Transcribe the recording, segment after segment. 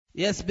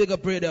Yes, big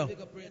up radio.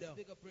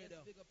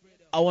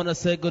 I want to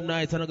say good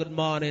night and a good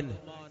morning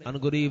and a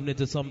good evening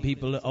to some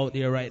people out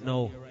there right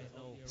now.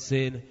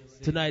 Saying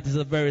tonight is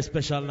a very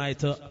special night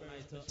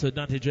to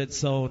Knotty Dread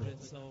Sound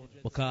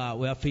because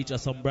we have featured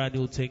some brand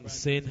new things.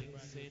 Saying,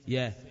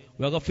 yeah,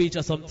 we're going to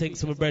feature some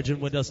things from a brethren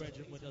we just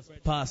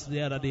passed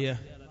the other day.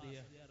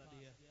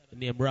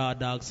 Named Raw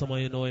Dog. Some of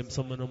you know him,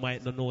 some of you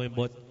might not know him,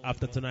 but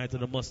after tonight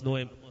you must know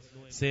him.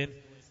 Saying,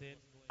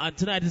 and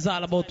tonight is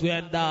all about we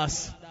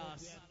endorse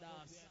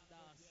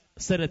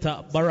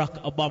Senator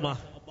Barack Obama.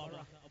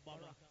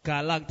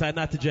 Cause a long time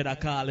Knotty Dread I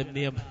call him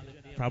name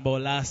from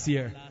about last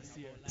year.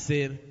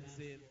 Saying,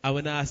 I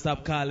will not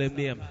stop calling him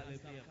name.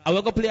 And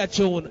we're going to play a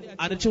tune,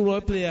 and the tune we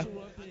play,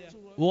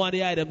 we want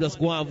the item just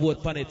go and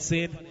vote on it,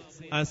 saying,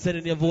 and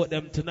sending your vote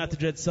them to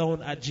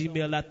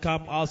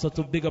knottydreadsound@gmail.com, also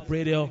to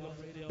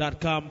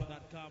bigupradio.com,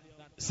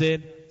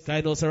 saying, cause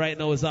I know so right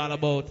now it's all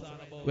about,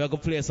 we're going to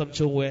play some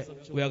tune where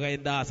we're going to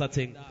endorse a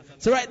thing.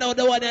 So right now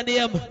the one your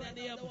name,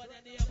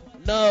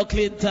 no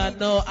Clinton,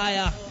 no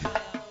Aya.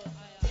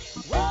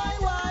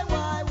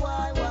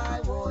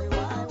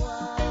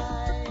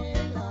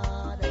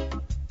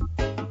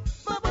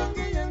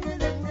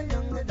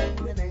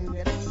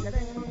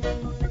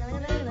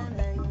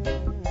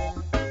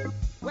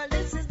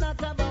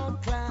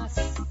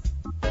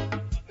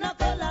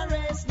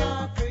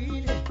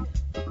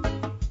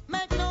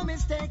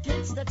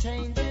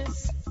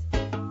 Changes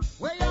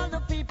where all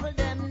the people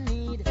them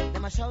need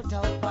them a shout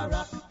out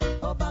Barack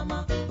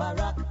Obama,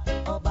 Barack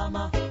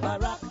Obama,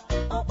 Barack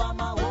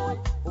Obama, oh,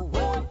 oh,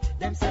 oh.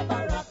 Them say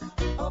Barack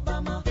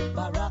Obama,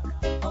 Barack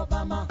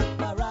Obama,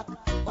 Barack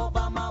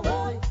Obama,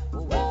 oh,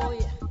 oh, oh.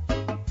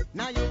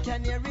 Now you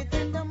can hear it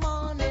in the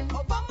morning.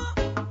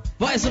 Obama.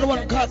 Vice of the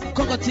one called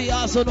Cocoa Tea,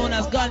 also known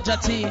as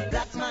Ganja Tea.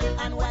 Black man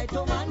and white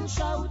woman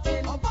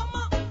shouting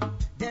Obama.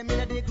 Them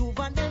in the groove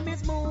and them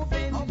is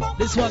moving. Obama.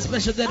 This one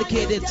special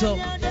dedicated to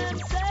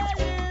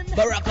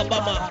Barack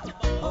Obama.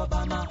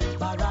 Obama,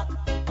 Barack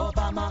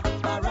Obama,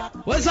 Barack.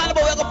 What it's all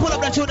about, we're going to pull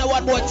up that tune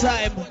one more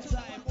time.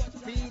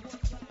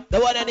 The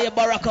one in here,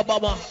 Barack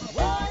Obama.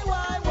 Why?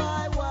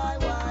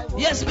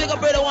 Yes, big up,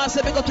 brother. Want to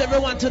say big up to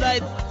everyone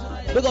tonight.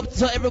 Big up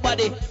to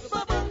everybody.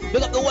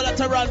 Big up the whole of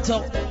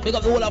Toronto. Big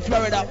up the whole of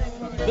Florida.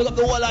 Big up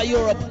the whole of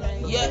Europe.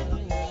 Yeah.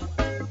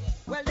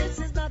 Well, this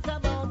is not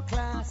about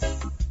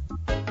class.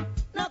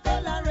 No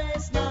color,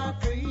 race, no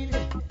creed.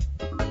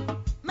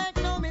 Make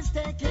no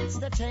mistake, it's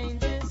the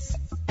changes.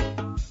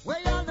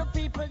 Where all the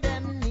people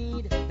them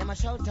need. Them a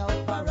shout out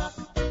Barack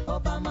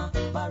Obama,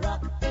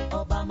 Barack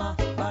Obama,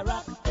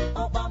 Barack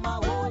Obama,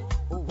 oh,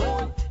 oh,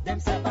 oh. Them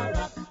say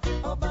Barack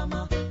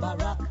Obama,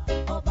 Barack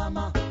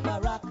Obama,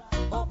 Barack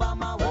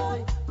Obama,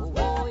 oh, oh,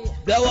 oh.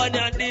 The one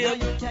your Now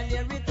name. you can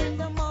hear it in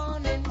the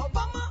morning,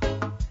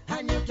 Obama,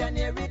 and you can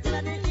hear it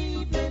in the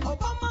evening,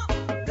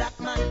 Obama. Black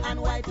man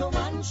and white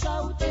woman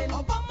shouting,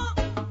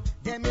 Obama.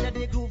 Them in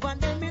the groove and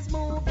them is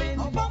moving,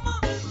 Obama.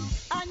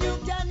 And you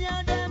can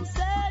hear them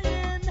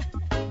saying,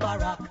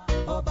 Barack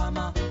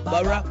Obama,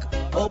 Barack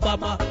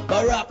Obama,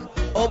 Barack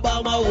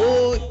Obama,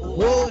 whoa,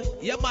 whoa.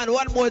 Yeah, man,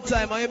 one more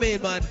time, what you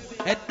mean, man?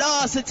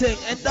 Endorse it,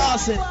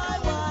 endorse it. Why?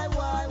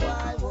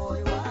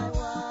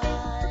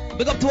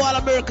 Big up to all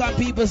American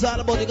people, it's all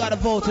about you gotta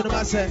vote, you know what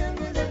I say?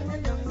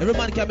 Every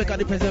man can make a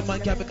difference, every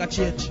man can make a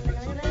change.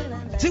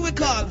 See we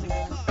call.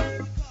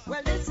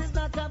 Well, this is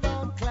not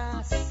about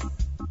class.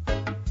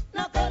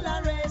 No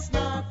color, race,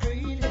 no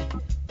creed.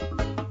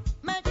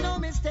 Make no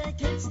mistake,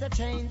 it's the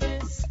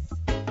changes.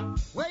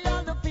 Where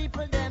all the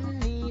people them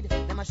need.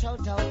 Them a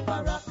shout out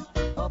Barack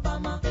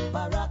Obama,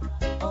 Barack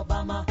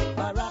Obama,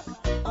 Barack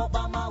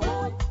Obama,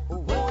 oh,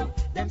 oh, oh.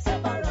 Them say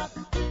Barack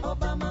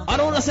Obama. I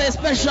don't wanna say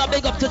special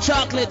big up to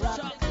Chocolate.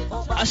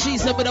 As she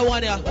said with the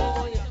one here.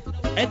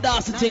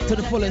 Endorse the thing to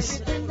the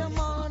fullest. In the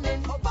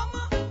morning,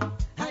 Obama,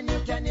 and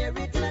you can hear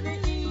it in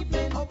the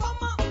evening,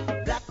 Obama.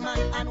 Black man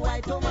and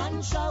white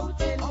woman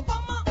shouting,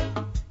 Obama.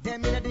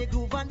 Them in the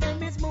groove and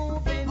them is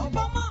moving,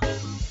 Obama.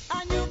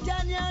 And you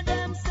can hear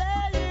them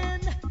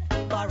saying,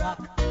 Barack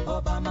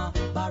Obama,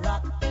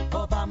 Barack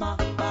Obama,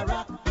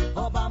 Barack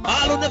Obama.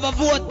 All who never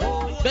vote,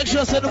 make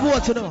sure you send the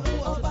vote to them.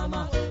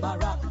 Obama,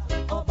 Barack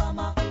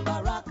Obama,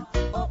 Barack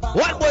Obama.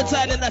 One more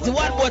time there, Natty.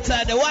 One more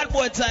time there. One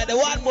more time there.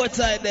 One more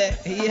time there.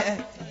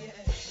 Yeah.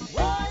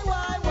 Why, Lord.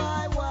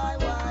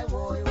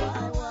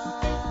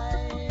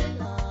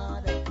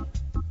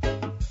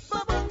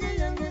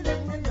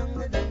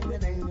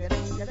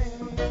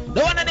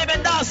 The one that name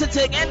endorse it,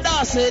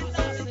 endorse it.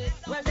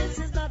 Well, this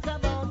is not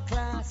about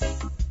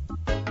class.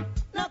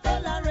 No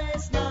color,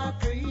 race, no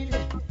creed.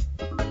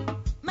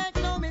 Make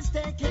no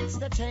mistake, it's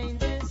the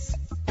changes.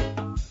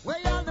 Where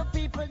all the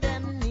people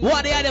them need.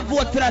 What they had to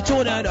vote for that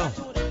tune now?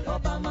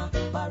 Obama,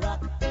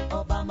 Barack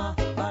Obama,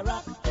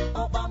 Barack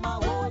Obama,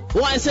 oh.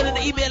 Why send an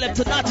email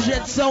to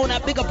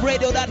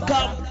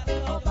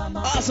knottydreadsound@bigupradio.com.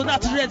 Also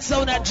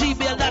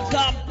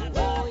knottydreadsound@gmail.com.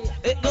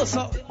 It goes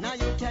so. Now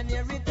you can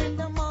hear it in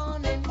the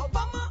morning,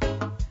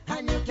 Obama,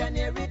 and you can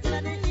hear it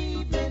in the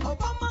evening,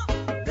 Obama.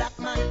 Black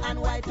man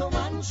and white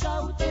woman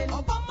shouting,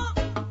 Obama.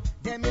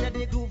 Them in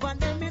the groove and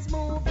them is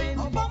moving,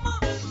 Obama.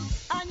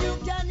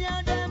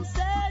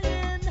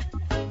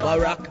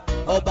 Barack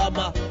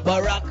Obama,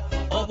 Barack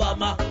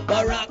Obama,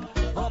 Barack.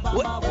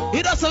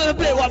 You know, so we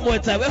play one more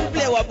time. We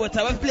play one more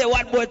time. We play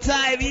one more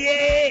time.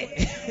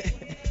 Yeah.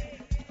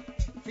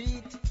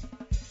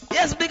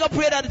 Yes, big up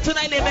prayer that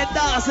tonight they made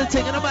dancing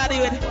thing. And nobody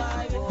with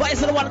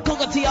Vice of the one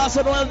Congo tea,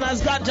 also known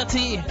as Ganja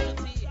tea.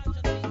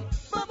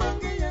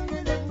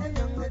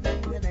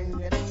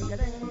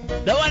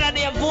 The one on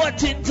the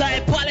voting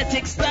time,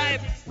 politics time.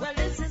 Well,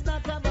 this is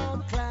not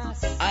about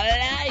class.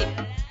 Alright.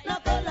 No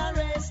color,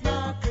 race,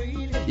 no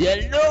creed.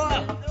 You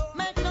know.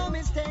 Make no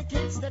mistake,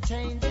 it's the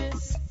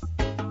changes.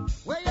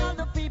 Where all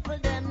the people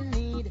them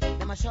need.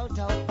 Them a shout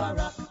out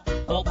Barack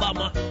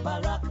Obama,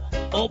 Barack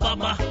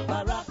Obama,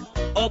 Barack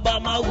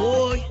Obama,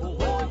 boy.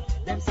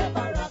 Them say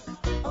Barack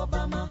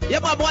Obama. Yeah,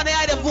 man, one day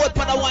I vote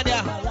for the one,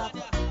 yeah.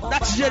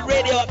 That's Dread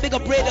Radio,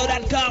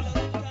 bigupradio.com.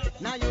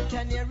 Now you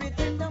can hear it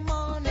in the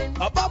morning.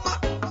 Obama.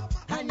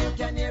 And you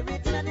can hear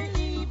it in the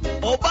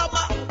evening.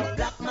 Obama.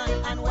 Black man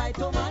and white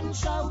woman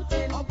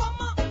shouting.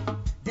 Obama.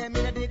 Them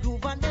in the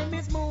groove and them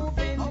is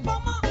moving.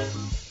 Obama.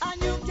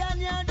 And you can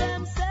hear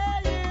them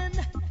saying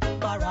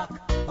Barack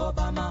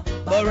Obama.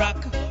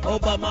 Barack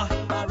Obama.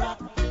 Barack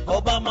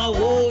Obama,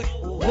 boy.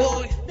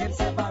 Boy. Them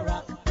say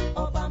Barack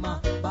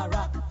Obama.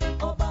 Barack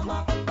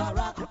Obama.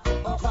 Barack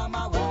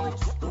Obama. Boy.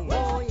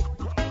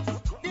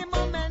 The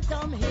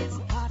momentum is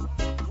hot.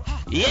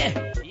 Yeah.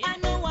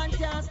 And no one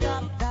can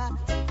stop that.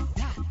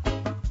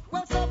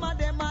 Well, some of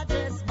them are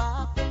dressed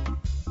back.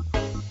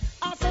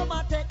 And some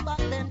are take back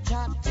them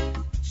chat.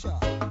 Sure.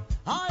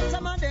 All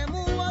some of them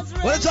who was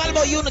Well, it's all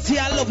about unity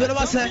and love, you know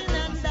what I'm saying?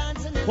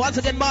 Once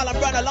again, Marlon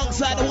brother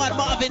alongside the one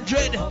Marvin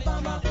Dread.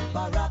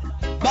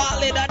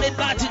 Marlon and the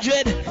Naughty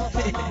Dread.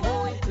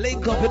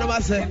 Link up, you know what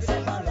I'm saying? It's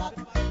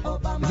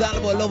all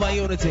about love and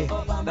unity.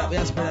 That we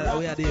are spreading, that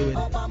we are dealing with.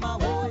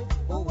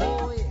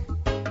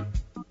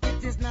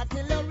 It is not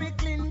Hillary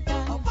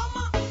Clinton.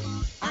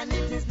 And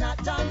it is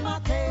not John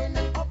McCain.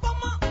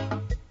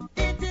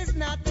 It is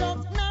not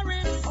Chuck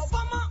Norris.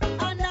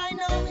 And I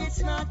know it's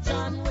not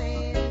John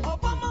Wayne.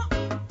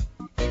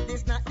 It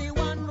is not the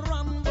one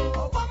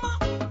Rambo.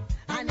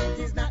 And it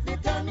is not the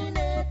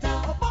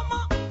Terminator.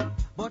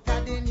 But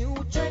the new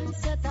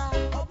trendsetter.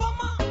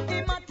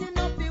 He matting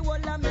up the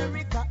whole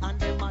America and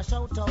them a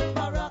shout out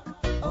Barack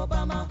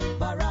Obama,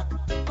 Barack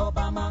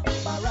Obama,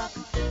 Barack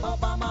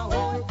Obama,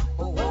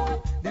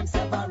 oh, them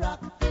say Barack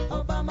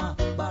Obama,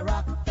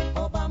 Barack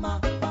Obama,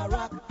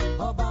 Barack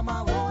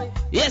Obama, oh.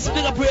 Yes,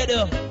 big up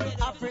radio.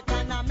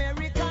 African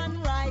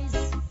American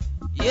rise.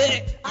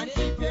 Yeah. And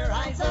keep your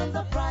eyes on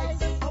the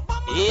prize.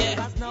 Yeah.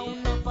 Cause now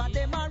enough of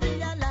them a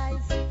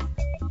realize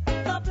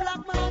the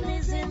black man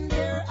is in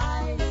their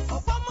eyes.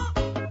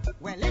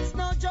 Well, it's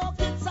no joke,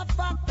 it's a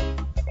fact.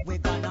 We're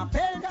gonna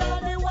paint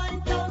all the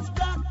White House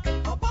black.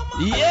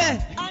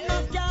 Yeah. I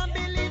just can't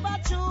believe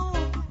it true.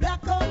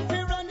 Black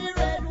country run the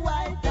red,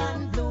 white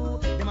and blue.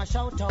 Them a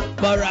shout out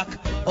Barack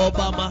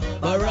Obama,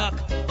 Barack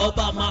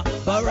Obama,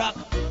 Barack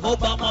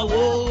Obama,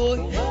 whoa.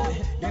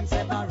 Them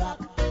say Barack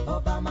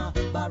Obama,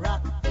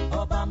 Barack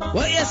Obama.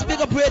 Well, yes,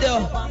 big up radio.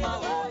 Obama.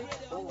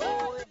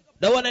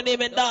 The one that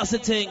name and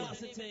dancing thing.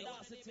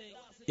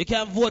 You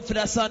can vote for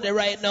that Sunday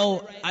right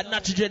now at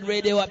KNOTTY DREAD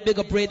Radio at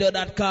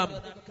bigupradio.com.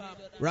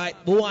 Right,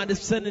 we want to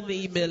send an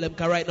email them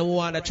because right now we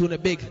want to tune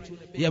it big.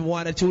 Yeah, we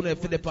want to tune it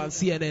Philip on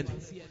CNN.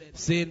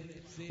 See?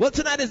 Well,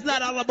 tonight is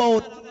not all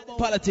about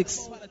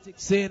politics.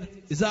 See?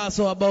 It's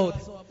also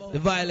about the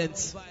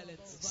violence.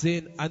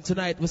 See? And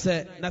tonight we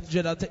say, KNOTTY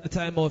DREAD, I'll take the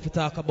time out to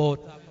talk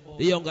about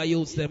the younger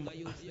youths them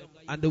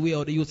and the way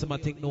how the youths them I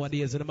think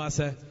nowadays. And I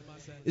say,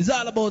 it's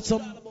all about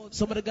some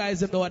of the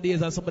guys them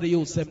nowadays and some of the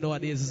youths them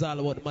nowadays. It's all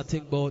about them I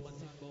think about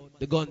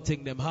the gun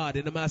thing them hard.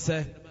 And I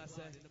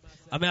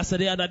say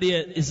the other day,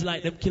 it's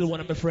like them kill one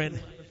of my friend.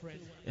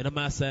 And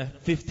I say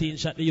 15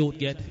 shot the youth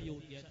get.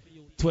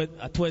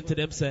 20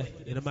 them say,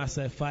 and I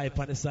say 5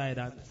 on the side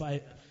and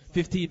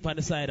 15 on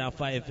the side and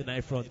 5 in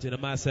the front.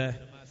 And I say,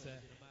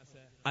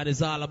 and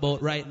it's all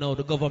about right now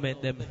the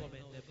government them.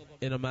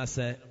 And I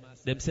say,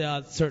 them say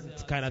all certain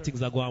kind of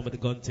things are going on with the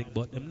gun thing,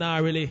 but them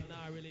not really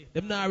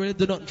do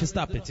nothing to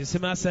stop it. You see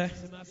what I say?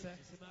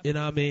 You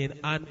know what I mean?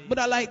 But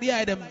I like the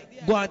idea them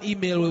go and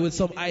email with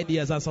some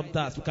ideas and some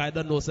thoughts because I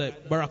don't know say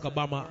Barack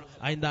Obama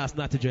and that's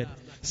not a dread.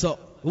 So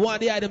we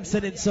want the item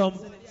sending some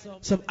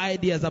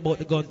ideas about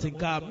the gun thing.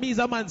 Cause me as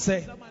a man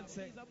say,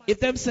 if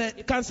them say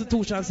the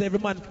Constitution say every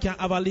man can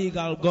have a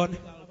legal gun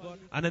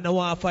and then they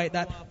want to fight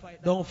that,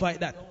 don't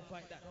fight that.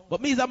 But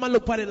me as a man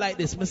look at it like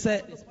this, me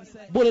say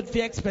bullet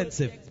fee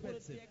expensive.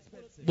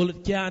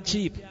 Bullet can't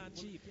cheap.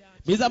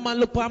 Me as a man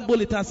look at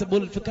bullet and say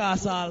bullet for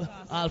cost all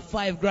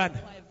 $5 grand.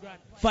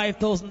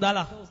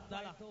 $5,000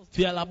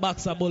 for a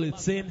box of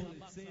bullets. See?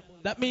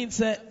 That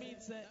means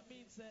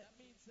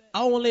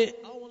only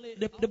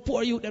the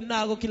poor youth them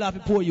now go kill off the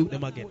poor youth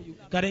them again.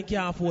 Because they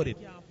can't afford it.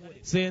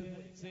 See?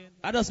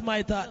 I just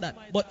might thought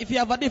that. But if you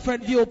have a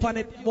different view upon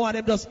it, more of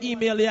them just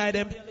email the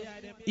item.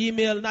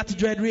 Email KNOTTY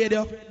DREAD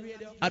Radio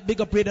at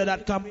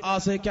bigupradio.com.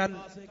 Also you can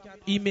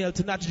email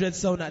to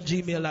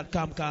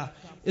knottydreadsound@gmail.com because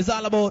It's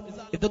all about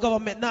if the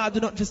government now do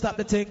nothing to stop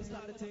the thing.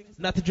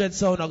 Not to dread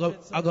sound, I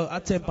go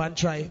attempt and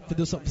try to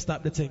do something to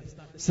stop the thing.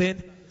 See?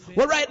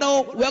 Well, right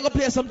now, we're going to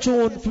play some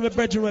tune for my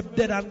brethren who are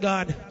dead and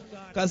gone.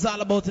 Because it's all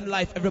about in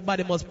life,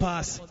 everybody must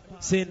pass.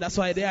 See? That's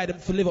why they are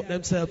them to live up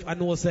themselves and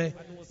know, say,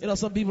 you know,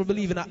 some people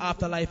believe in an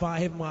afterlife or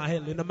heaven or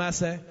hell, you know what I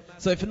say?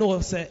 So if you know,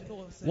 say,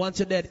 once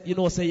you're dead, you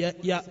know, say,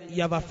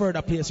 you have a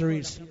further place to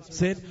reach.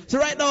 See? So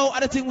right now,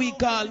 other thing we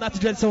call Not to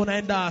Dread Sound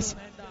and Dance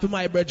for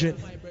my brethren,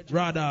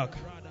 Raw Dog.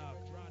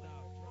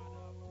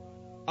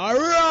 A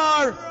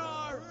roar!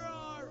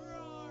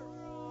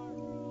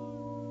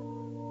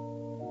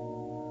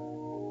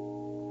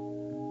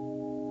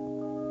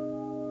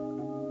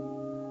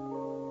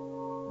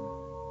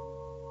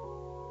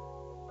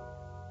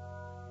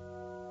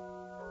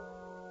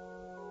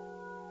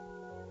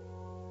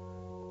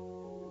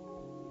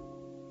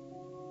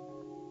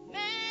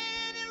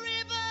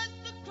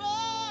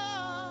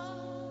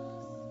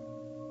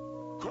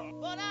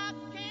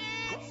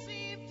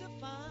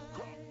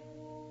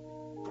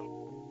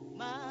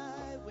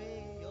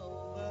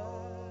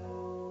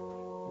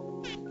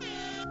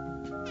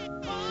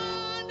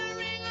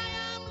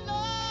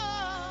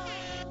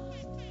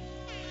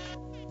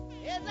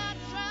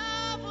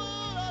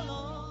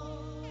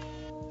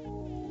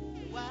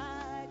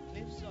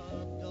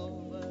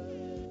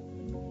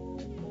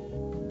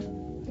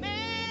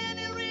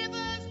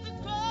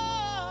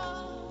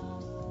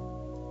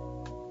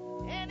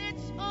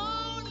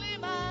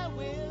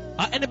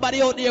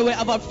 Anybody out there where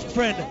have a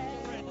friend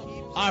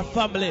or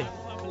family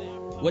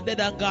where they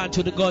done gone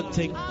to the gun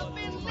thing,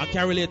 I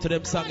can relate to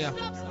them song, yeah.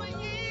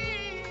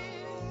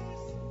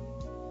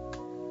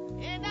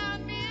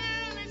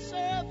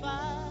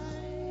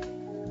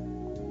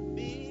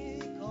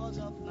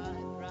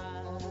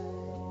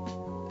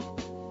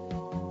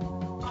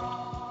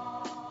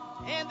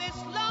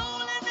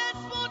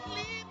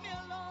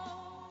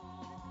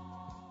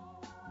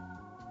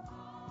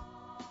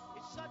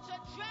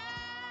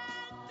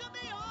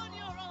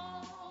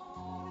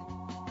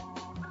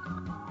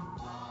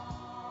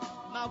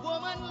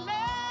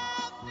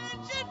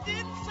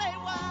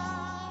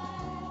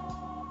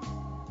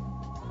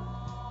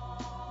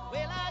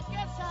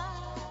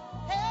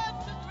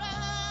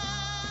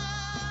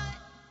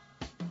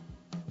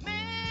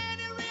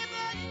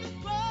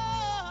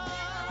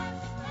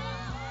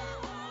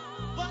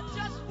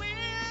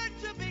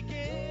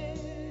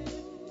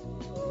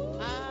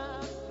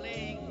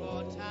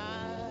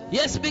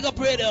 Yes, big up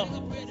radio.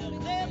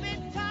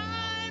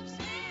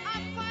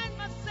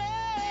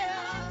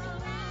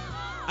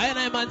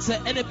 I man say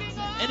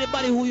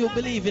anybody who you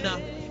believe in,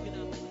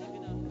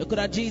 you could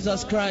have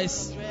Jesus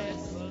Christ,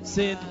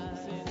 sin.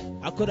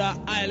 I could have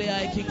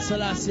Haile King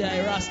Selassie,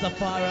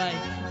 Rastafari.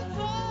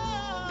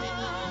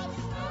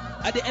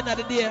 At the end of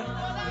the day,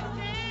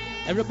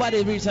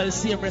 everybody reaches the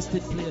same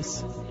resting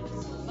place.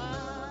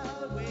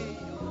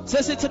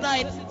 So see,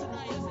 tonight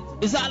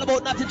is all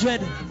about Not to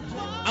Dread.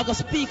 I'm going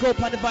to speak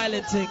up on the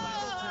violent thing.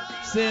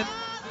 See? At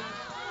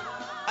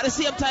the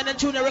same time, then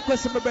tune a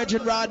request from my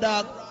brethren, Raw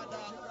Dog.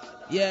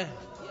 Yeah.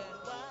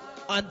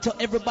 And to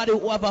everybody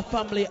who have a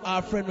family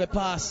or friend we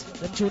pass,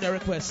 then tune a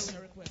request.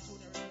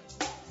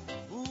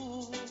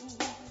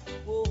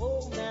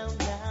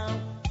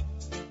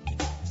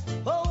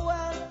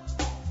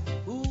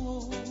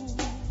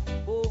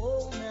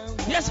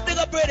 Yes, big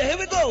up, brother. Here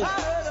we go.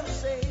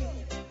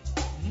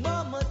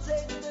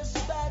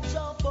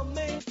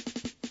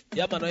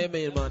 Yeah, man, what you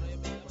mean, man?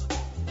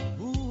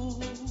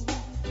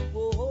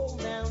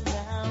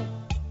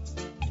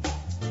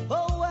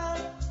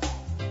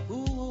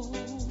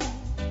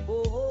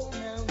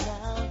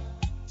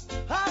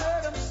 I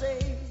heard him say,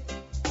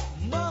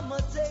 Mama,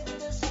 take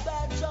this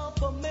badge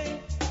off of me.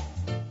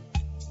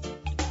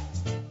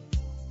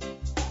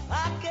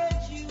 I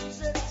can't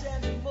use it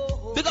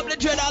anymore. Pick up the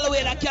dread all the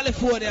way to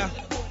California.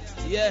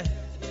 Yeah.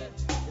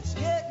 It's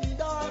getting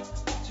dark.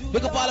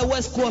 Pick up all the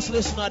West Coast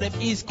listeners, them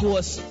East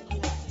Coast.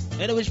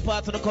 Any which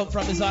part of the come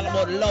from is all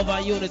about love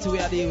and unity we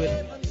are dealing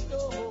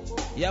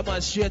with. Yeah, man,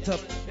 straight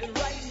up.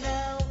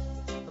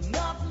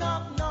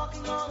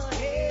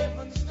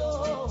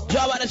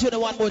 Drop out the tune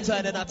one more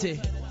time, then that's it.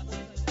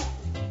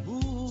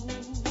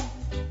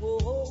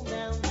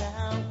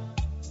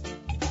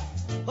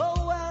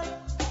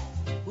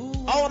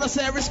 I want to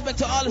say respect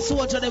to all the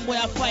soldiers them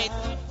where I fight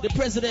the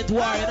president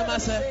war, you know what I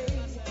say?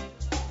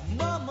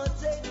 Mama,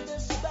 take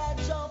this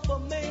badge off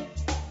of me.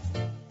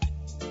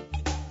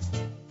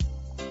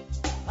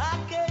 I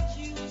can't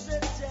use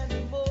it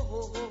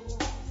anymore.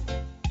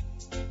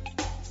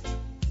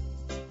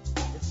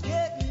 It's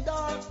getting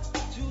dark,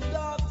 too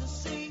dark to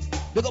see.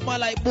 Pick up my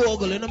light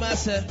bogle, you know what I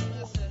say?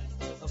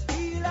 I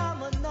feel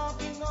I'm a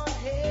knocking on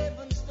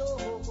heaven's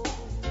door.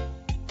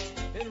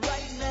 And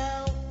right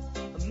now,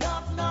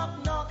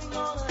 I'm knocking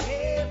on a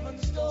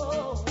heaven's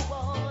door,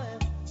 boy.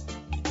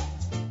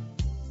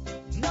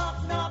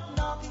 Knocking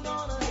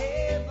on a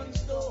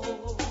heaven's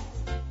door.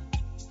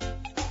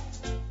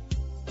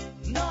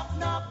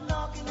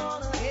 Knocking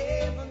on a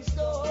heaven's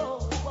door,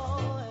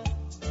 boy.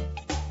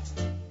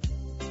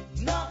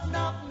 Knocking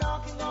on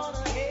a heaven's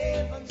door.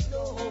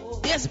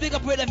 Yes, big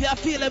up, brother. If you're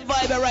feeling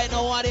vibe right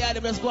now, one of the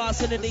items, just go and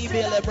send an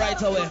email them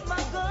right away.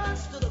 My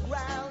guns to the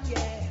ground,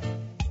 yeah.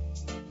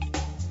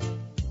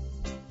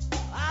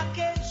 I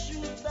can't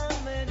shoot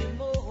them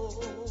anymore.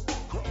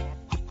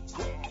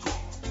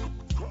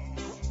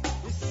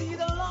 You see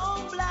the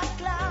long black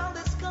cloud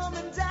is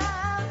coming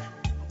down.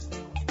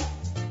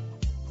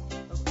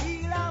 I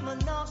feel I'm a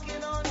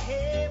knocking on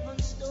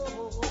heaven's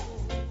door.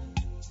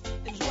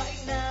 And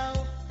right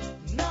now,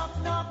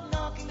 knock, knock,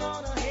 knocking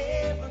on a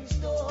heaven's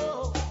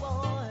door,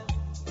 boy.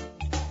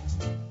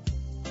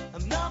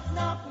 I'm knock,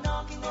 knock,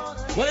 knocking on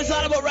a What it's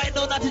all about right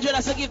now, not to dread,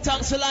 to give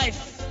thanks to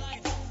life.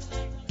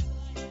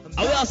 And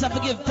we also have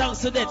to give thanks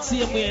to death,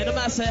 same way, you know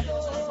what I say?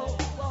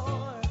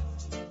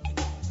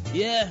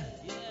 Yeah.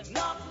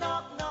 knock,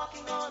 knock,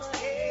 knocking on a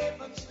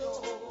heaven's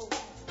door.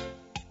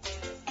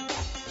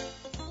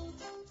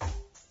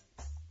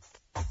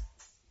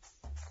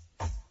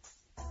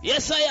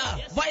 Yes, I am.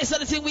 Vice of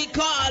the thing we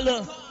call.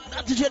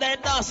 Not to dread, I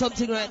endorse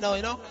something right now,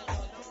 you know?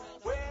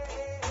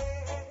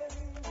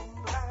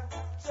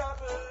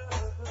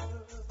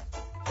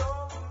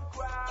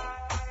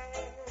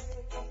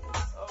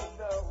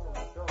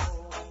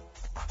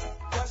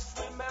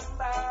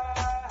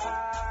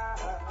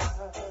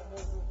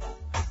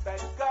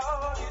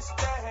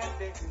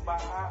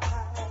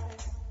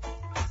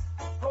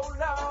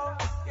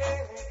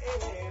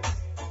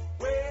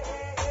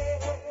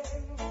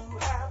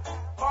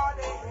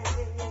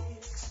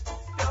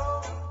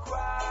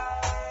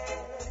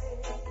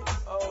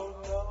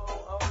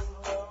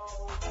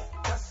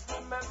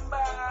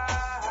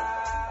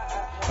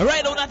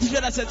 Right now, not to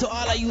dread, I said to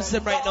all I use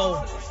them right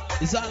now.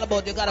 It's all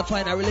about you gotta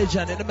find a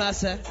religion, you know what I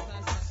say?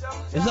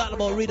 It's all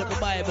about reading the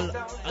Bible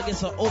and get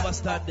some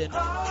overstanding.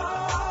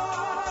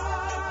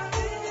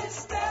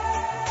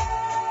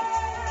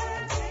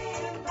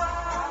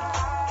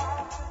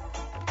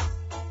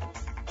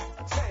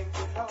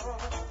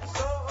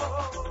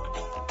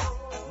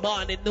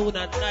 Morning, noon,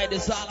 and night,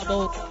 it's all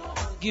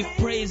about give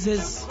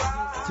praises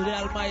to the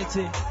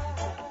Almighty.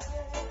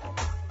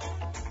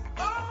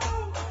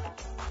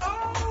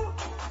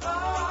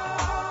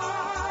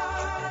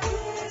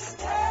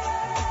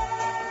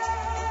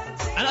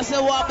 And I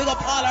say, well, big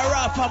up all our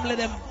raw family,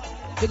 them.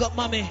 Big up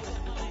mommy.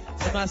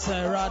 Them I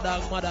say, raw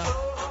dog mother.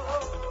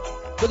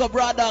 Big up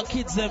raw dog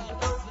kids, them.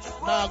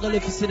 Now I'm going to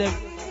live to see them.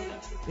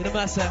 You know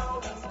what I say?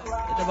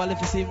 You never live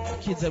to see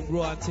kids, them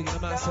grow and sing. You know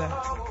what I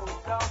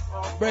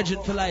say?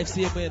 Bridging for life,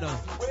 see me, you know.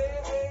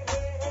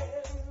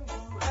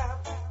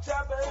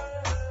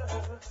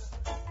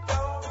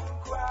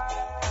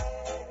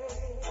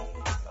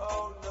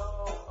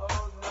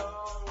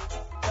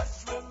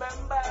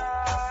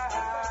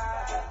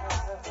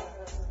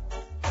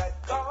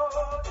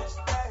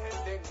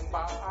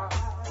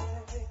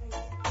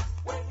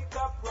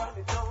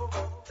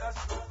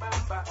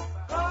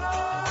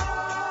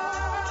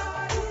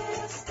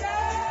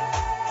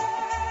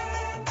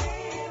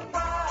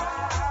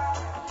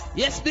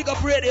 Yes, big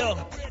up radio.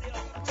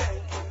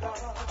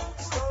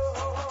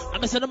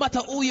 I say no matter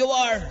who you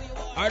are,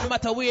 or no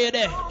matter where you're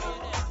there,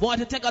 want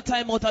to take a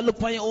time out and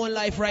look on your own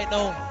life right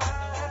now.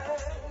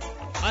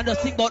 And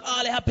just think about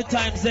all the happy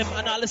times them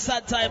and all the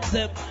sad times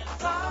them.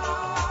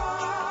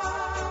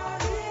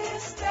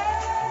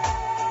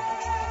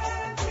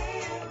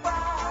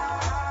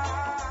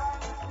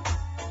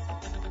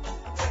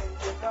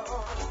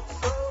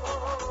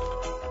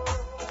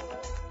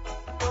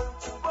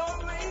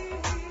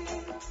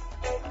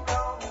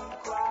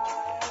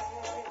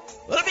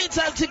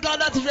 Time to go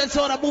that to just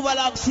sort of move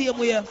along same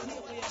way.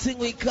 Thing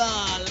we call.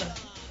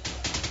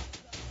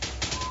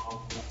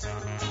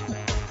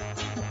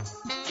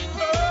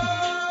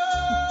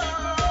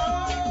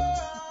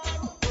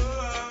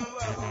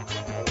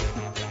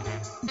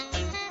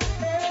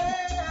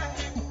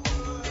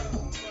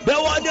 The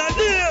one you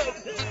live.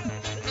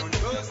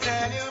 Don't go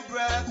stand your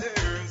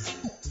brothers.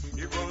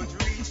 You won't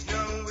reach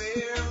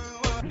nowhere.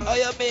 Oh,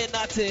 you mean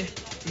Natty?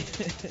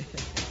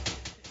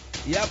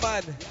 Yeah,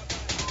 man.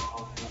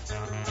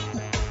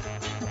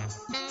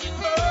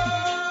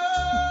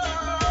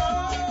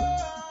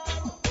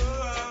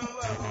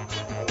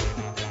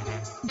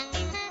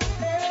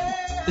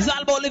 It's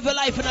all about living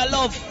life in a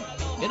love.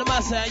 You know what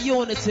I say?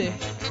 Unity.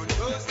 Don't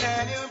go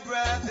stand your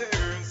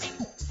brothers.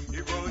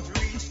 You won't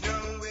reach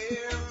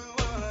nowhere.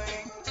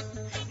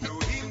 No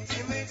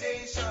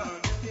intimidation.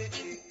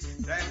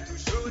 Time to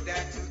show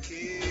that you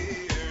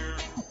care.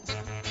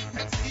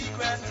 And seek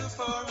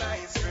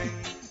Rastafari's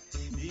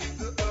strength. He's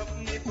the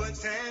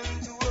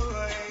omnipotent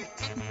one.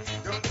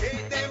 Don't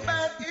take them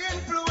bad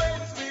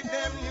influence with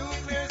them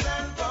nuclears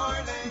and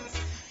violence.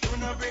 Do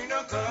not bring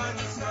no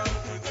guns down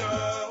to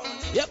town.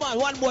 Yeah, man,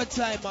 one more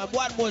time, man.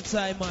 One more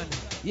time, man.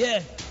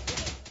 Yeah.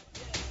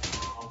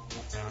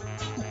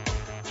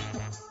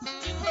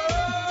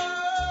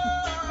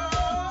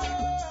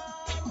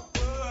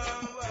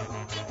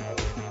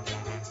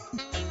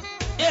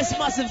 Yes,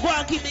 massive. Go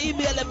and keep the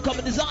email them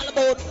coming. It's all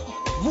about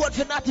vote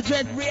for Knotty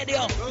Dread Radio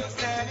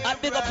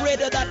at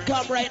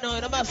bigupradio.com right now.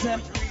 You know what I'm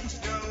saying?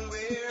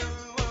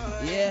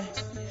 Yeah.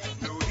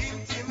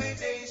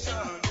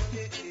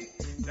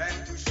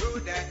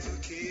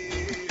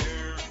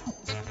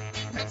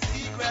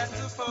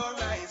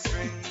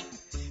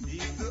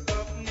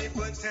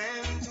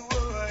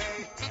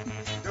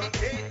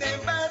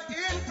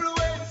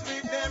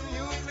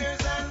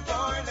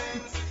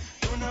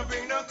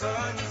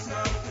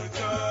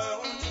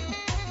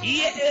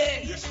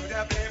 Yeah. You should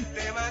have left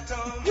them at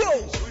home.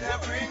 Yo. Should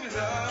have bring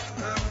love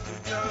come to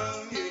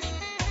town. Yeah.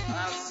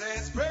 I say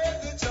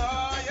spread the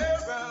joy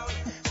around.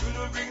 Should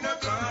not bring no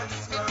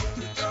guns come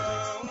to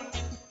town.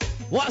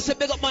 What's a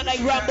big up man like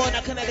Rambo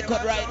in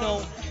Connecticut right now?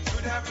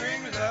 Should have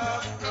bring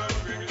love, come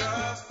bring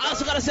love. I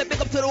also gotta say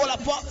big up to the whole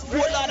of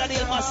Fort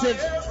Lauderdale massive.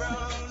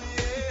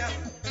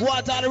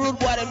 What are the rude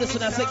boy them listen to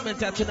that segment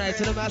here tonight,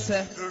 you know what I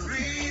say?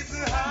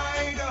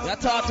 I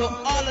talk to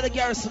all of the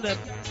garrison them.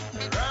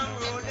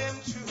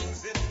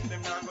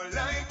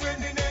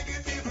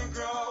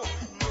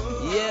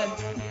 Yeah.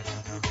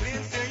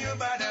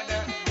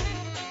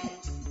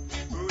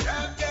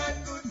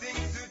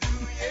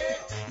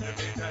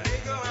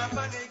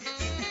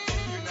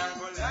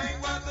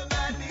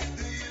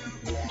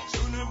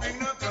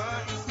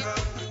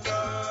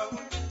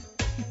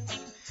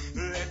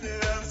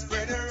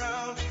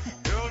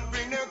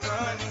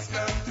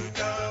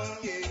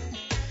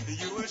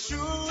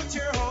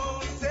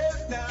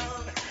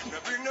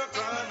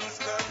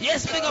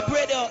 Yes, big up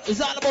radio.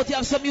 It's all about you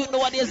have some youth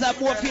nowadays that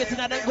have more faith in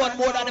than gun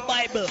more than the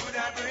Bible.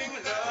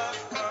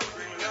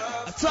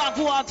 I talk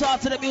to one, talk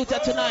to the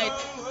youth tonight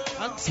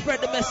and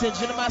spread the message,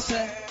 you know what I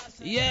say?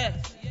 Yeah,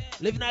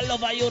 living in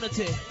love and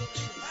unity.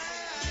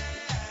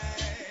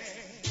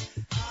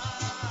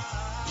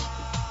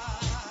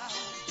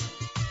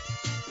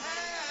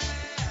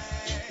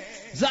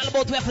 It's all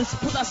about we have to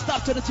put a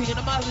stop to the thing, you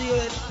know what I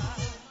say?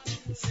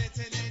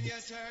 Sitting in your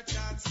church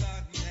on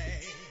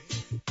Sunday,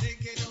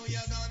 thinking who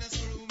you're gonna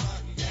screw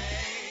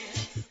Monday,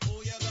 who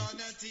you're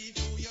gonna thief,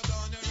 who you're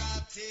gonna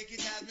rob. Take it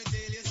as me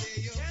till you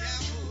say you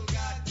can't fool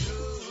God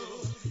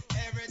too.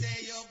 Every day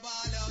you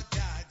ball out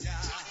Jaja,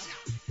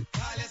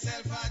 call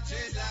yourself a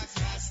dreadlocks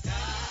Rasta.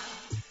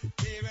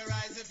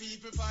 Terrorize the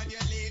people on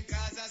your lane,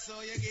 cause I saw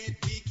you get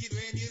wicked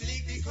when you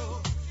lick the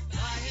code.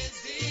 My head's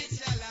deep,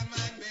 shall a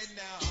man bend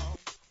down.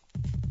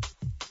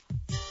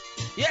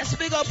 Yes,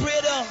 big up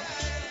radio.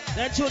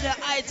 Then to the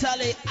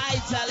Italy.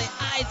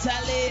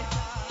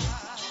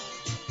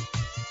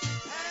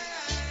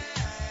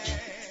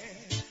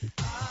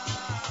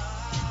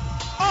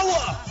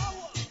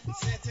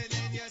 Sitting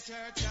in your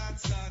church on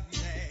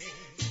Sunday,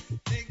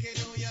 thinking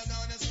who you're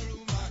gonna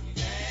screw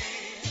Monday,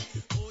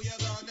 who you're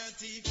gonna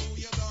thief, who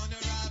you're gonna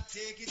rob.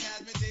 Take it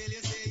as me till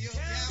you say you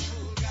can't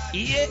fool God.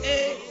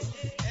 Yeah.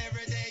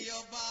 Every day you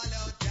ball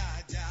out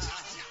Jaja,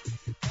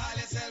 call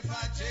yourself a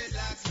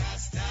dreadlocks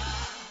Rasta.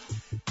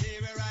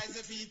 Terrorize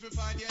the people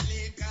on your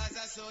lane, cause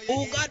I saw you.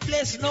 Oh, God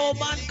bless, no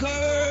man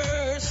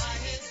curse. My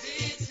head's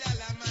deep, shall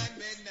a man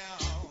bend down.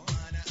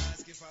 Wanna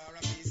ask you for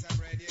a piece of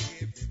bread, you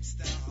give him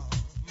stone.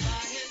 My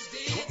head's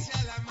deep,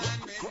 shall a man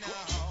bend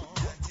down.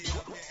 Take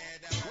up your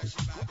head and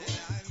worship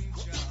Babylon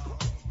throne.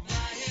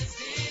 My head's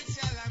deep,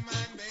 shall a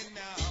man bend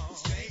down.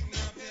 Straighten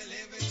up your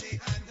liberty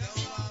and don't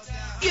fall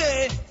down.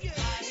 Yeah.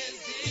 My head's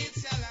deep,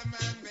 shall a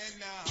man bend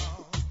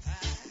down.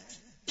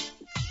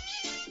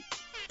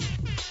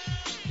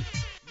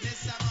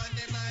 Mr.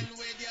 Money Man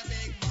with your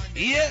big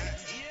money. Yeah.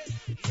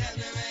 Tell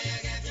me where you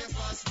get your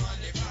first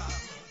money from.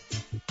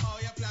 How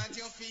you plant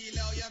your field,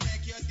 how you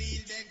make your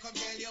deal, then come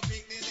tell your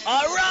picnic.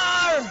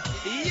 Alright.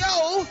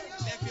 Yo.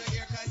 Left your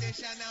air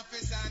condition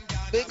office and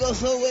gone. Big up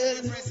so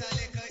well. Press a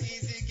little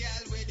easy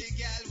girl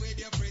with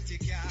your pretty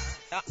car.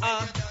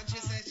 When you done, she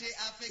said she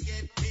have to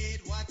get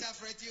paid. What a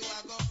fret you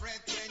are go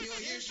fret when you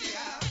hear she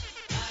have.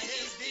 I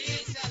is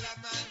the shall a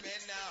man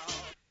bend now.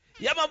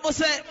 Yeah, man, I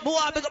say,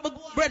 I big up my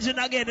brethren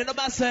again. You know,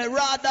 I say,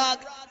 raw dog.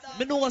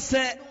 Me know,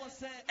 say,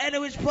 any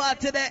which part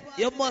today,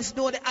 you must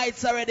know the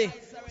heights already.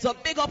 So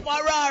big up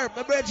our raw,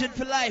 my brethren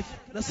for life.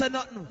 Don't say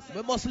nothing.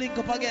 We must link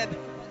up again.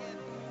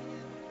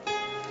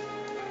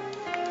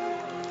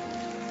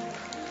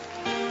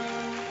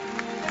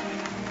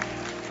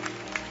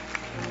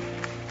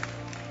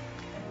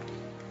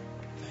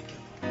 Thank you,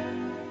 Lord.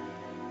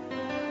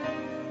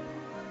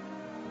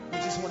 We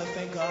just want to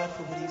thank God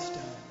for what He's done.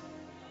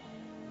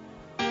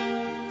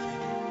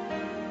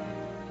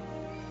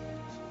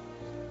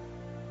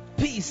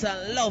 Peace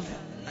and love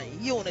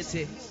and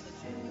unity.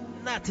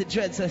 Not to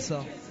dread say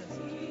so.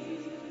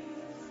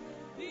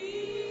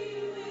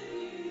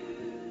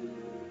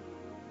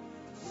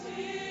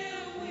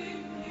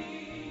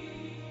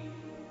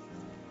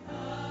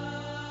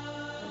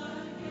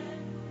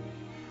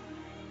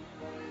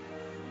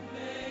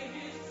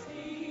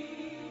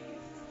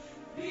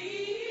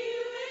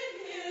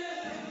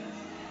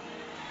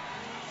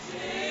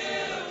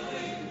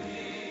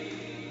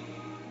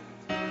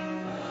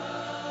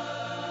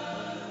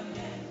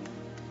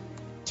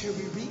 Till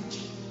we reach.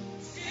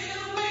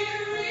 Till we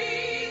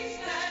reach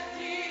that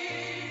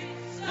deep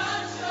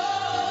sunshine.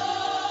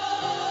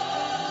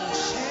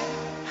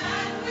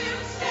 And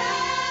we'll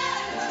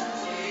shed a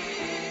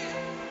tear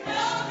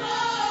no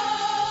more.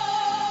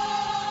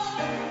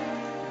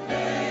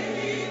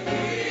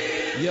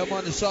 Yeah,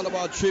 man, it's all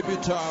about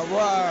tribute to our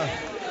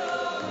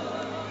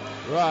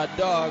raw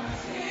dog,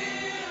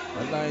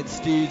 Alliance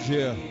stage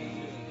here.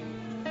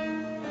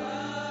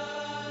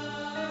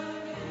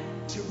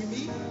 Till we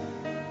meet.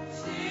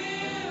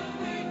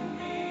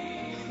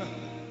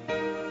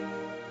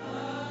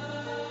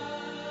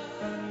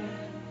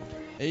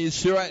 And you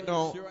see right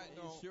now,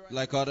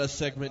 like other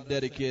segment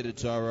dedicated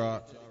to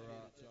our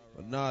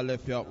but now I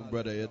left you out, my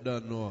brother, you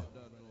don't know.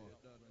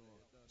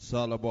 It's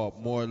all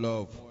about more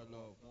love,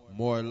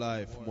 more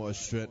life, more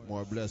strength,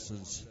 more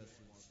blessings.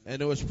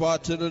 And it was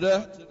part of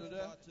today,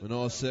 we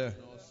know say,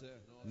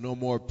 no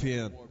more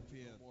pain.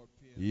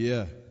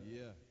 Yeah.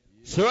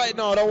 So right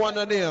now, the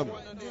one name.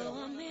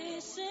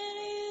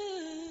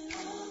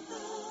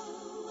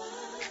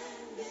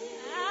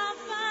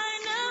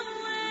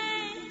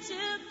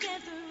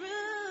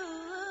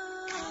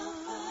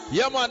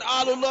 Yeah, man,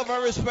 all who love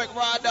and respect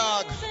Raw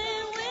Dog.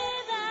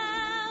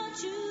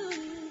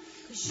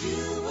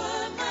 You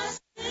were my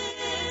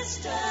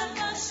sister,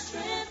 my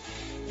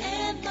strength,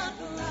 and my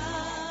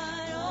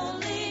pride.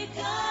 Only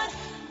God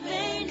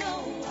may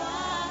know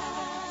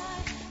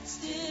why.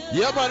 Still,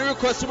 yeah, man,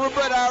 request to my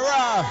brother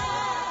Raw.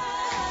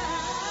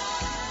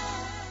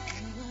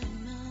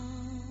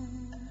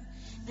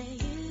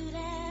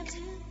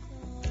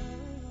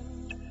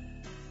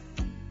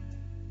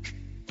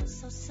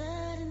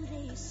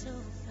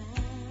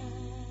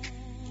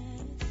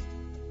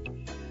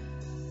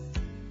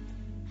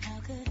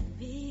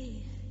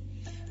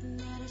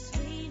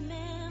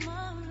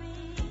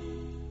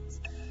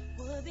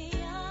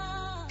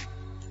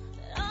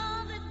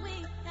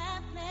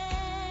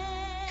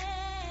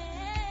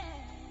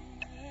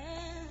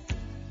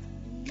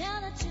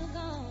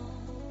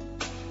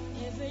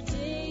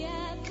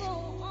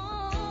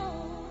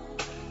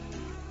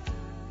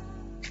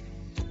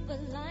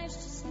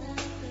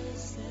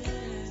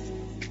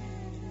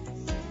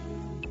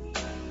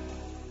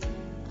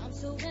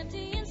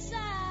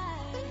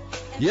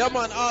 Yeah,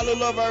 man, all who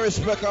love and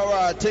respect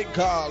our thing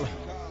call.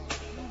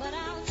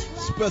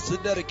 Special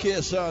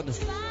dedication.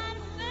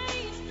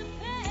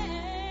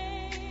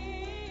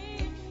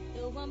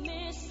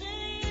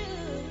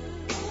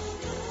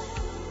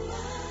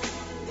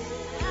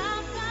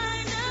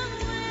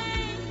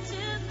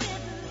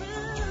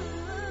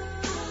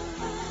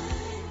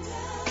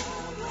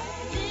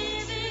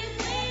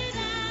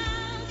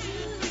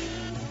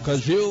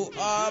 Cause you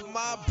are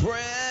my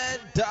brother.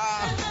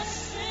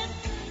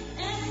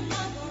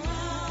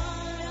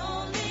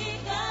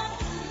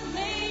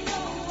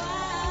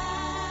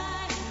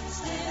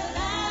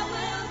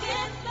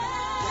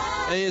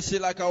 And you see,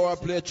 like I want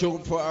to play a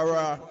tune for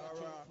Ara.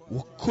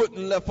 We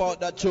couldn't left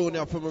out that tune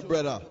here for my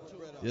brother.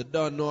 You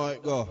don't know how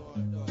it go.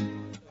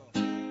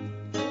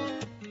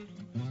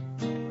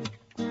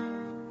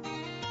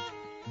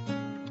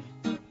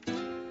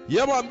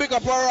 Yeah, man, big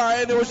up Ara.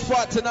 Any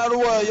spot in the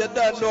world, you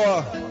don't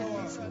know.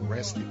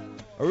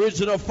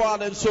 Original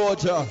fallen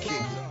soldier.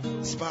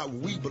 The spot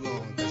where we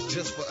belong. It's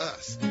just for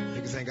us.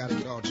 Niggas ain't got to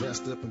get all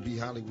dressed up and be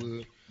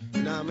Hollywood.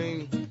 You know what I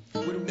mean?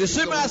 You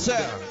see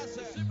myself?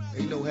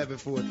 Ain't no heaven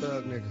for a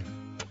thug nigga.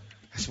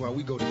 That's why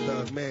we go to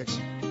Thug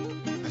Mansion.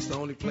 That's the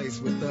only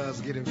place where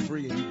thugs getting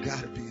free and you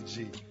gotta be a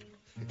G.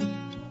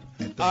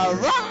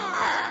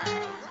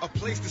 Alright! A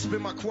place to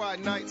spend my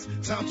quiet nights.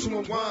 Time to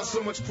unwind,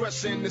 so much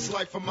pressure in this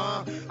life of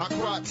mine. I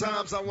cried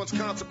times I once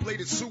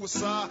contemplated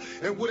suicide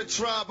and would have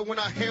tried, but when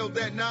I held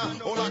that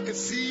knife, all I could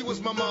see was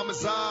my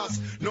mama's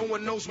eyes. No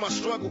one knows my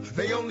struggle,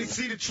 they only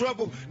see the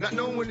trouble, not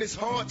knowing it's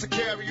hard to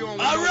carry on.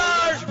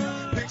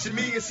 Alright! Picture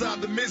me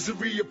inside the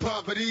misery of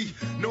poverty.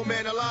 No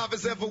man alive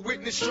has ever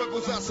witnessed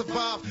struggles I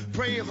survived.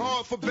 Praying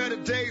hard for better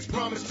days,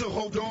 promise to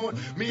hold on.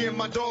 Me and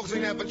my dogs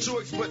ain't have a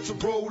choice but to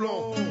roll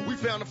on. We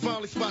found a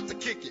finally spot to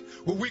kick it,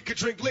 where we could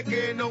drink liquor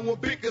and no one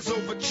bickers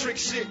over trick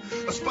shit.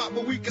 A spot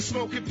where we can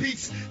smoke in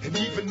peace. And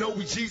even though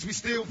we G's, we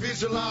still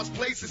visualize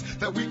places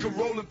that we can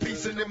roll in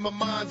peace. And in my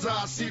mind's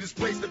eye, I see this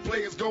place that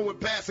players going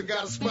past and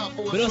got a spot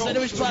for us. We don't say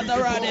which spot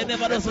around there,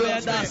 never knows where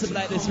I'm dancing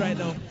like this right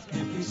now.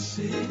 Every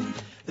city,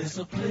 there's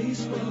a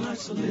place where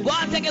life's a little. Go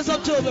on, take us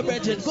up to over,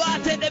 Bridget. Go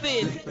on, take the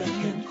beat. Back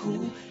and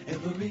cool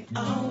every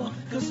hour,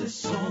 cause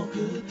it's all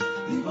good.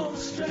 Leave all the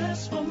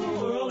stress from the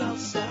world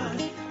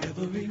outside.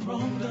 Every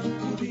wrong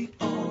done will be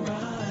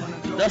alright.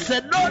 That's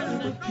said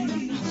none.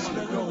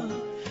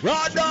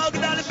 Raw Dog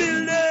in the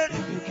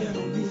building.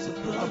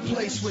 A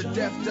place where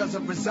death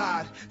doesn't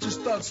reside.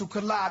 Just thugs who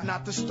collide,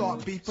 not to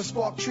start beef or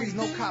spark trees.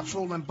 No cops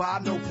rolling by,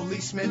 no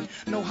policemen,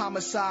 no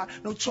homicide,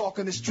 no talk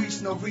in the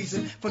streets, no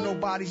reason for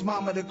nobody's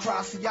mama to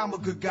cry. See, I'm a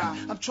good guy.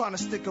 I'm trying to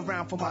stick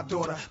around for my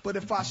daughter. But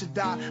if I should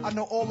die, I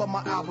know all of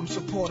my album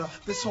supporter.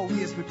 This whole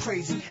year's been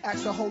crazy.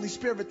 Ask the Holy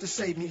Spirit to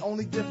save me.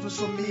 Only difference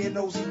from me and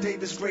Ozzy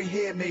Davis, gray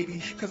hair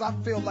maybe. Cause I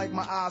feel like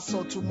my eyes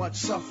saw too much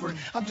suffering.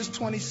 I'm just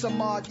 20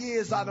 some odd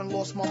years. I done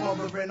lost my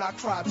mother and I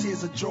cry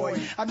tears of joy.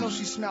 I know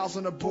she smiles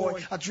on a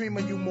boy. I dream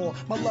of you more.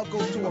 My love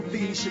goes to a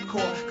Afeni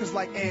Shakur. Cause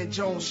like Ann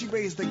Jones, she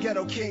raised the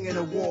ghetto king in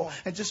the war.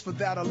 And just for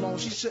that alone,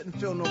 she shouldn't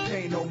feel no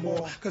pain no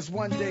more. Cause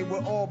one day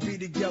we'll all be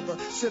together,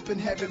 sipping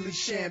heavenly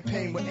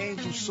champagne with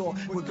angels soar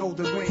with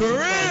golden wings. For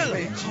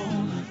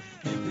real!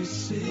 Every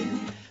city,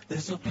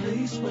 there's a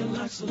place where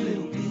life's a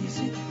little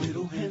easy,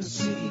 little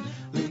Hennessy,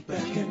 laid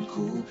back and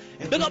cool.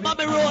 Big up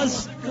Bobby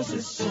Rose. Cause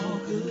it's all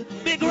good.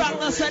 Big rock,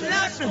 no said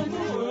from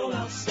the world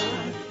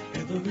outside.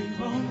 Every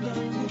wrong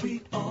done will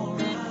be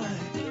alright.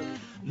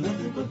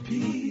 Nothing but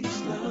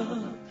peace,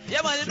 love.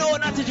 Yeah, man, know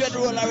Knotty Dread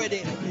roll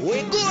already.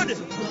 We good.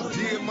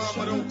 Dear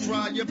mama, don't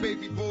cry, your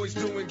baby boy's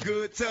doing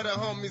good. Tell the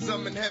homies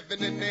I'm in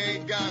heaven and they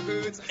ain't got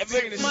hoods.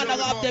 Every man I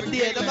got them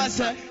there, the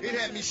master. It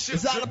had me shook.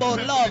 It's all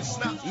about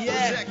love.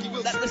 Yeah, Jackie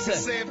Wilson, that listen.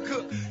 Sam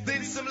Cooke.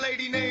 Then some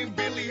lady named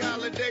Billie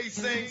Holiday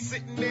sang,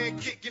 sitting there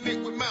kicking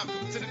it with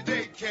Malcolm till the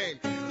day came.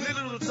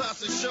 Little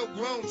Tasha show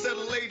grown, tell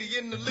the lady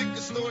in the liquor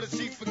store that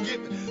she's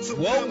forgiven. So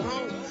come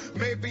home,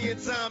 maybe in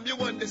time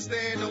you'll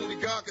understand. Only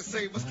God can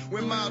save us.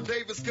 When Miles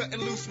Davis cutting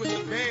loose with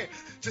the band,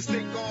 just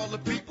think of all the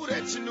people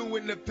that you knew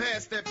in the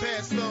past that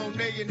passed on.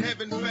 They in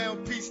heaven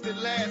found peace that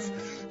lasts.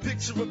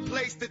 Picture a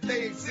place that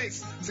they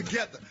exist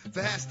together.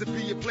 There has to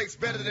be a place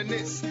better than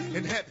this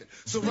in heaven.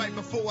 So right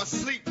before I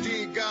sleep,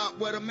 dear God,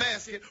 what I'm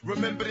asking,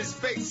 remember this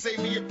face, save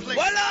me a place.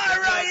 Well, all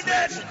right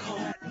then.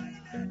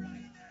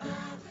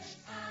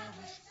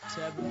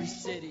 To every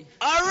city.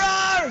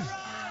 Alright!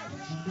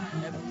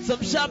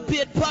 Some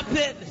champagne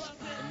popping.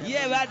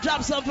 Yeah, I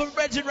dropped some from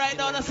Bridget right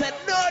now and I said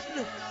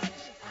nothing.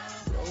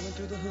 Rolling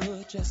through the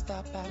hood, just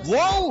stop out.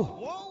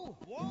 Whoa!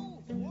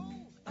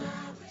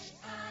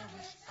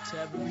 To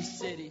every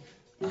city.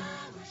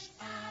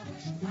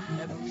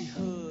 Every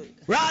hood.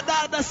 Right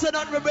now, that's said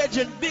on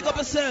Bridget. Big up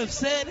yourself,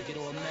 said. Get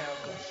to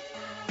America.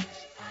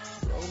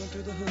 Rolling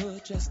through the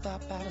hood, just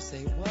stop out and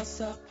say what's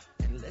up.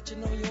 And let you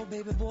know your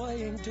baby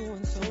boy ain't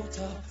doing so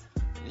tough.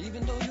 And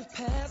even though you've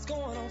passed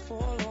going on for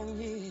long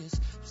years,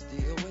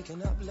 still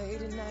waking up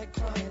late at night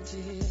crying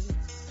tears.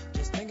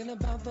 Just thinking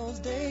about those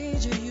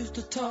days you used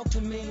to talk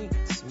to me,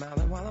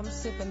 smiling while I'm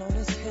sipping on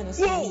this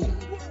Hennessy.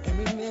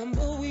 And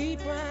remember we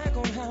brag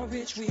on how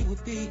rich we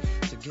would be.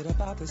 To get up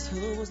out this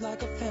hood was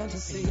like a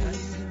fantasy. And now you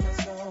hear my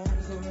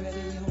songs, the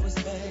radio is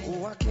playing.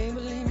 Oh, I can't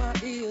believe my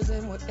ears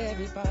and what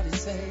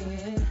everybody's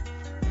saying.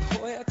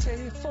 Boy, I tell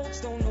you, folks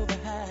don't know the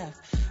half.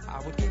 I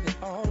would give it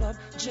all up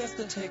just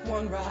to take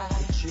one ride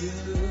with you.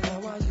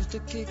 How I used to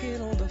kick it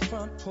on the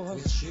front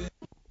porch with you.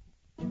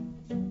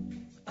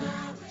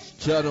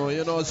 Channel,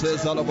 you know,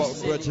 it's all about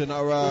Bridget.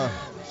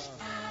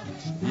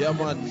 Yeah,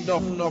 man,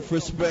 enough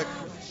respect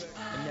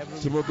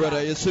to my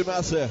brother. You see me,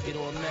 I say?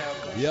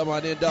 Yeah,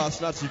 man, in dance,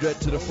 Knotty Dread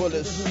to the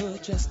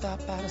fullest. Just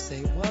stop out and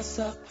say what's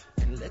up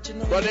and let you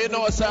know. But you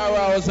know, it's all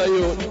right, I was a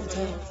youth.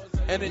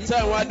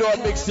 Anytime I do a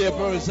mixtape,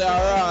 I say,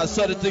 alright,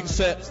 so the thing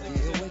set.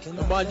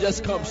 The man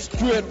just comes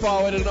straight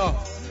forward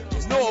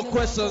enough. No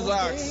questions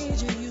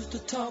asked.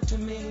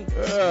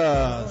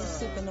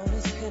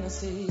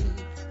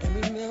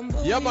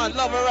 Yeah, man,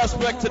 love and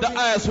respect to the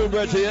highest we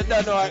bridge. You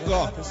don't know how it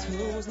go.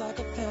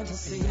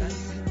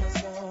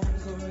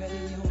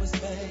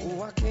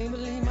 Oh, I can't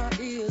believe my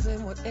ears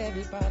and what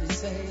everybody's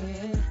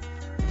saying.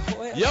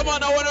 Yeah,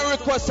 man, I want to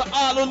request to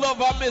all who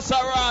love and miss a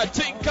ride.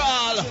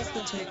 Tinkle. Just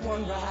to take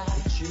one ride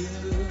with you.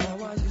 How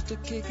I used to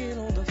kick it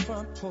on the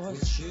front porch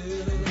with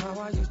you. How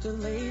I used to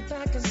lay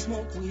back and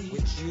smoke weed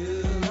with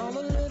you. And all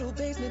the little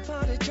basement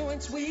party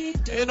joints we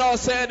do. You know,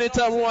 say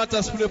anytime we want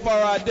to split a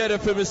ride, dead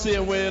if the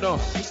same way, you know.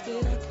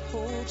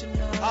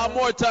 How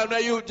more time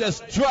than you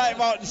just drive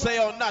out and say,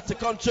 oh, not to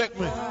come check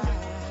me.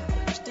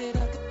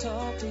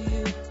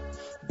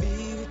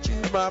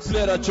 Man,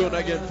 play that tune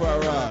again for a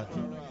ride.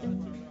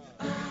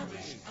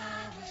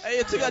 Hey,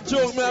 you think a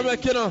joke me I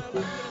make, you know?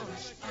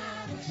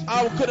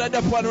 I could have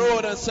left on the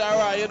road and say,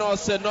 alright, you know,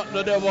 say nothing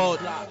to them about.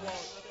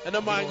 And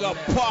the man got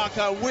park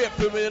and wait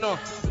for me, you know.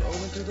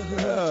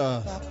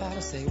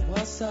 Say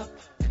what's up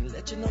and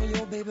let you know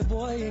your baby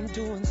boy ain't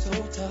doing so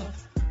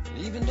tough.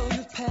 And even though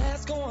you've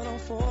passed going on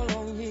for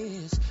long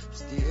years,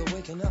 still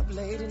waking up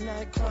late at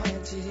night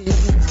crying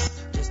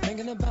tears. Just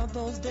thinking about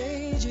those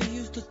days you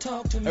used to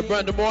talk to me. Hey,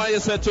 Brandon, more you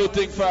said two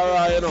things for a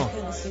ride, you know.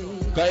 Cause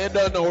you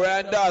don't know where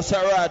and that's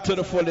a ride to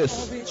the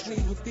fullest.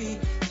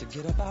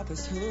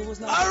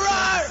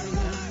 Alright!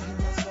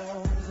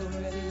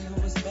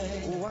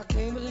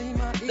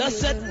 That's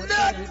said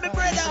nothing, my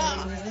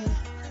brother.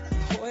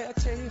 Boy, I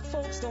tell you,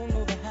 folks don't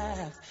know the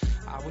half.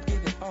 I would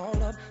give it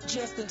all up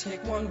just to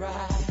take one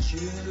ride with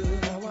you.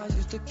 How I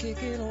used to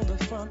kick it on the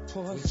front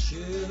porch with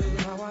you.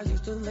 How I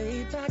used to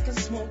lay back and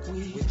smoke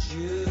weed with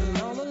you.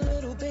 And all the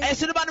little babies. Hey,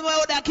 so the man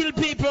who that kill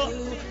people,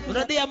 when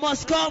the day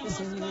must come.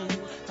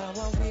 How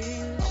I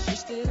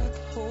wish that I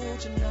could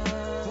hold you now.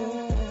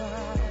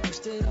 I wish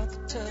that I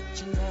could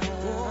touch you now.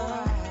 I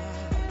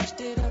wish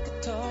that I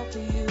could talk to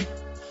you,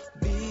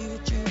 be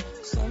with you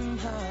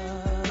somehow.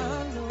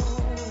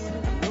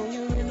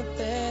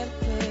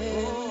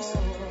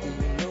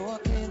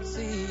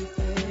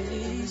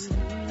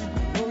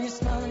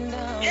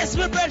 Yes,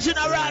 my brethren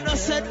around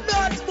us said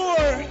not more.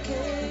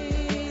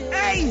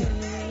 Hey! And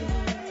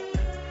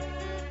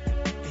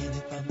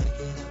if I make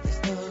it out this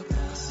dark,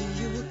 I'll see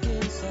you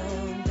again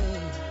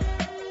someday.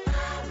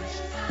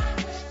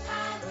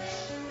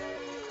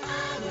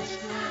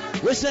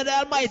 Wish that the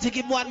Almighty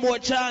give one more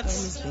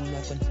chance. It's been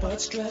nothing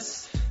but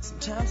stress.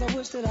 Sometimes I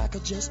wish that I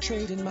could just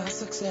trade in my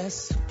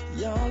success.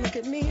 Y'all look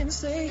at me and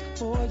say,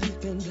 boy, you've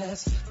been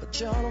blessed. But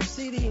y'all don't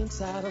see the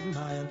inside of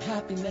my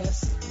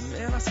unhappiness.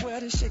 Man, I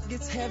swear this shit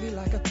gets heavy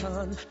like a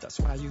ton.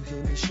 That's why you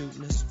hear me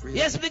shooting this real.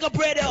 Yes, big up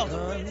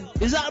radio.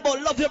 It's all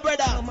about love your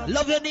brother,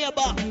 love your neighbor.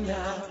 Cause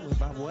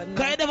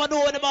you never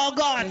know when they're all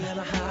gone.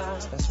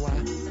 That's why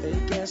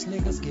fake ass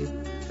niggas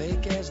get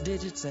fake ass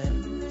digits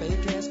and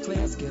fake ass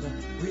players get a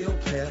real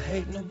player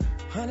hating them.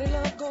 Honey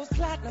love goes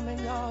platinum and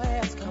y'all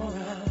ass come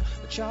around.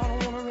 But y'all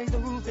don't wanna raise the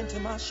roof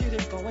until my shit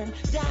is going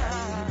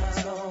down. My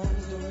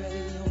songs, the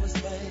radio is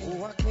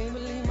playing. Oh, I can't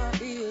believe my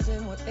ears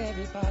and what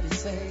everybody's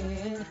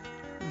saying.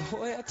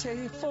 Boy, I tell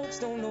you, folks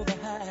don't know the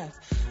half.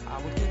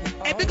 I would give it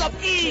all. Hey, big up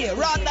E,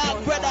 Raw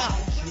Dog, brother.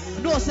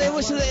 No say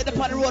we should hit the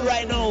party road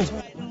right now.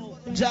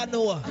 John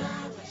Noah.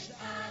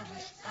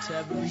 To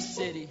every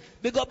city.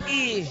 Big up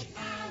E.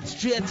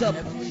 Straight up.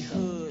 Every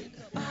hood.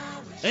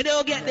 And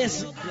they'll get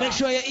this. Make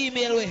sure you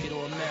email with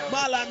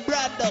Marlon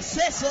Brando.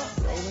 Say so.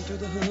 Rolling through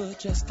the hood,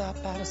 just stop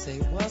out and say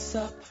what's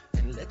up.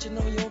 And let you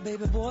know your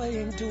baby boy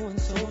ain't doing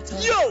so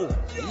tough. Yo!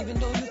 Even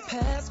though you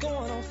past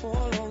going on for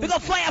a long. Big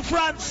up Fire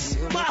France.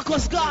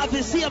 Marcus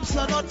Garvey.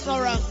 Simpson, not no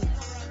wrong.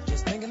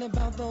 Just thinking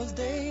about those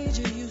days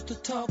you used to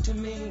talk to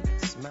me.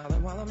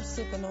 Smiling while I'm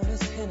sipping on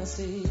this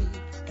Hennessy.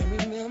 And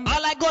remember, I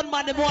like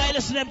Gunman, the boy,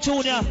 listen to them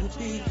tune, yeah.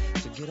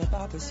 To get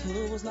about this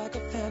hood was like a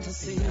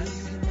fantasy. Now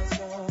you hear my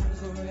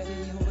songs, the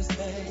radio was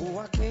playing. Oh,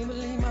 I can't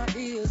believe my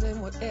ears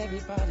and what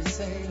everybody's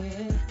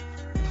saying.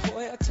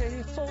 Boy, I tell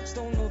you, folks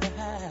don't know the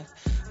half.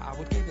 I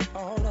would give it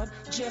all up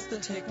just to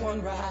take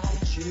one ride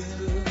with you.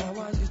 How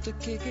I used to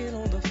kick it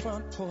on the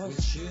front porch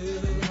with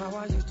you. How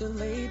I used to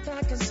lay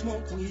back and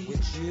smoke weed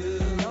with you.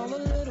 And all the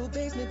little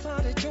basement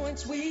party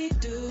joints we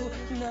do.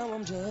 Now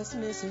I'm just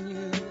missing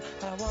you.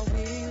 How I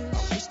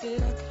wish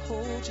that I could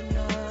hold you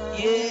now.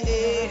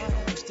 Yeah.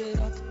 I wish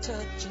that I could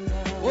touch you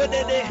now. What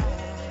did they?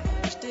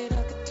 I wish that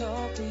I could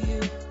talk to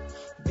you,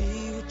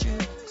 be with you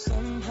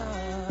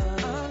somehow.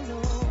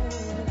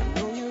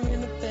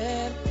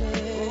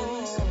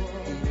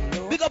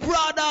 Big up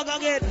Raw Dog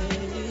again.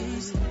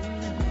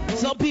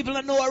 Some people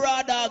don't know a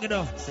Raw Dog, you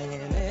know.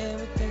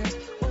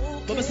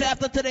 But I say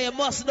after today, you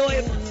must know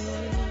him.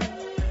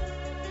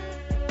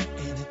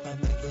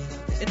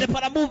 In the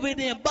part of movie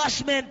named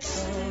Bashment.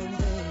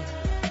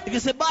 If you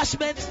say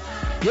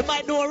Bashment, you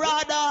might know a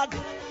Raw Dog.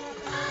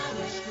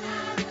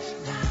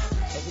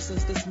 Ever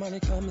since this money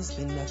come, it's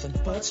been nothing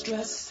but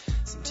stress.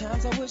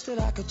 Sometimes I wish that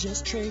I could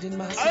just trade in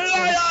my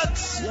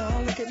success.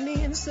 Y'all look at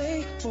me and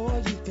say,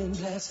 boy, you've been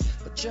blessed.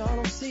 But y'all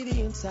don't see the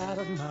inside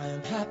of my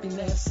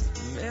unhappiness.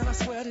 Man, I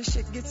swear this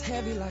shit gets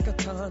heavy like a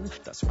ton.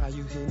 That's why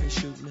you hear me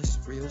shooting this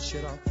real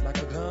shit off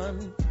like a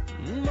gun.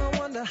 I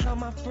wonder how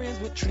my friends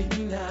would treat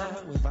me now.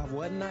 If I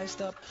wasn't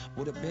iced up,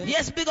 would have been.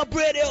 Yes, big up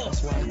radio.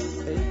 That's why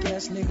fake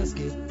ass niggas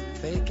get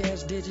fake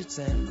ass digits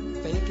and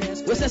fake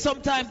ass. We say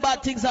sometimes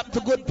bad things happen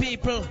to good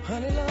people.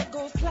 Honey love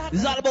goes platinum.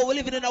 It's all about we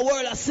living in a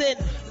world of sin.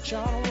 But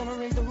y'all don't wanna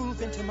raise the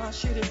roof until my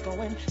shit is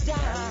going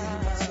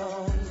down. My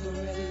songs, the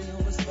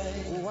radio is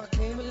playing. Oh, I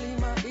can't believe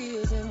my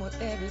ears and what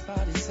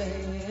everybody's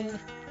saying.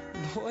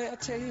 Boy, I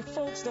tell you,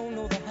 folks don't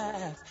know the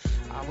half.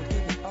 I would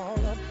give it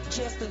all up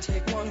just to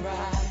take one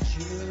ride.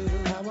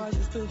 How I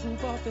used to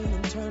hoop off in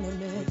them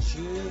tournaments.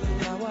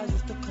 How I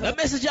used to club. The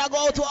message I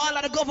go out to all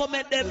of the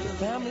government them.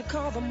 Family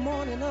call the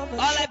morning of all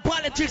like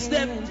politics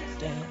them.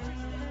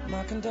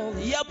 My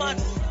condolences. Yeah, man.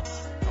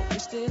 I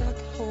wish that I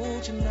could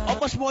hold you now. How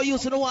much more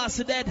youth in the wants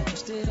to dead? I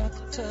wish that I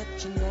could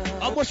touch you now.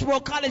 How much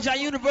more college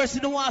and university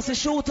in the wants to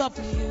shoot up?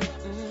 Be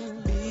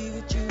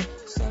with you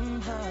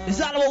somehow.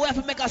 It's all about we have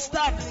to make a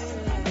start.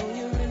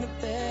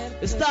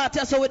 It starts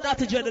just so with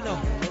Knotty Dread, you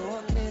know.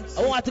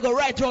 I want to go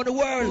right around the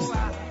world.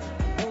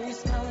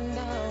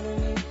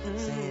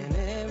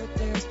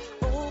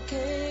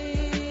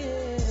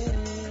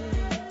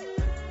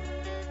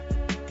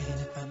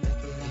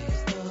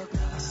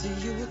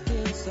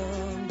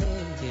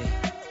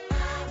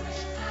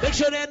 Make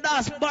sure they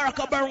endorse Barack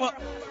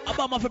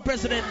Obama for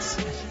president.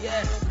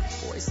 Yeah.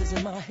 Voices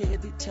in my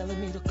head be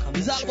telling me to come.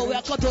 Is that we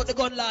are cut out the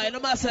gun line, you know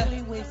what I'm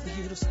saying? Wait for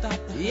you to stop.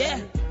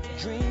 Yeah.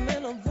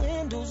 Dreaming of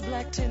windows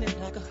black tinted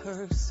like a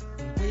hearse.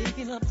 And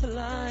waking up to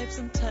life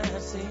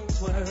sometimes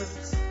seems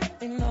worse.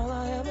 And all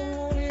I ever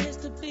wanted is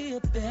to be a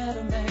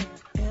better man.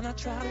 And I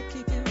try to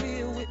keep it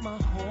real with my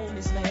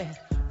homies, man.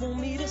 Want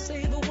me to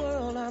save the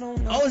world, I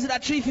don't know. How is it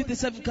that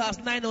 357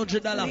 cost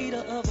 $900? Leader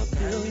of a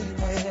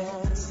billionaire.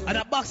 And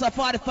a box of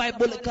 45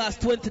 bullet cost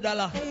 $20.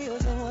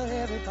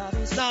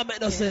 Now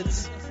make no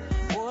sense.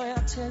 Boy, I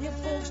tell you,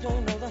 folks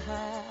don't know the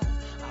half.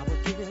 I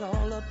would give it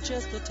all up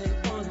just to take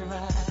one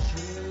ride.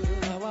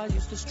 How I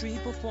used to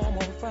street perform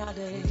on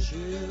Fridays.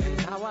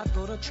 And how I'd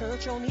go to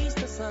church on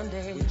Easter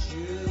Sundays.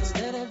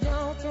 Instead of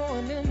y'all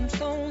throwing them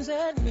stones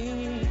at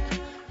me.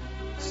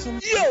 Some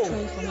yo!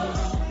 Pray for me.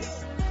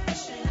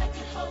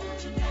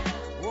 Hold you now.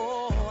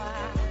 Whoa,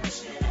 I wish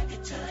that I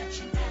could touch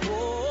you now.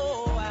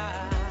 Whoa, I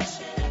wish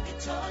that I could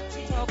talk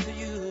to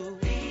you.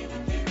 Be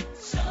with you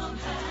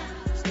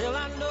somehow. Still I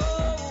know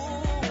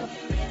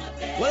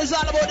Well, it's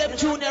all about them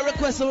junior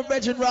requests of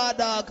Bridget Raw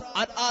Dog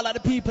and all of the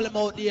people them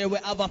out there. We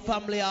have a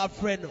family or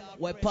friend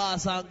we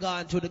pass and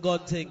gone through the gun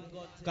thing.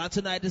 Because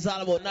tonight is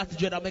all about Knotty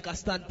Dread and make a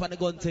stand for the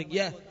gun thing.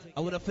 Yeah, I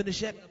want to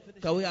finish it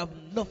because we have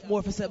enough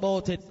more to say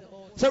about it.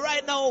 So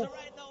right now,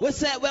 we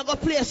say we're going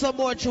to play some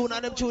more tune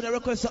and them junior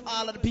requests to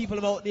all of the people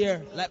them out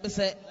there. Like me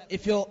say,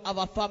 if you have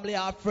a family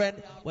or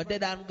friend we're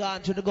dead and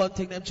gone through the gun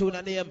thing, them tune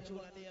and name.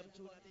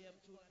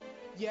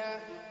 Yeah.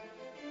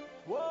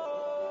 Whoa.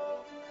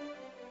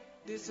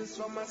 This is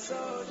for my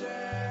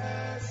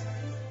soldiers.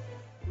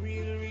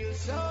 Real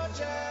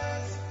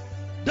soldiers.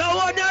 That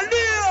one your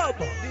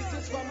name. This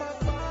is for my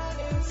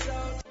fallen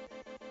soldiers.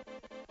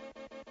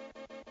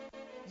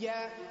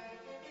 Yeah.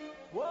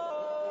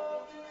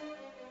 Whoa.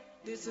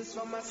 This is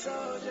for my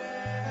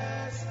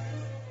soldiers.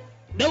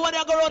 The one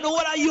that go around the whole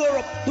of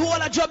Europe, the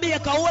whole of Jamaica,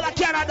 the whole of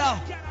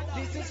Canada.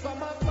 This is for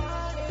my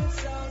fallen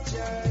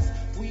soldiers.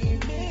 We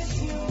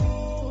miss you.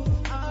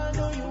 I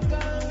know you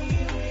can't be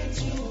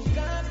with you.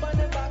 Can't on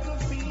the battlefield.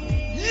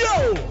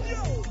 Yo!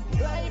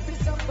 Life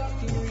is so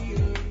fucking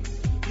real.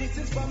 This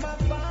is for my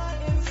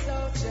fallen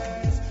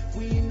soldiers.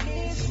 We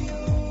miss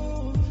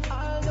you.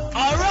 I know you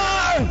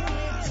Alright!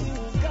 can't be with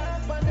you.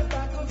 Can't on the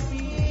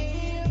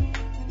battlefield.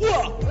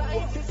 What?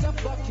 Life is so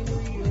fucking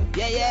real.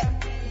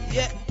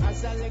 Yeah.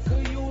 As a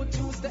little youth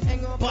used to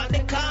hang up on the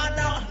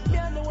corner.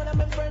 Yeah, I know when I'm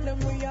a friend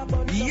and we are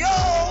bunch Yo!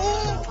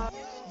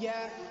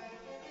 Yeah.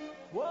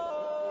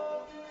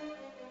 Whoa.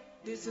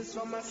 This is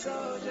for my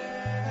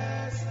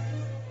soldiers.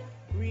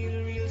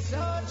 Real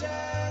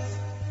soldiers.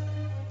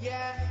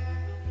 Yeah.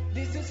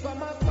 This is for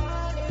my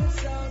fallen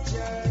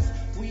soldiers.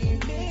 We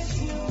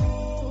miss you.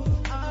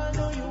 I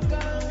know you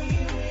can't be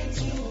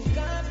with you.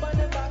 Can't on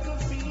the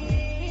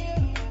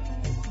battlefield.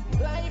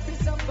 Life is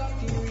so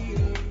fucking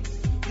real.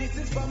 This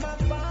is for my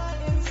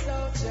fallen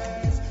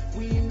soldiers.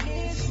 We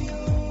miss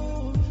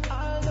you.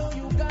 I know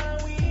you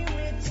can't be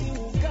with you.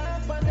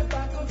 Can't on the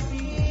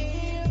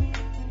battlefield.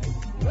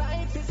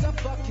 Life is so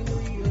fucking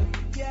real.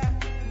 Yeah.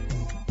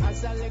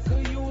 As a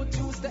little youth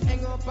used to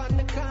hang up on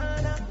the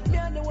corner. Me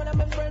and the one of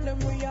my friend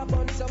and we are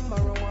burn some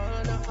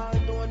marijuana.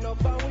 Although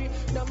enough and we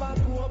never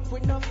grew up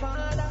with no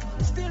father.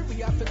 Still we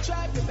have to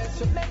try the best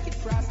to make it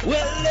cross the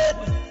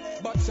border.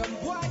 But some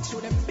boys show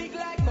them big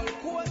like Hulk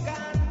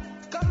Hogan.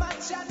 Come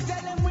and chat,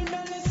 tell them we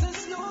no listen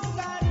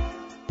slogan.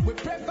 We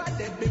prefer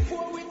that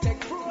before we take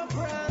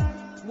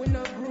program. We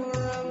no grow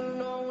wrong,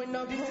 no, we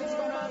no this is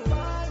for our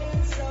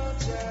fallen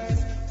soldiers.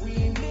 We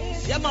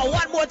miss Yeah, man,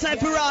 one more time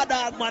for Raw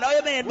Dog, man. How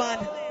you mean, man?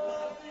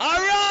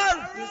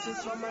 Alright! This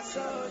is for my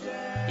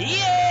soldiers.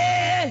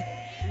 Yeah!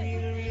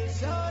 Real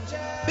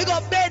soldiers. Big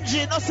up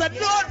Benji, no say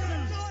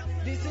nothing.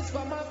 This is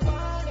for my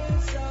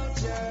fallen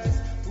soldiers.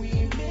 We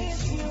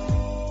miss you.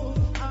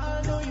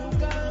 I know you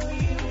can't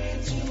be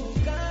with you.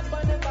 Can't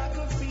on the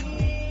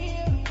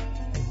battlefield.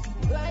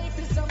 Life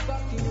is so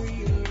fucking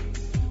real.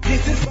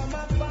 This is for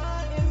my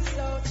fallen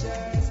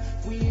soldiers.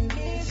 We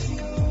miss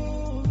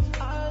you.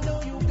 I know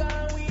you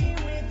can't be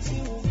with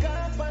you.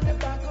 Can't on the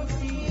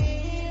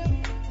battlefield.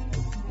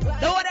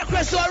 The one that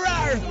Chris so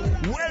rare.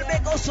 Well,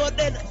 make us so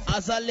then.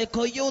 As a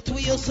little youth,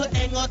 we used to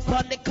hang out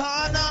on the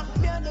corner.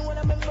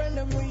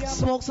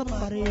 Smoke some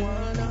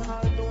marijuana.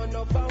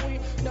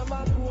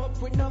 Never grew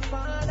up with no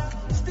father.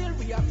 Still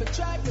we have to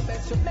try the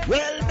best to make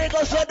Well, make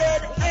us so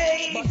then.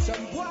 Hey! But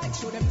some boys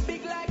show them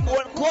big like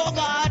Well,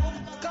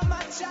 Kogan. Come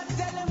and chat,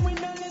 tell them we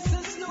no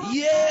listen slow.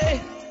 Yeah!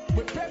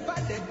 We prepare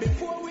that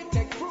before we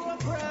take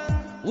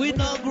program. We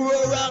no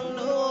grow wrong,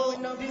 no.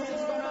 We no this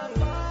is for our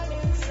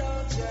fallen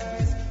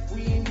soldiers.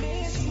 We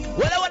miss you.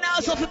 Well, I want to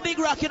also for Big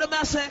Rock, you know what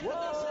I say?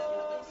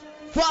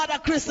 Father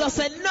Christmas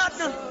said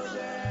nothing.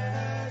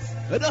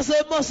 We don't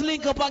say must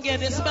link up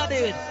again, it's about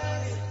it.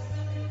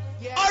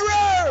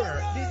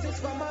 Alright! This is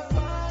for my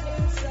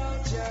fallen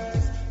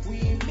soldiers. We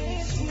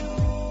miss you.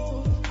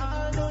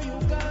 I know you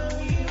can't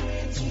be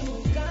with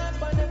you.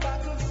 Can't on the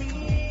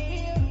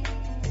battlefield.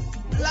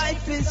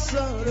 Life is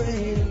so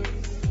real.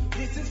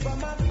 This is for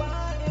my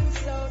fallen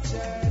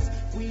soldiers.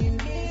 We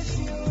miss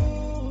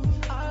you.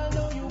 I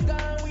know you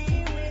can't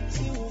be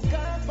with you.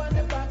 Can't on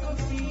the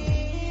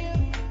battlefield.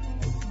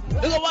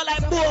 Look at one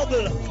like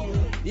Bogle.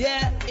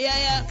 Yeah.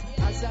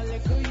 As a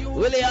little youth,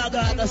 Willie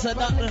Aga, that's a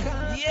doctor.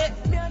 Yeah.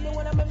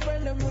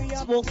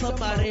 Smoke some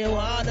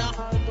marijuana.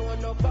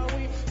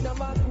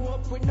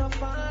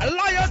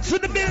 Alliance to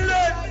the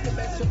building.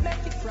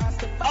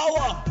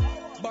 Hour.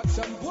 But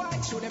some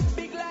boys show them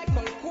big like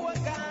Hulk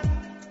Hogan.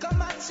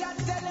 Come and chat,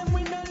 tell them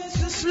we no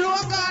listen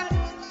slogan.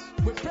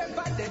 We prepare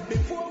that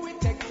before we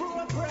take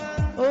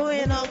program. Oh,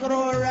 we no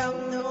grow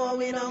wrong, no,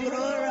 we no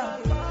grow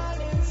wrong.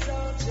 Fallen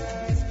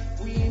soldiers,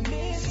 we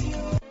miss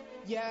you.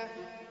 Yeah.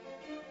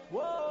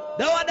 Whoa.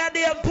 The one that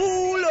they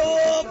pull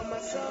up. My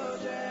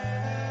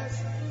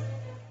soldiers,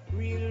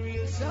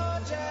 real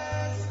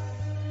soldiers.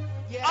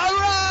 Yeah.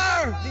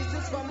 Alright. This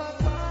is for my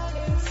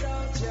fallen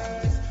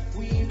soldiers.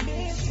 We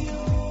miss you.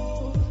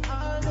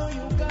 I know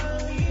you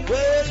can't leave.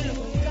 Well, you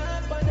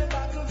can't on the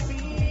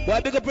battlefield.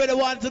 boy, big up the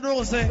one to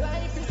know, say.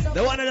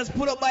 The one that just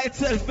put up by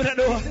itself, but I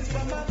know. This is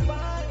for my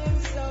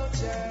fallen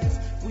soldiers.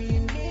 We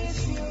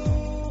miss you.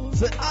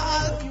 Say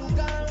all. You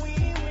gone, we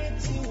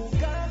with you.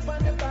 Gone from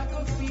the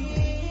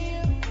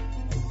battlefield.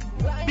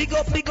 Big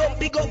up, big up,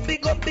 big up,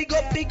 big up, big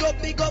up, big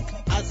up, big up.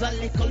 As a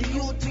little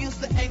youth, we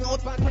used to hang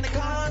out back on the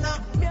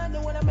corner. Me and the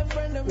one of my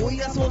friend. We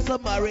are supposed to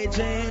marry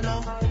Jane.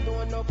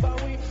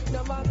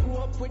 Never grew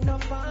up with no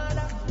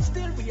father.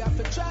 Still we have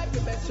to try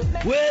the best to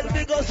make. Well,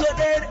 because of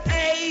that,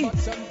 hey. But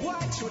some boy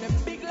shoot them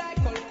big like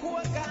Hulk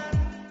Hogan.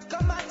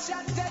 Come and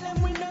chat, tell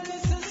them we no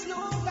listen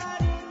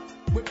slogan.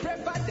 We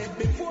prefer them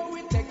before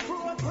we take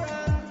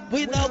program.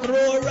 We no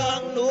grow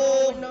wrong,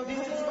 no. No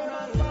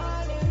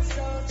fallen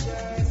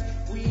soldiers,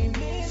 we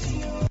miss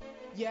you.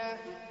 Yeah.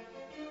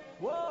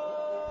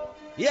 Whoa.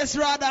 Yes,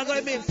 Rod, I'm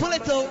gonna pull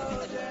it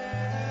out.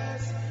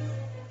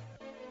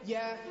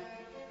 Yeah.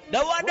 The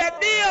one that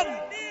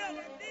damn.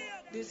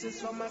 This is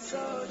for my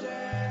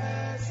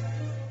soldiers.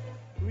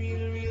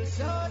 Real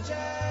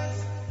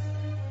soldiers.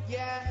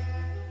 Yeah.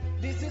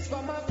 This is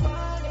for my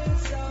fallen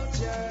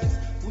soldiers.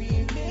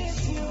 We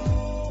miss you.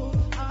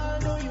 I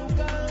know you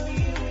gone, we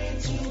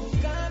with you.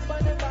 Gone for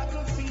the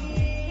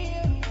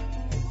battlefield.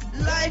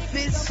 Life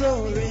is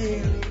so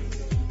real.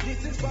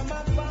 This is for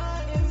my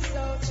fallen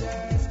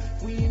soldiers.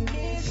 We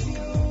miss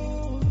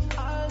you.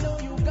 I know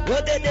you gone.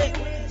 What did they?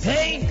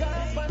 Hey.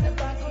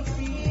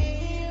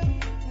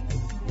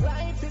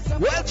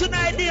 Well,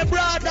 tonight, dear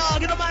broad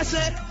dog, you know what I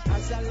said?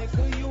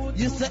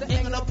 You said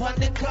hanging up on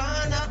the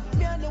corner.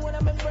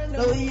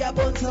 Now we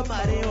about some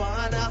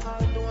marijuana.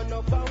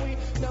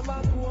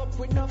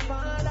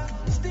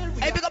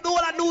 Hey, pick up the whole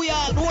of New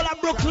York, the whole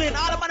of Brooklyn,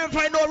 all the man in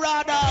front of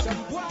raw dog. The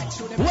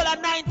whole of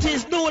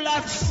 90s, new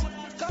lads.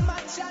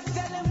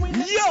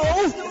 Yo!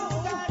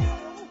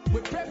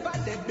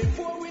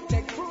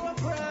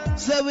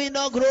 So we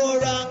no grow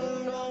wrong.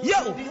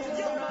 Yo!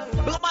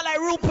 Pick up man like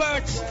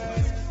Rupert.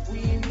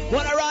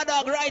 What a raw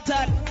dog right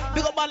hand.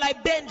 Big up man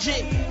like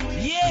Benji.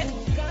 Yeah.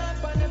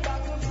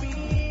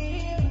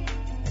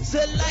 So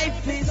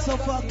life is so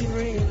fucking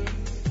real.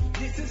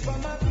 This is for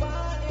my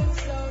fallen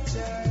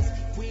soldiers.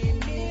 We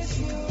miss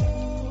you.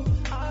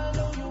 I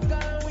know you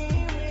gone, we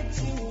with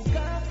you.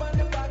 Gone from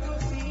the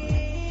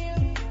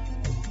battlefield.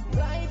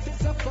 Life is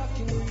so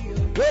fucking real.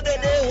 What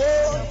did they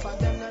hold? For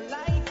them not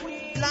like we.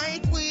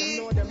 They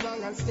know them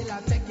wrong and still I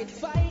take it.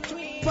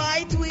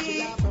 Fight we.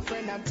 Still have a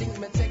friend and think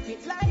me take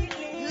it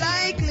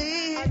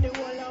lightly. And the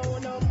whole I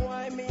wanna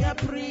boy me a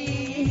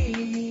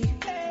pre.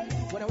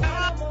 When I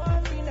want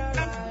more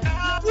funeral.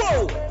 Whoa!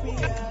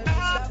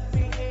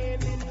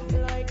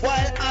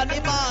 Wild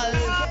animals.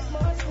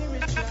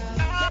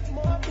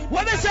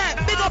 What me say?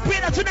 Big up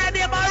here tonight,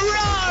 name a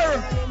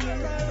roar.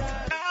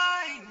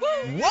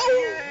 Whoa!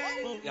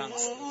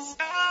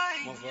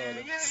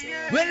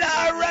 Well,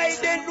 alright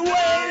then,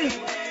 well.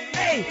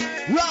 Hey,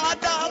 raw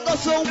dog go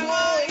so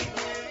boy.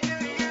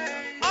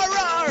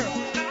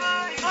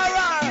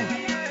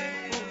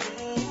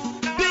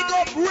 Big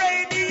up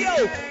radio.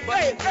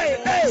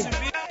 Hey.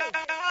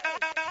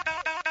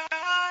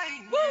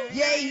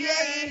 Yeah.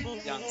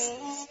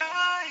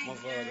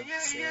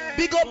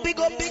 Big up. Big up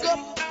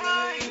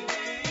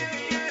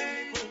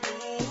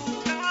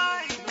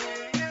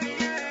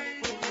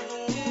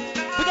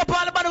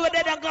all the money with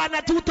that and gone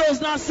at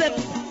 2007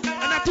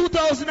 and at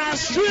 2000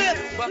 straight.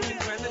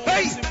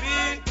 Hey.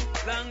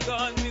 Long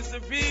gone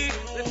misery,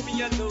 left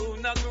me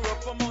alone. I grew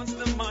up amongst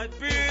the mud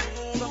breed.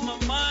 So my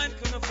mind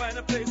couldn't find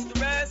a place to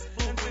rest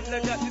until I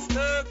got this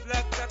thug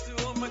black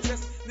tattoo on my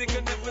chest.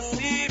 Nigga never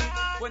sleep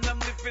when I'm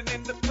living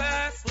in the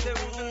past. They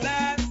wouldn't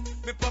last.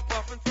 Me pop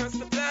off and first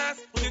the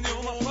blast. You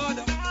knew my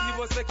father, he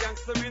was a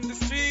gangster in the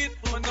street.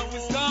 But now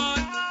he's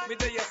gone. Me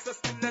the yes, I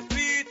still that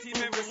beat. He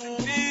may rest in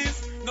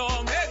peace. Now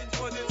I'm heading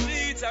for the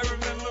streets. I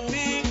remember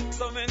me.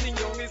 So many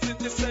youngies in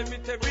the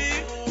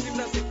cemetery. Seems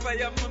as if I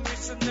am a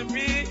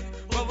missionary.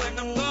 But when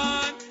I'm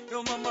gone,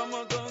 yo, my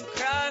mama don't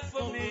cry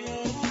for me.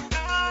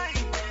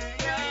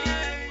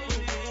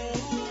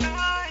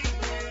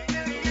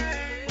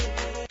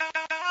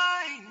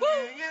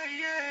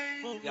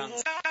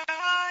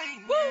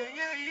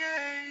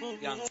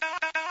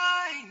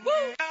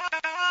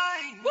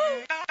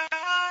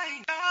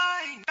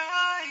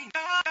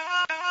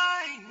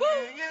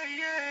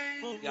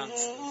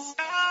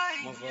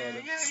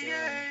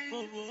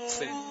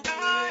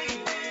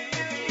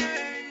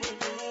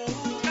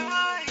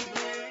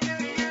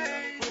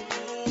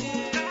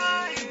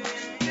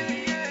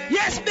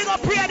 Yes, big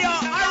up radio.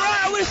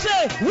 Alright, we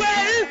say,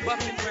 well.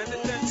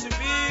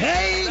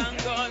 Hey.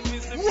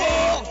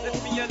 Whoa.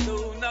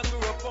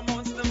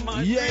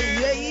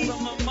 Yeah. So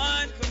my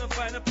mind couldn't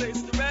find a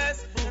place to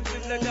rest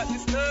until I got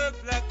this thug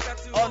black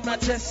tattoo on my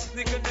chest.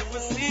 Nigga never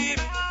sleep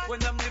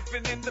when I'm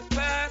living in the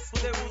past.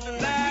 They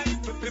wouldn't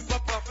last. But we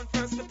pop off and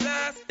first the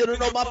blast. You don't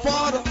know my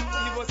father.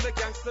 He was a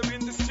gangster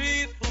in the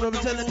street. From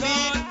telling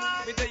me.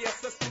 With the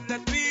yes, I still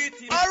that beat.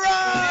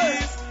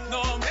 Alright.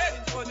 No, I'm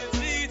heading for the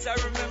streets. I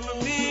remember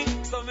me.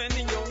 So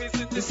many youngies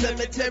in the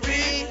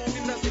cemetery.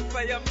 Seems as if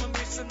I am a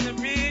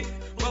missionary.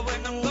 But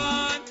when I'm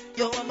gone,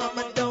 yo,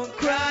 mama don't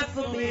cry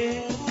for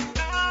me.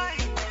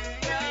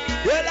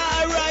 Well,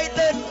 alright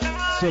then.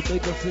 So they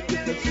go sit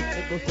again. So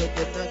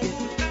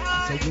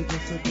we go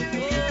sit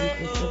again.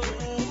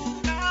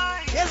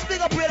 Yes,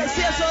 big up here,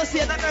 see us all, see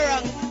nothing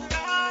wrong.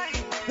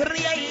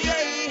 Yeah,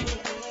 yeah.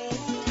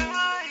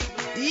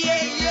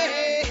 Yeah.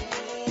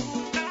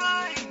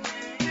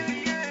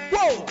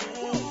 Whoa.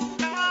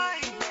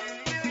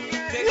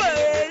 Well.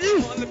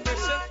 All the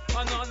pressure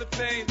and all the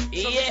pain.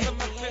 Yeah. So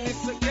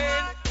finish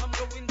again. I'm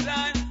going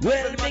blind.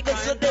 Well, niggas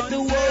so they do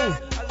whoa.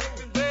 I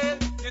live in bed.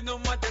 You know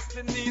my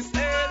destiny is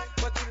hell.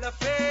 But till I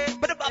fail.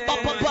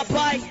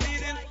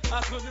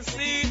 I couldn't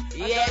sleep.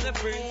 I got a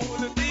brain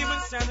full of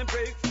demons trying to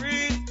break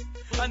free.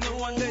 I know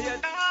one day I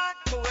die,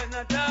 but when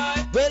I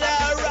die, well,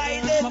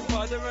 alright then. My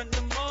Father and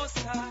the Most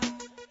High.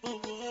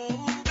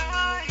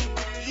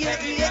 Yeah.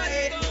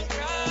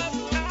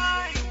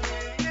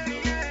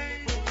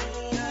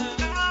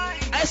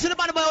 I see the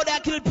man about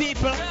that killing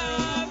people.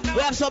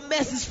 We have some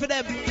message for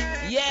them.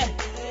 Yeah.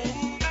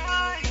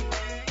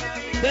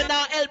 They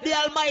now help the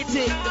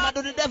Almighty. They might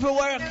do the devil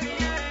work.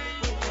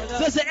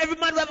 So say every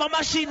man with a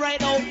machine right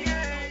now.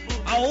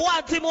 I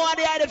want him on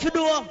the other for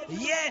do.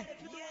 Yeah.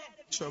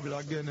 Trouble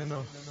again, you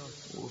know.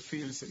 Who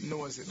feels it,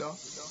 knows it, though.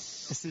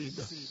 You see it,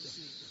 though.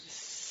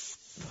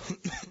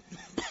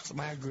 Some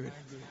high grade,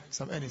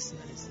 some anything.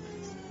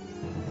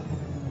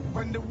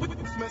 When the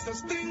whips mess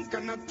us think,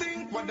 and I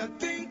think what I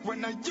think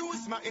when I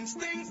use my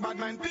instincts. Bad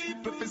mind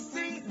people for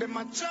sink, them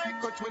I try,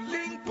 cut we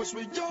link, push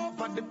we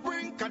over the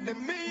brink of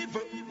them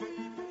evil.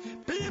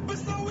 People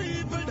so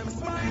evil, them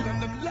smile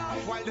and them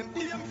laugh while them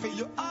aim for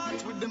your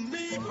heart with them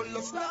evil.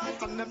 Of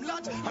start and them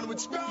lodge and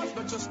witchcraft,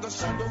 not just a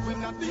shadow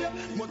in a day,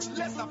 much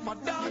less of a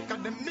dark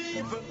and them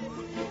evil.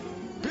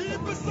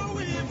 People so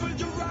evil,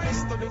 you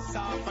rise to the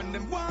top and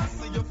them want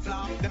see you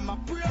flop. Them a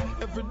pray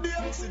every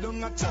day, sit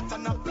down a chat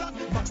and a plot.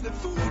 Box the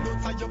food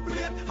out of your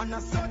plate and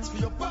a search for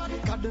your back,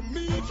 cause them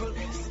evil.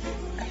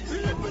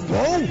 People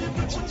so evil,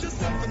 put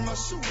yourself in my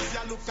shoes.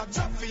 You look a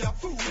job for your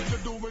food,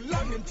 you're doing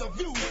long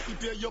interviews. You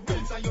pay your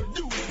bills and your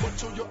dues, but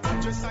show your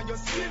address and your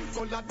skin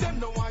color, them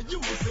no one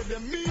use, so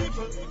them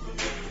evil.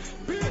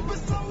 People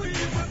so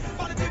evil,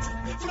 politics,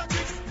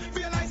 flags,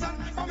 realize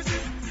and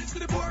promises. To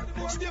the poor,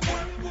 stay poor,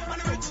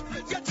 and the rich,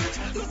 get rich.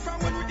 Look from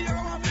when we dear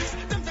our fix.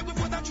 Them take we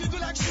put and treat we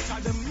like shit.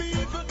 Are them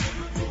evil?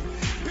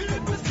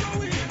 People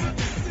so evil.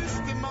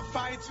 System of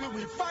fights where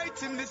we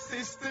fight in the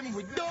system.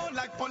 We don't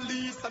like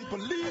police and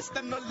police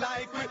them not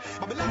like we.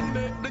 Babylon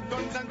make the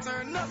guns and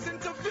turn us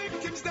into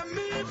victims. Them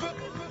evil.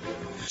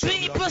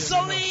 People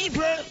so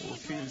evil. Who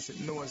feels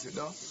it, knows it,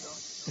 though.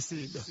 You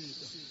see it, though.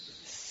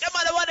 Them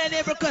are the one that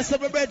never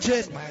customer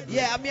brethren.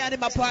 Yeah, I'm here in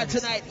my part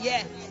tonight.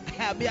 Yeah,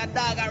 me a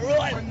dog a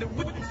roll.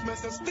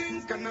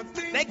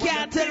 They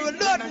can't tell you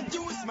nothing.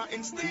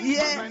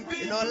 Yeah,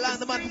 you know, long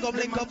the man come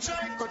link up.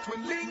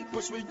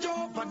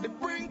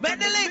 Make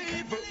the link.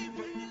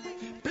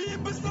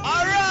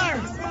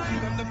 Alright.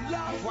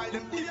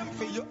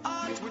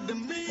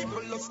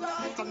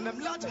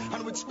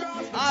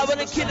 Ah, when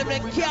they kill him, they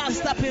can't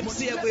stop him,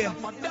 same way.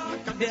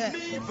 Yeah,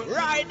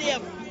 ride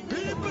him.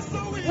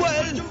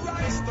 Well,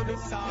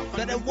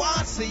 then they want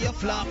to see you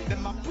flop.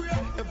 Them a pray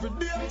every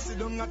day, sit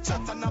down a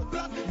chat and a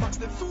plot. Box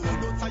the food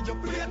out of your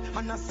plate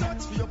and a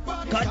search for your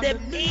back. Cause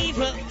them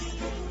evil.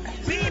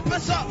 People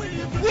so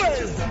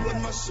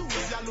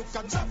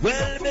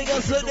well, make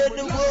us so then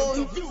the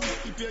world.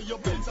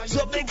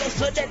 So make us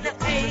so then the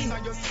aim.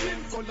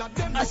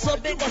 I so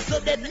make us so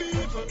then the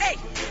hey.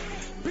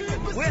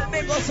 Well,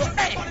 make us so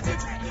hey.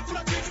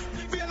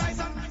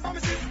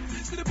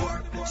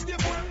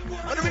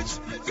 On the rich,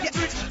 get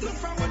rich.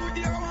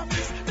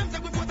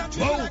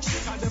 Whoa.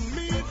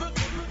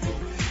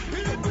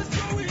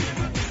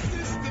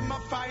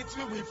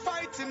 We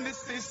fight in the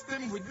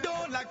system. We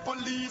don't like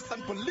police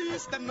and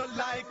police them not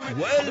like we.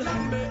 Well,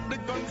 make the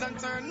guns and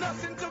turn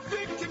us into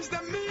victims.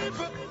 Them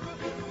evil.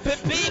 The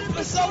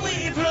people so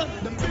evil.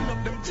 Them build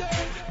up them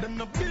jail. Them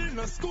no build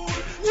no school.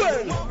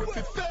 Well, so if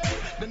we fail,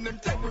 then them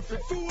take with a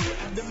fool.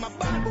 Them a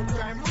bad but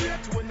crime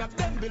rate when not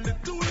them build the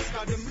tools.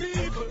 Cause them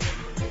evil.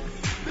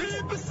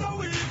 People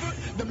so evil.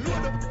 Them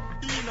load up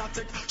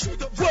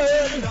shoot up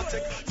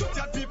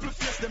people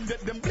face them get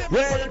them blame.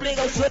 Well, big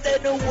up so they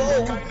know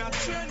whoa. Kinda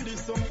trendy,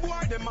 some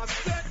boy them a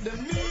set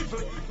them evil.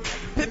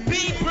 The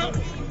people.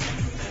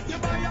 You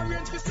buy a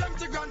range for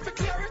 70 grand for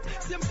clear it.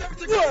 Same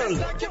 70 grand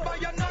like you buy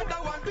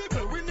another one.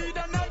 People, we need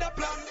another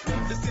plan.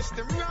 The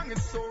system wrong,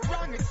 it's so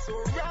wrong, it's so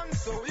wrong,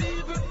 so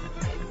evil.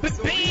 The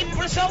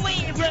people so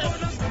evil.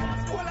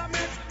 Well, I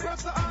meant, work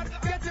so hard,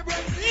 get your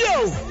bread.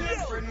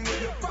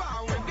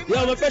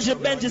 Yo, my friend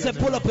Benji said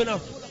pull up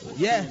enough.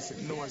 Yeah.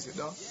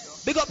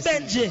 Big up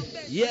Benji.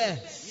 Yeah.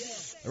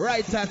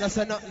 Right time, that's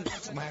a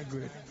nothing. My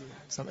grade.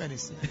 Some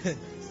anything.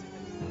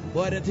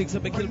 Boy, they think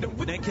somebody kill me.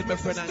 They kill my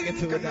friend and get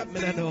to with that. Me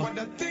don't know.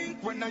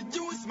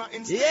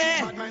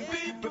 Yeah.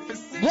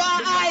 Go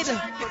hide.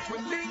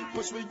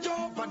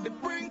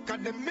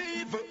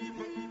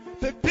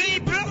 The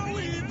people.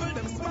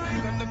 Them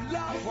smile and them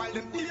laugh while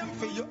them aim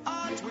for your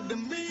heart with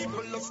them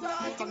evil of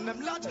start and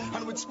them lodge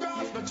and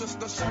witchcraft, not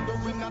just a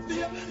shadow in a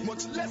day,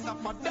 much less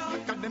of a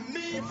dark and them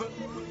evil.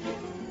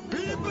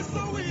 People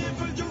so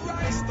evil, you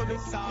rise to the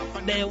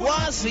top. They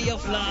want see you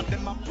flop.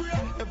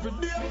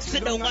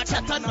 Sit down, watch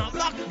a ton of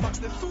block. Watch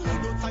the food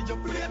out of your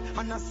plate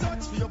and I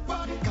search for your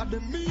back. Cause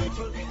them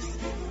evil.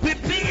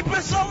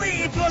 People so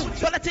evil.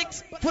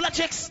 Politics, full of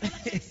chicks.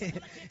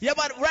 Yeah,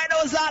 but right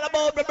now it's all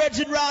about the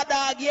Virgin Raw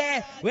Dog,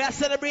 yeah. We are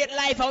celebrating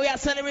life and we are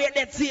celebrating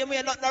that same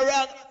way, nothing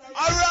wrong.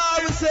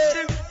 Alright, we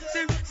say.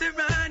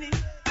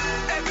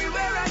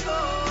 Everywhere I go.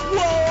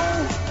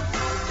 Whoa.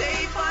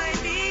 They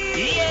find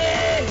me.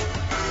 Yeah.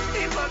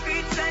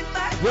 Hypocrites and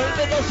bad Well,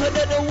 they go so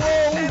then the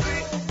whoa.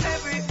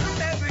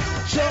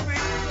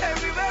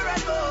 Everywhere I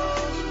go.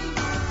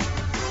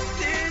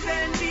 There's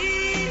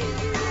envy.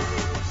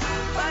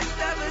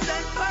 Backstabbers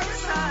and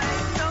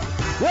parasites. No.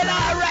 Well,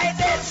 alright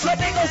then, so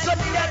they go so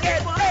then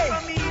again. Hey.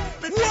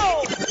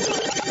 Whoa.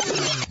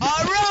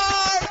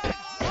 Alright.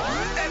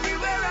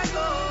 Everywhere I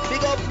go.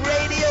 Big up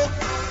radio.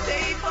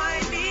 They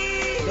find me.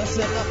 That's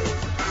enough.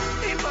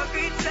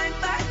 Hypocrites and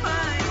bad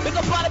minds. Big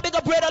up all the big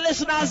up radio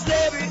listeners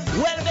there.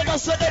 Well, they go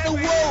so then the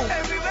whoa.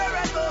 Everywhere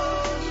I go.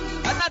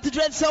 And not to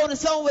dread sound, the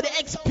sound with the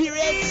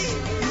experience.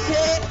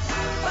 Yeah.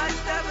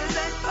 Backstabbers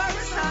and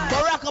parasites.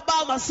 Barack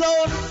Obama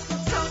sound.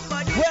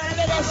 Somebody well,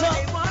 they go so.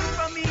 They want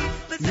from me.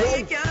 But say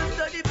you can't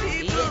study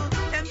people. Yeah.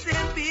 Them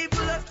same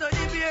people that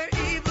study their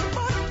evil.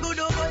 Good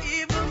over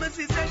evil. My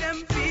sister,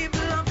 them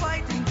people. I'm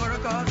fighting for a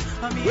cause.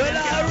 I mean, well,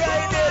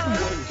 alright then.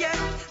 Yeah.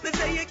 They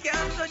say you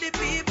can't study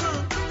people.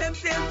 Them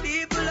same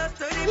people that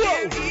study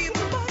their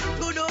evil.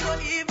 Good over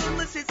evil.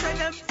 My sister,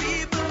 them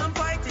people. I'm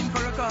fighting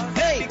for a cause.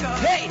 Hey, because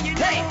hey, you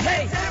know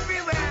hey. It's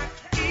everywhere.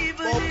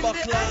 Even in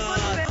the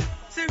atmosphere.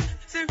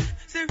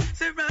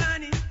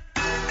 Surrounding.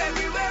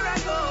 Everywhere I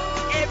go.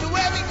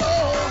 Everywhere we go.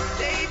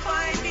 They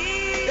find me.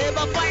 They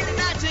will find the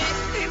magic.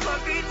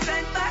 Hypocrites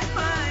and bad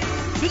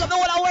minds. We don't know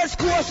what our West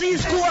Coast,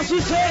 East Coast, we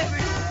say.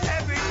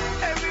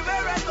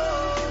 Everywhere I go.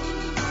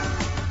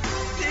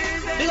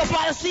 We go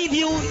by the sea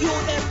view,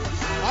 you them.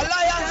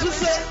 Alliance, we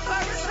say.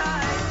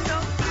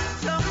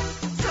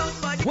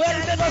 Well,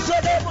 they go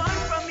so them.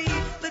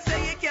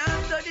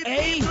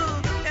 Hey.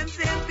 Them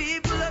same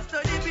people that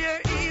study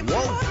their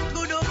evil.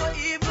 Good over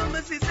evil,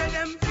 my sister,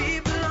 them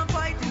people. I'm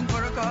fighting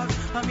for a cause.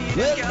 I mean,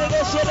 well, they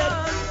go so them.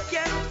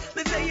 Yeah,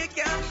 they say you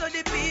can't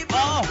study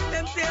people.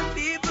 Them same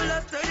people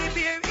that study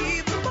their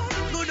evil.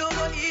 Good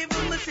over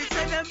evil, my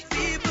sister, them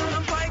people.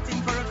 I'm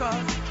fighting for a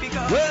cause.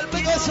 Because well,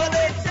 they go so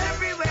them. It's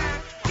everywhere,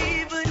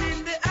 even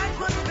in the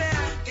atmosphere.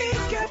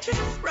 It's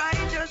catching,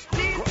 righteous,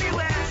 please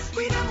beware.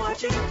 We them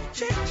watching,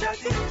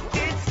 chit-chatting.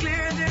 It's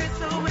clear there's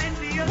so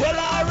envious. Well,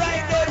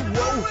 alright then,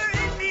 whoa. We're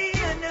in the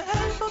and the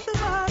help of the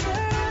Father.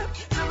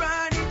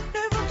 Surrounding,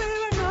 never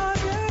fear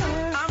another.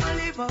 I'm a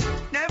liver,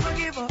 never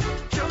give up.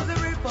 Chose a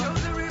ripper.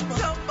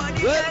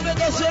 Somebody well, they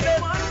go so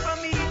them. want from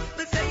me.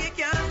 They say you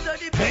can't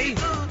study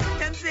people.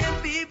 Them same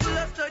people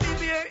that study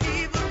their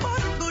evil.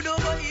 Good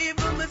over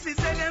evil, my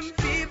sister, them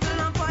people.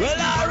 I'm fighting. Well,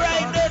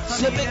 alright then,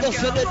 so they go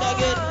so them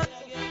again.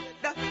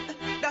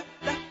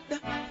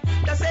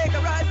 The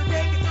sacred rise will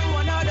take it to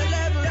another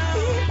level.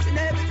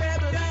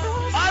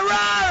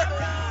 Alright,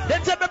 they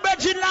tell me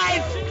virgin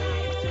life,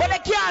 but they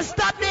can't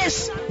stop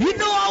this. You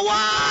know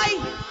why?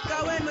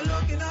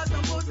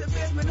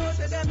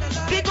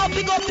 Big up,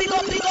 big up, big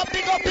up, big up,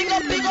 big up, big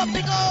up, big up,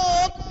 big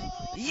up.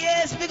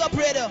 Yes, big up,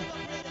 radio.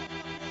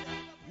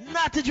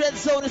 Not to dread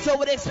zone, it's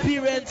over the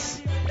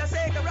experience.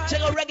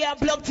 Check out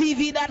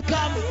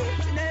reggaeandblogtv.com.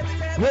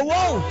 Whoa,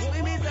 whoa.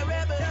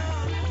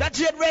 Not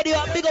Dread Radio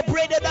at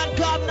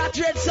bigupradio.com, not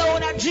Dread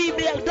Sound at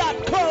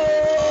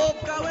gmail.com.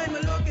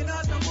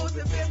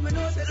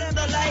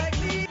 Not like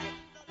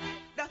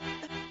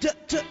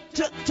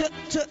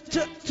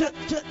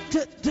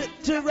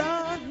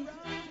run.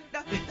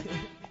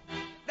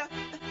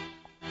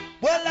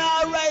 Well,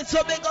 alright,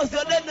 so because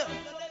then.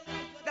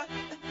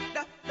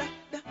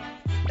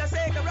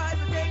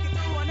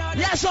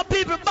 Yeah, some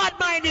people bad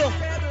mind you.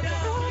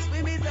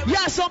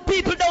 Yeah, some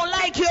people don't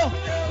like you.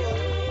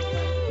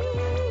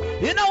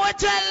 You know what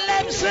tell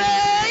them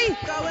say?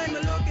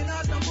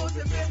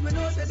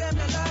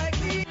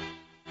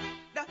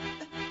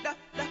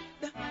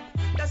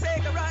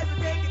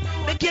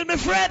 They kill me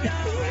friend.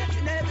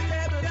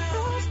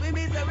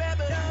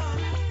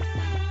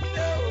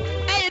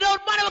 Hey, you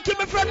don't matter what kill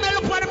me friend, man,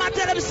 look what I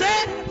tell them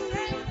say.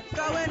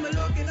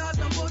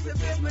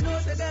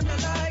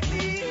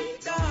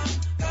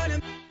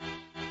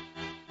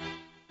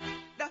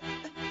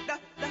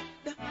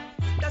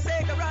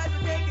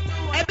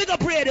 Hey, big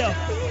up radio.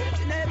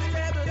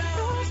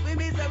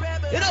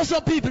 You know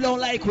some people don't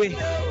like we.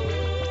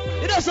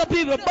 You know some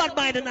people bad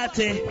mind and not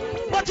say.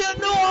 But you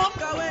know.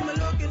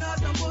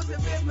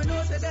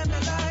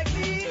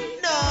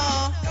 No.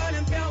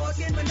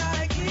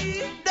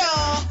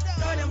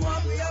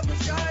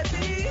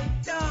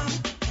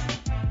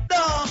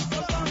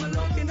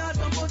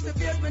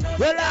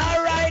 Well,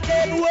 alright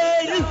then,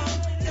 well.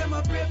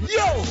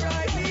 Yo.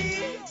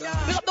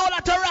 We got all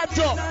at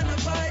Toronto.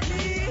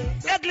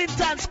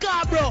 Eglinton,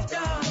 Scarborough.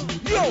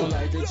 Yo.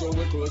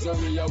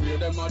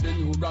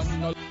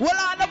 Well,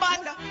 on the man.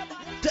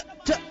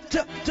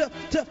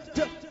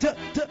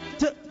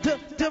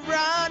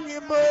 brand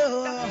new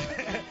boy.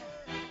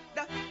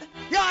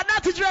 Yeah,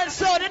 not to dread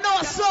so they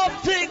know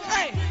something.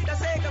 Hey,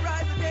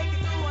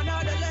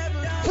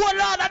 Fort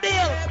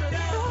Lauderdale,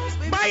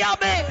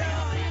 Miami,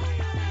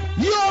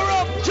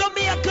 Europe,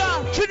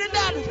 Jamaica,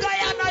 Trinidad,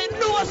 Guyana, you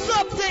know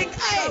something.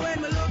 Hey, we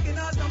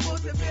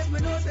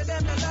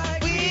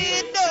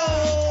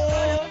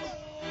know.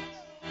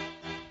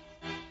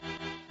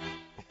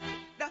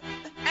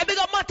 Hey, big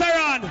up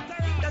Mataran,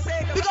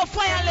 big up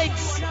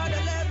Firelinks.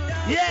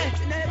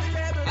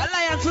 Yeah,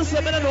 Alliance will say,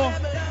 I don't know.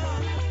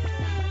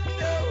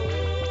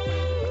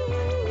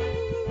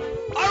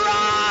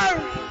 Alright.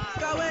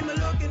 When me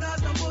looking at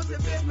some pussy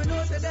face, me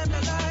know say them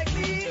not like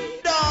me.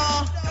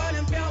 Cause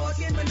them can't walk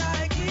in my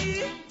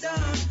Nike.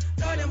 Cause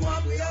them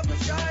walk way up my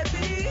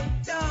stripey.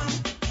 So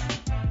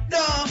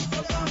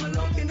come me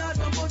looking at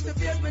some pussy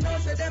face, me know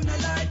say them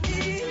not like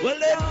me. Well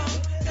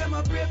them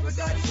a pray for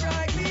God to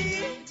strike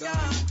me.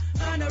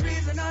 And the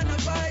reason I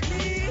not fight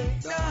me.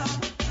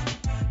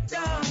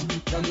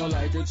 Them no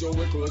like it, so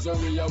we close and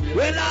we are weird.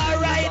 Well,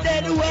 alright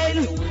then,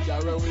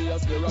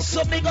 well.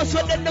 So big us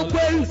so them no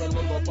well.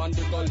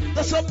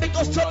 That's so big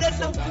us so them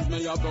no. Sometimes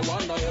me have to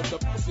wonder if the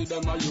pussy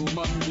them a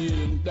human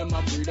being. Them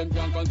a free, them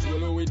can't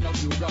control it with no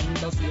few grand.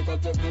 The sake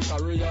of take me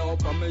career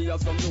up and me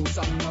have some new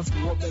song. I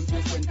screw up them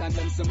face when and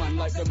them see man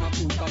like them a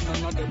cook. And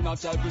none of them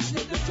not try to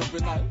save the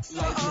juvenile.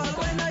 Like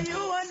when are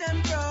you and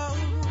them proud?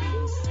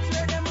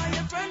 Swear them are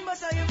your friend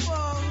but are your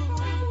foe.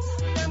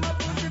 Them a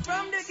pussy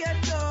from the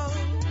ghetto.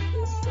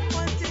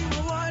 One thing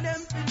I want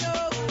them to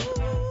know.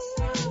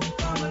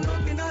 I'm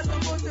looking at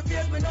some pussy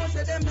face, me know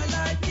say them not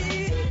like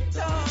me.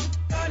 Cause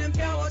them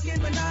can't walk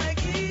in my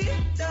Nike.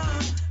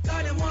 Cause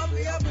them walk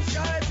way up my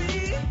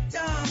stripey.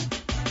 So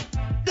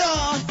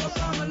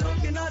I'm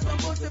looking at some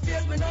pussy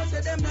face, me know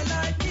say them not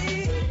like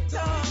me.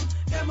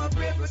 Them a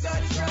pray for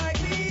God to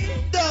strike me.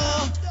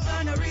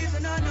 And the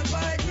reason I not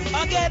fight me.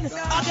 Again.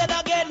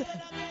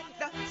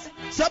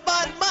 So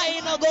bad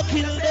mind I go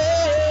kill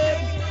them.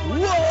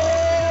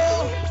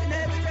 Whoa.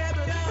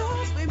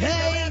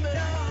 Hey.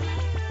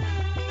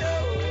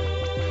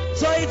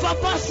 So if I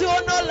pass you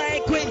on no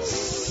like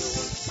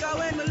quits. Cause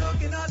when me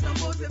looking at some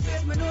pussy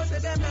face, me know say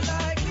them not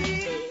like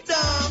me.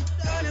 Cause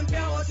them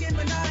can't walk in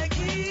my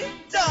Nike.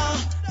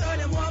 Cause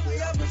them walk way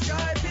up my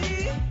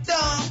stripey. So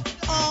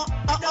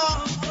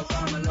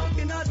come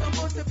looking at some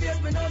pussy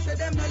face, me know say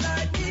them not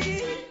like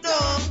me.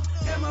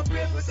 Them a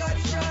pray for God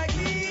to strike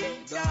me.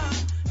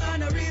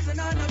 And the reason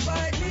I not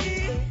fight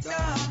me.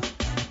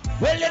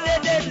 Well, they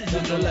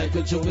don't like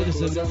it, so we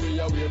listen.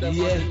 Yeah.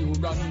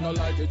 No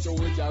like it, so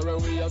we carry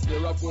we a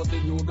scare of 40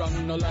 new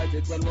brand. No like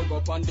it when we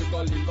go on the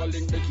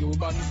calling the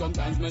Cuban.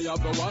 Sometimes me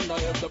have to wonder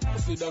if the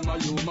pussy them a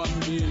human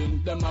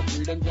being. Them a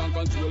free, them can't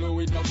control it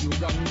with no few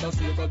grand. The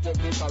sake of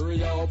take me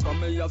career up and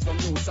me have some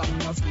new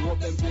song. I screw up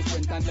them face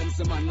when and them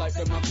see man like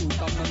them a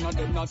cook. And none of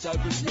them not try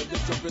to save the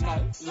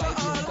juvenile.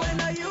 Like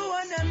when are you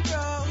and them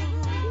proud?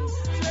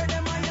 Swear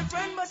them are your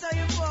friend but are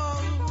your foe.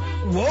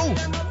 Whoa.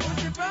 Them a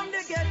pussy from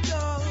the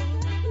ghetto.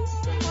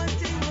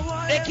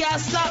 They can't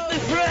stop me,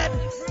 friend.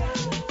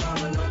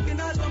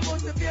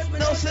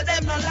 No, so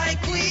them not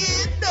like we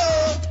do.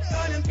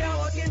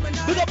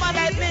 Big up my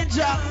life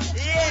ninja.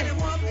 Yeah.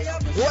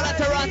 What a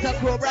Toronto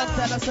crew,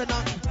 Brampton, that's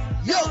enough.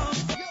 Yo.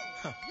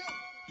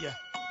 Yeah.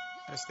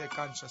 Let's stay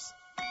conscious.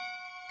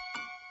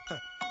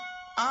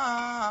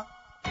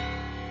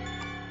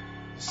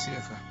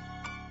 Safer.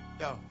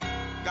 Yo.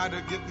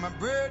 Gotta get my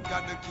bread,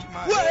 gotta keep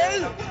my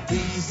head up.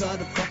 These are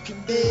the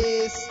fucking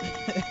days.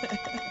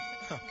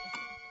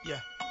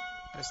 Yeah.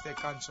 Let's stay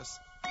conscious.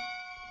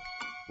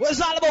 Well,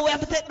 it's all about we have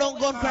to take down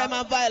gun crime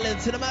and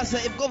violence. You know what I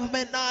say? If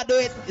government not do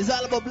it, it's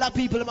all about black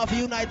people. They have to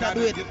unite and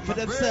do it for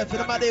themselves. You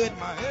know what I do it?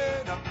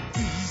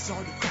 These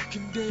are the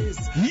fucking days.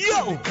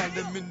 Yo! Call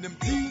them in them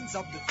teens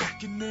of the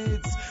fucking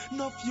AIDS.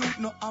 No youth,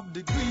 no have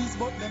degrees,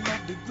 but them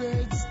have the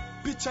grades.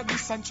 Picture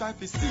this and try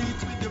to see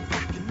it with your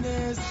fucking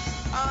ears.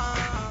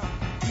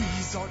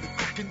 These are the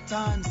fucking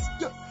times.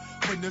 Yeah.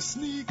 When the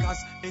sneakers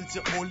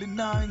into only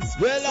nines.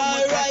 Well,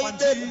 alright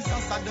then.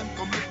 Jesus and them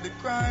commit the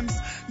crimes.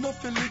 No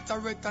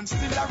illiterate and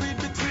still I read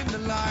between the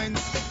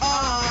lines.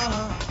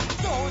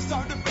 Those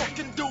are the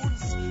fucking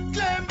dudes.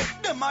 Claim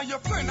them are your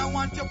friend, I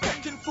want your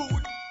fucking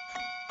food.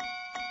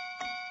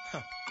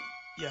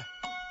 Yeah,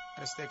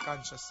 let's stay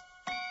conscious.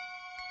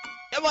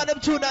 You want them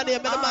tune on here,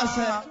 man,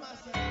 say.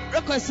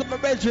 Request some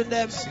brethren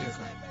them.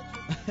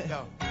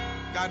 Yo,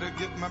 gotta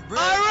get my bread.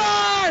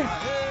 Alright!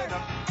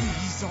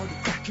 These are the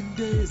fucking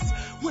days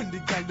when the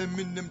gal them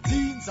in them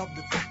teens of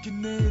the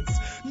fucking AIDS.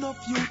 No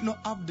youth, no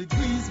have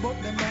degrees,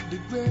 but them have the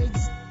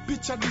grades.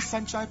 Picture this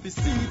and try to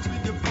see it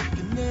with your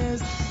fucking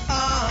ears.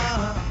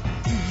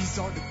 These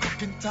are the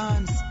fucking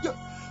times. Yeah.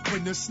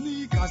 When the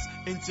sneakers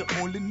into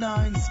only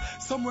nines.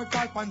 Somewhere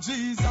call upon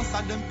Jesus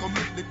and them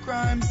commit the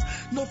crimes.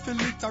 No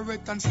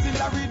illiterate and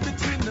still I read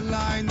between the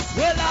lines.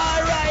 Well,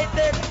 alright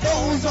then,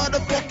 those are the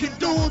fucking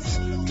dudes.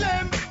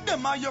 Claim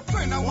them are your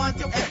friend, I want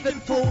your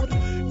fucking food.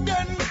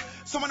 Then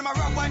some of them are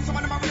rob wine, some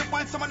of them are rape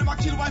wine, some of them are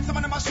kill wine, some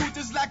of them are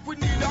shooters like we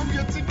need a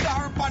rated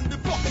car upon the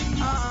fucking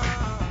news.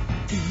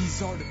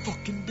 These are the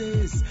fucking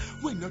days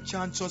when you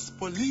can't trust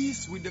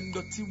police with them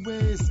dirty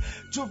ways.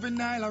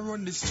 Juvenile are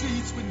on the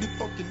streets with the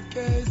fucking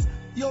case.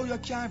 Yo, you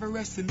can't even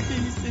rest in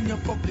peace in your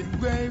fucking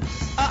grave.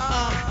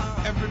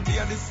 Every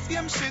day the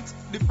same shit,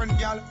 different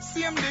gal,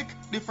 same dick,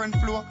 different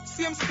flow,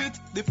 same spit,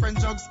 different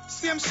drugs,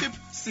 same ship,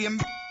 same.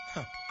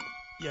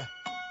 Yeah,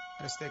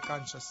 let's stay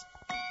conscious.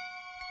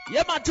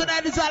 Yeah, man,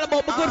 tonight is all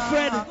about my good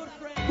friend,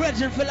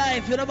 Brethren for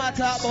life. You know what I'm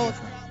talking about.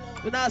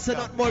 We not say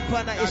nothing more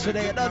upon that issue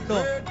there, you don't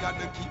know.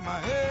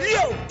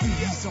 Yo!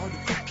 These are the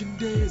fucking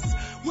days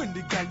when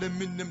they got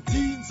them in them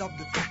teens of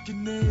the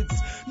fucking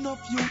AIDS.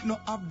 Enough youth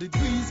not have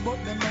degrees, but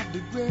them have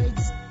the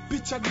grades.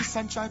 Picture this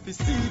and try to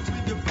see it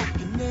with your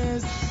fucking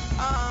ears.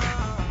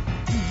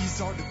 These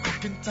are the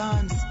fucking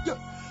times. Yeah.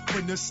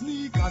 When your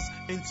sneakers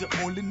into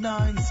only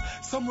nines.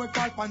 Somewhere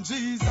called on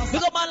Jesus.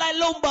 Big up man like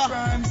Lumba.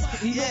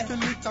 Yeah.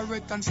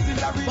 Illiterate and still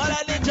a read. Man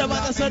like Ninja,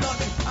 man, that's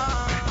nothing.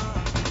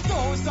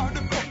 Those are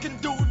the fucking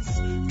dudes.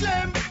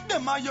 Claim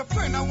them are your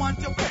friend, I want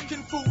your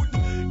fucking food.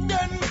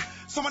 Then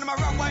some of them are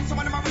rap wine, some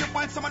of them are rape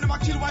wine, some of them are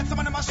kill wine, some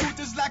of them are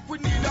shooters like we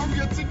need a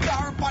real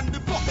cigar upon the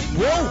fucking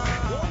wall.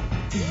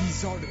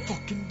 These are the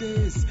fucking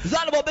days. It's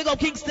all about big up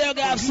King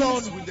Stergap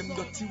sound.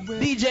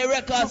 DJ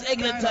Records,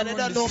 Eglinton, they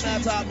don't know what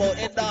I'm talking about.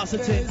 Endorse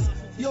it.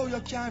 Yo, you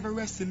can't even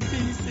rest in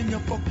peace in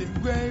your fucking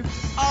grave.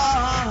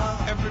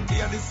 Every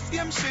day the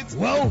same shit.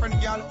 Whoa.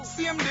 Different gal,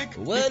 same dick,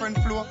 different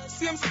flow,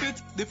 same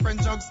spit,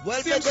 different drugs,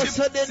 same ship,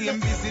 same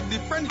busy,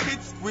 different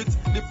hits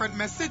with different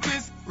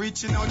messages,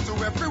 reaching out to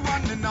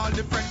everyone in all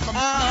different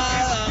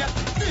communities. Yeah,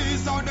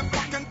 these are the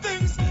fucking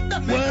things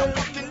that make a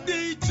fucking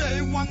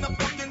DJ wanna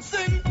fucking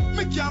sing.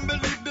 Me can't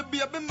believe the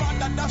baby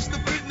mother dash the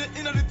Britney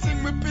in the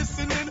thing we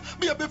pissing in.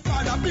 Baby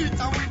father beat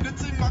her with the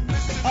thing I'm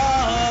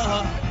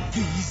listening.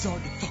 These are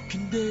the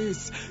fucking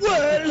days.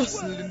 Well,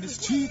 hustle in the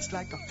streets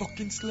like a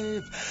fucking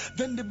slave.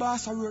 Then the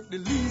boss I work the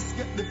least,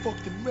 get the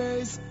fucking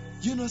raise.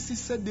 You know, she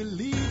said the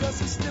leaders,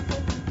 she step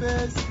up the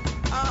pace.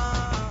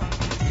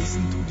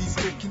 Listen to these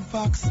fucking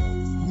facts.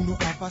 Who no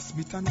have a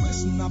Smith and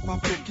Wesson have a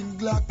fucking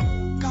Glock.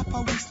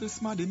 Kappa whistle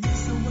smarty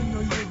missile when you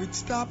hear it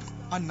stop.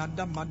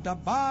 Another mother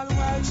ball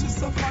while she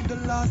suffer the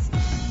loss.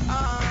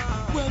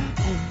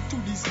 Welcome to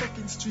these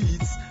fucking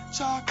streets.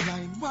 Chalk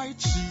line,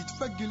 white sheet,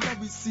 regular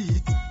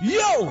receipt.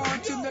 Yo!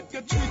 Fortunate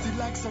get treated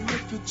like some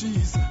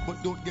refugees,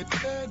 but don't get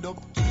fed up.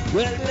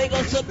 Well, they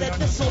go so that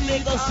the so they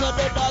go so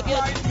that dog it.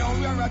 Right now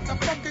we're at a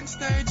fucking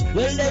stage.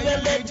 Well,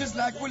 they just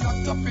like we're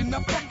locked up in a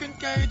fucking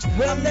cage.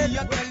 Well, me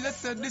I tell you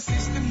said the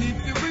system need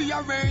to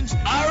rearrange.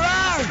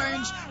 Alright.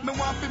 Strange, me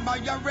want to buy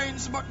a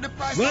range, but the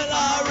price. Well,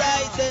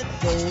 alright then.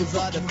 Those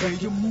are the way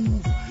you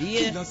move.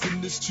 Yeah. Killers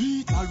in the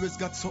street always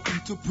got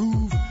something to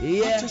prove.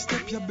 Yeah. Watch your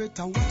step, you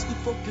better watch the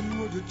fucking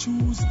road you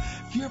choose.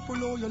 Careful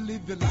how you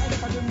live your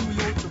life, and them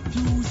know how to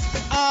fuse.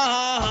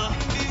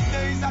 These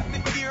days at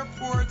the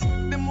airport,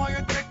 them why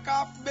you take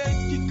off bed,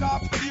 kick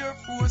off Air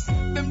Force.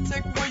 Them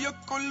take where you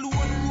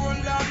cologne,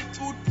 roll on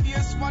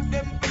toothpaste, what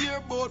them care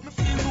about. Me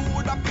feel me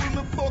would have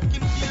pull me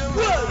fucking ear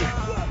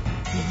out.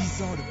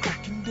 These are the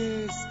fucking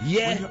days.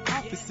 Yeah. When your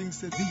office sings,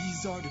 say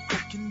these are the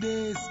fucking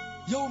days.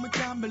 Yo, me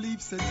can't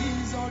believe, say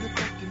these are the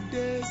fucking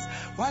days.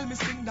 While me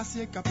sing that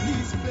shake,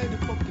 please play the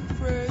fucking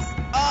phrase.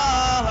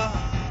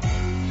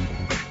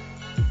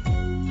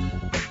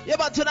 Yeah,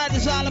 but tonight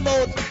is all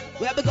about,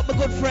 we have become a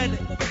good friend.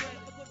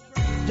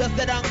 Just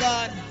dead and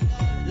gone.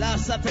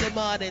 Last Saturday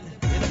morning.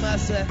 You know what I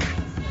say?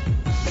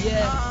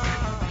 Yeah.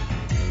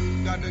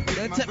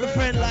 Don't take my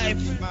friend life.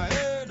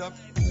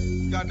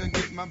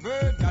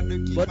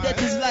 But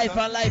death is life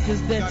and life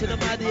is death. You know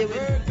what I deal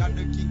with?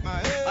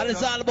 And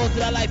it's all about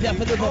that life you have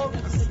to live up.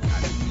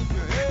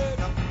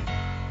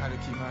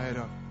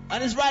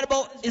 And it's right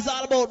about, it's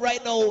all about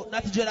right now,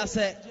 not to just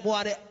say, more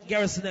of the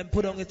garrison them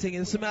put on the thing.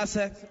 You see me I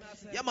say?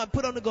 Yeah man,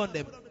 put on the gun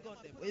them.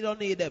 We don't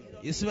need them.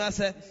 You see me I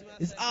say?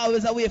 It's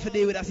always a way for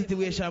deal with a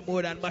situation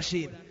more than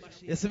machine.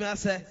 You see me I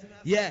say?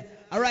 Yeah.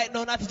 Alright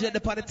now, not to just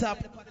upon the top.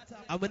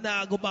 And we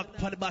now go back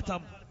on the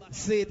bottom.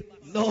 See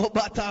it? No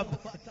bottom.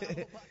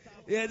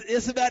 Yeah, you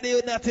see me I deal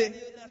with nothing.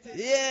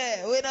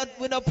 Yeah,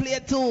 we not play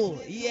two.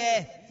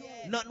 Yeah.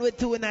 Nothing with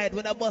two tonight.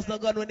 We not bust no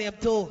gun with them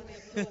two.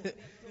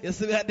 You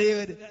see what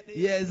David?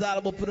 Yeah, it's all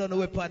about put on the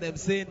weapon them,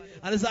 saying,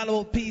 and it's all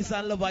about peace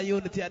and love and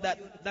unity, and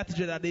that's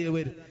what I deal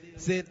with.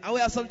 Saying, and we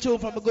have some tune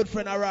from a good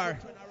friend Arar.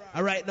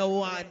 And right now we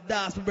want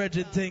dance my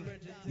virgin thing.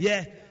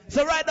 Yeah.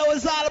 So right now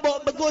it's all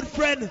about my good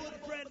friend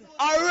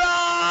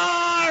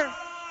Arar.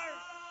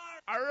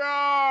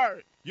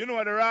 Arar. You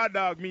know the Raw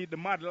Dog meet the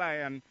Mad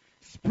Lion.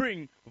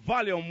 Spring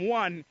Volume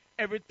 1.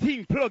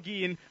 Everything plug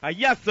in, and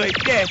yes, so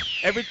it's there.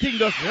 Everything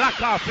just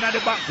lock off in the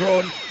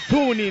background.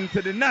 Tune in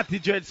to the Knotty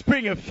Dread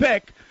Spring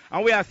Effect,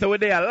 and we are so we're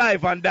there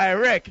live and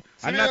direct.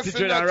 And Knotty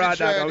Dread and Raw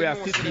Dog, and we are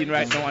sitting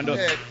right now and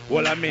just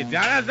all amazing. You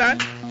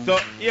understand? So,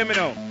 hear me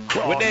now.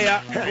 We're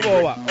there, we go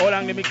over. How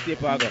long the mixtape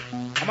will go?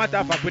 A matter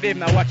of fact, we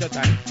didn't even watch your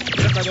time.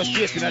 We just go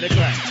straight in the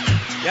grind.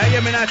 Yeah,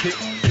 hear me, Knotty?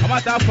 A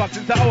matter of fact,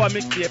 since our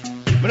mixtape,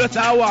 we just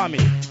want me.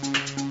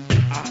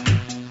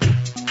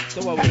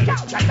 So what we do?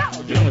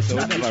 You know, so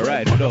we never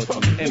ride without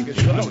some empty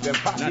guns.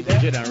 Not the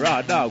Dread and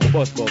Raw Dog, we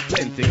bust about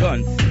plenty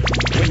guns.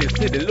 When you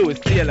see the Louis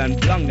Tail and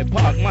Blanc the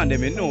Park, man,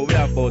 them you know we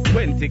have about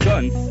 20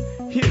 guns.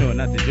 You know,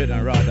 not the Dread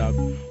and Raw Dog.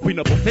 We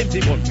know about 70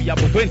 guns, we have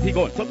about 20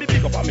 guns. So me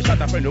pick up and me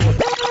shot a friend of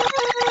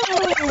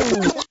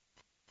us.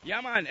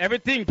 Yeah, man,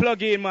 everything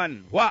plug in,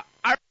 man. What?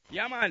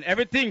 Yeah, man,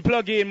 everything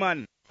plug in,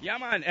 man. Yeah,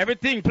 man,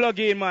 everything plug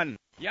in, man.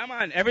 Yeah,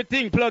 man,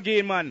 everything plug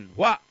in, man.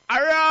 What?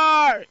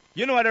 Arrrr!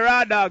 You know what the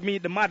Raw Dog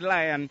meet the Mad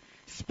Lion.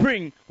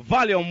 Spring,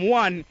 Volume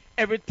 1.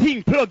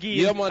 Everything plug in.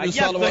 Yeah, man,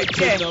 it's all about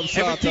Kingdom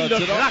everything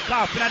just lock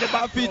off in the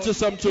back. Feature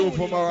some tune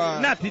from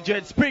our Natty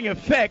Dread Spring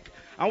Effect.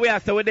 And we are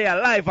so there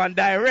live and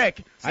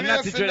direct. And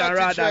Natty Dread and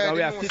Raw Dog, and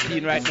we are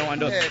sitting right now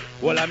and just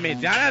all I meet.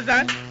 You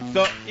understand?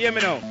 So, hear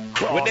me now.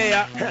 We're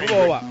there, we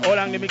go over. How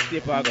long the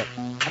mixtape I go?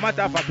 A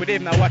matter of fact, we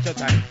didn't even watch your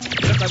time.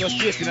 Just go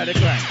straight into the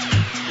grind.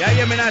 Yeah,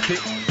 hear me, Natty?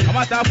 A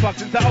matter of fact,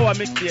 since our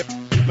mixtape,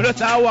 we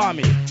just want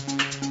me.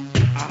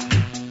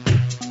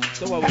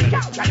 So what we do?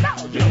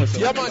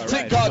 Yeah, man,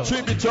 take our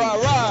tribute to our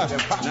Raw.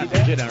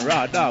 Natty Dread and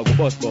Raw Dog, we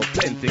bust about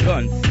plenty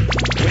guns.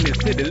 When you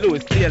see the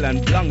Louis Tail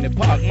and Blanc the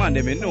Park, man,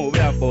 them you know we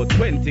have about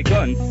 20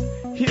 guns.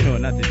 You know,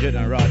 Natty Dread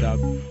and Raw Dog.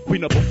 We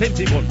know about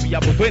 70 guns, we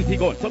have about 20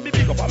 guns. So me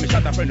pick up and me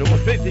shot a friend about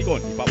 20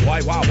 guns. If a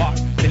boy want war,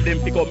 tell them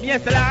pick up me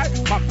as a lie.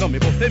 Mac no me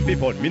about 70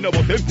 guns, me know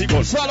about 70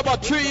 guns. It's all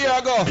about 3 years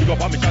ago. Pick up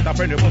and me shot a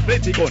friend about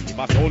 20 guns. If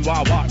a sound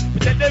want war, we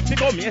tell them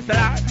pick up me as a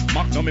lie.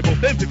 Mac no me about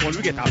 70 guns,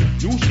 we get a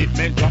new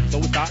shipment drop. So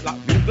we start lock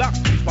new blocks,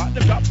 we spot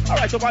them drop.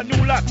 Alright, over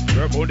new lock.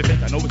 Work on the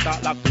better, now we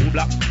start lock 2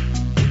 blocks.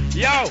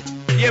 Yo,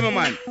 yeah, my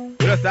man.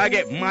 We just start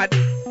get mad,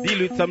 deal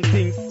with some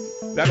things.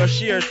 We are gonna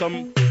share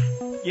some,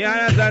 you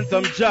understand,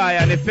 some joy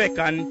and effect,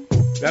 and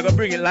we are gonna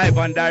bring it live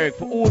and direct.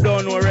 For who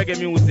don't know reggae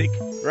music,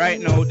 right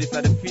now, this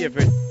is the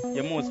favorite,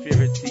 your most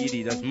favorite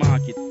CD. Just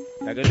mark it.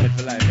 We are gonna do it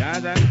for life, you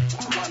understand?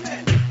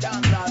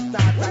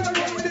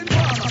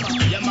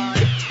 Yeah, man.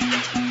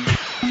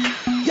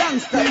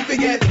 Youngster, don't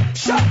forget,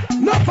 shot,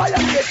 no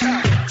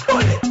violation.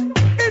 Bullet,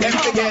 don't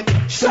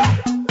forget,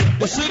 shot.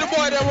 You see the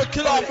boy that will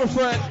kill off a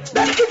friend.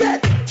 Don't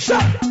forget,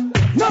 shot,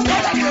 no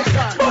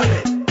violation.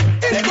 Bullet,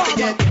 don't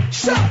forget,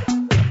 shot.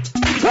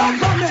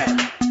 Come on, man.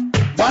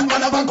 One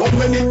man of a gun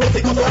when it was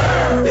it goes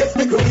on. This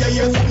me crew, you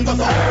hear something goes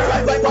on.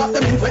 Drive right past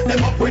them and sweat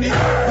them up with it.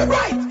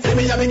 Right, see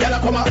me and me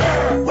gyal come out.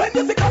 When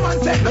you see come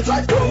and say, let's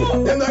drive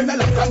through. Them learn a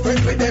lot and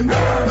friends with them.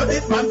 Now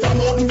this man from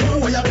Mountain View,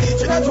 where you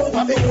bleaching a troop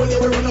of it, only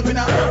we run up in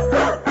a.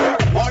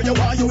 Or you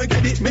want you will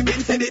get it, me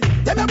been said it.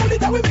 Them a bullet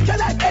that we make your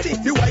life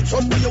edit. The white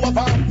shot where you a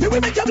farm, me will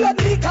make your blood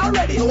leak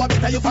already. So I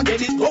better you forget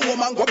it, go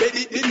home and go bed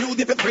it. The news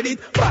if it's credit.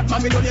 Bad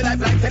man, me run your life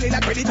like selling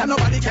a credit. And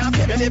nobody can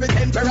save you, never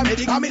 10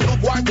 paramedic. And me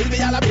love war till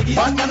me all a biggie.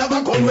 Bad man have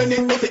a gun when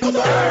it goes, it goes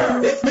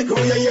on. This me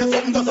crew, you hear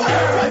something goes on.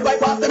 Drive by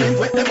past them and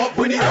sweat them up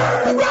with it.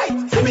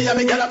 Right, see me and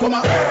me gyal come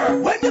out.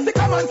 When you see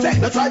come and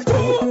say, let's drive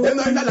through. Them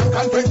learn a long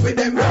conference with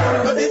them.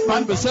 Now this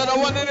man, we said I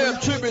want to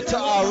name tribute to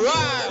our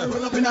Raw.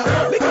 Run up in a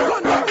big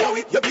gun, don't know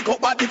it. You pick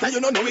up bad this and you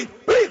don't know it.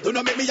 Please do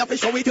not make me have to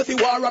show it. You see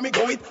war and me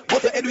go it.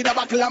 Put your head with a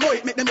buckle and mow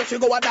it. Make them rush you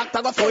go a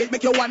doctor go show it.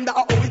 Make you wonder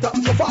how it up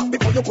so fast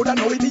before you coulda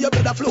know it. You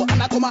better flow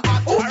and I come and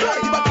ask. Oh,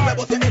 right, but you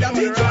ever say it and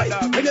me try.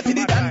 When you see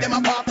the band, them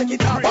apart, take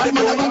it off. Bad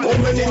man have a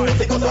gun when it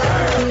goes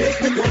on.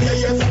 This me go, you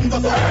hear something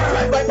goes on.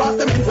 Right by past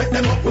them and sweat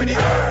them up with it.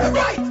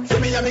 Right, see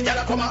me and me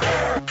gyal come and.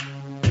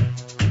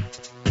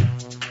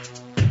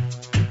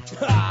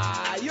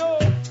 Ah, yo.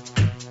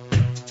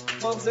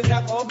 Bumps and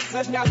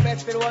that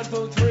best for 1,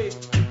 2, 3.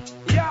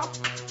 Yeah.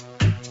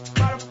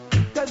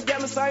 You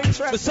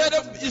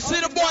see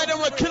the boy that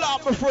will kill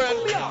off a friend.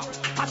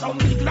 I some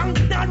big long,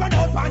 now run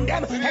out on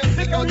them.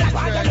 Execute like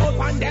I run out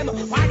on them.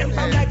 Why them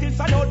from like it's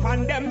run out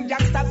on them.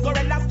 Gangsters,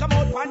 gorillas come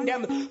out on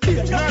them. Big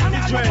long,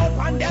 now run out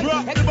on them.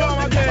 Execute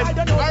like I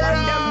run out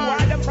on them.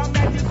 Why them from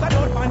like it's run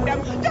out on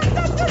them.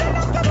 Gangsters,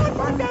 gorillas come out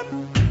on them.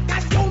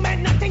 Cause you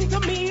meant nothing to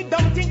me.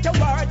 Don't think your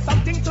words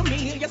something to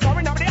me. You're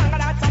sorry now the anger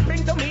that's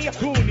something to me.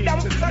 Them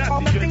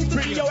common things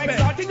to see you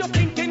exalting your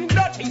thinking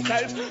dirty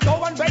self.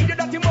 Go and raid your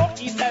dirty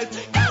monkey self.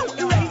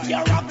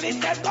 Your ugly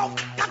self, go,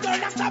 that girl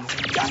that stop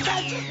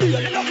yourself. You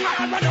look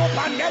man run out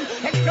on them.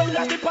 Explode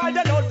like the pile,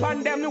 then out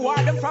on them. You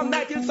want them from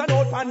night till sun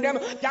out on them.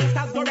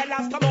 Youngsters,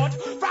 gorillas come out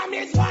from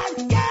this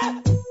one,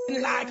 yeah.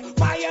 Like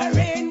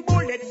firing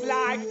bullets,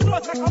 like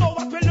close like how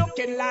what we're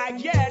looking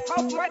like, yeah.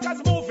 Tough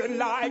micers moving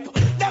like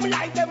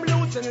them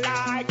losing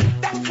like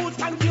them fools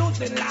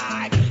confusing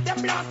like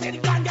them blasting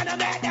gun gonna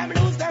make them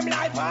lose them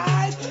life.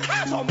 I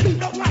some big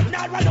dog man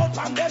not run out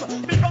on them.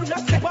 Big dog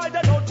just step out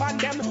the out on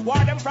them.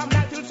 War them from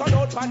night till sun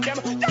out on them.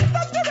 Just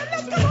stop to the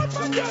left come out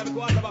on them.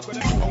 Go on the back with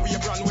them. When we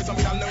run with some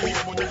we don't know we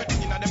about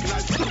everything in them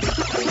life.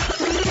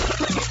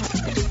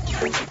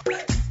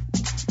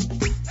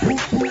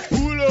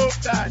 Pull up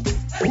that.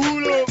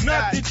 Pull up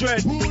Natty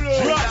Dread. Pull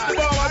up. Drop the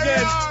bomb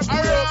again.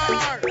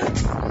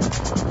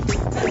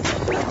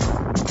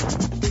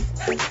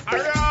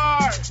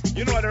 Arrrr.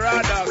 You know the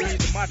Raw Dog is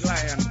the Mad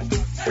Lion.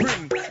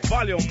 Spring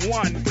Volume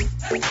 1.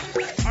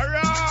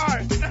 Arrrr.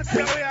 That's how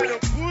we had to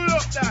pull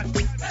up that.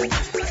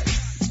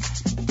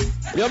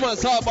 Yeah, man,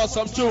 talk about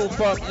some tune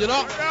from, you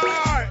know?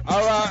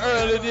 Alright,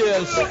 early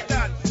days.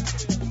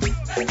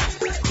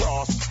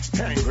 Cross,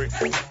 angry.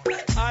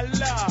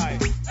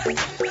 Alive.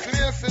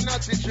 Serious and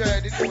not the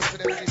dread, it goes to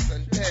them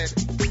distant dead.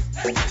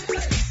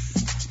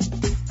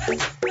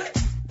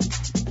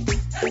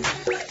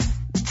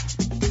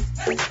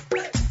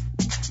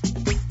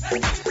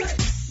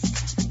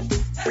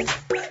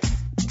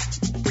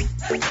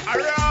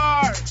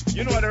 Alright.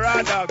 You know the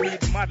raw dog meet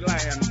the mad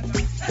lion.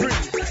 Spring,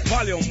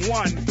 volume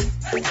 1.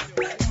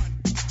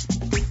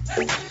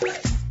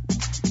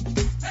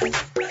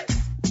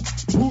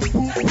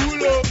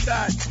 Pull up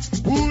that.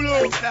 Pull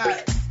up that.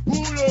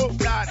 Pull up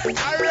that.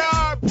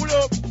 Alright, pull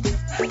up.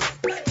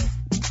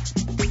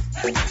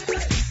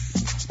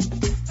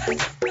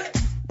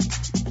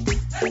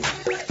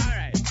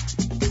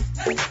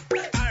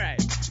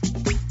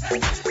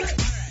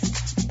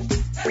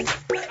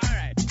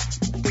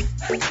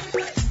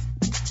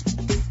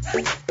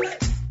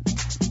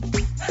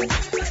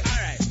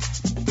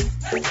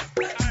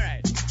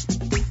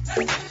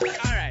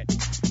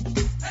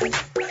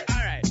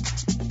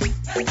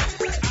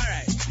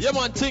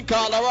 Think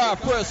all of our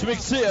first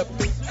mixtape.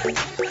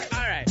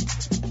 Alright.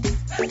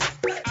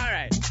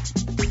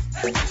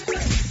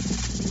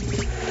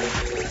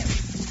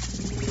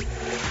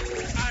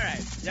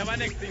 Yeah, my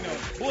next thing now.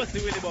 What's the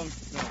Willy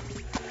Bunks now?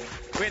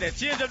 Wait, they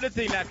change up the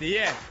thing that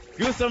yeah.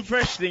 Do some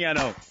fresh thing, you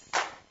know.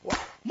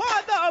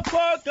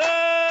 Motherfuckers!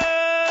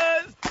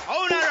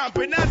 Oh, not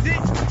ramping, that's it.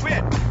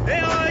 Wait, they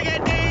all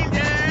get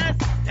dangerous.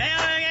 They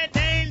all get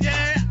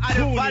dangerous. I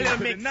don't follow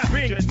mix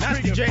spring. That's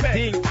the dread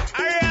thing.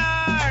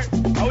 Alright.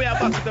 Oh, we are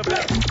back to the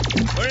block.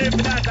 We're ready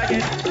for dance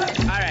again.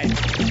 Alright.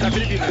 Stop the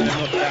people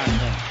know for dance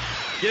now.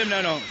 Get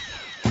them now.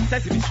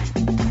 Sesame Street.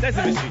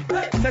 Sesame Street.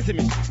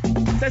 Sesame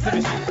Street.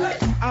 Sesame Street.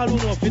 All who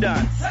know for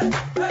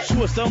dance.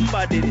 Show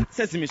somebody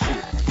Sesame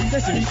Street.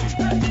 Sesame Street.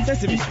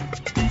 Sesame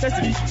Street.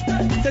 Sesame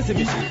Street.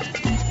 Sesame Street.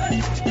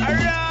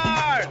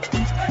 Alright.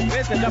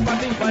 Where's the drop a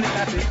thing for the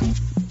natty?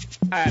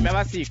 Alright, I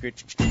have a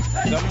secret.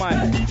 Some man,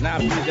 now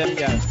please them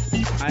girls.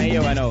 And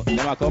here I know,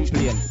 them a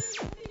complain.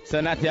 So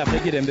Natty have to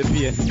give them the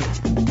pain.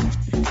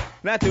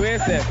 Natty,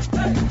 where's that?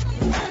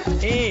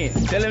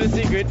 Tell them the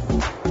secret.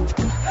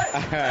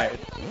 Alright.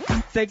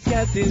 Sex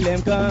cats till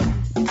them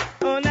come.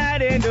 Oh,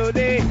 night and no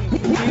day.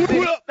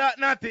 Pull up that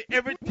Natty,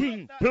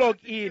 everything plug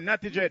in.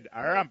 Natty Dread.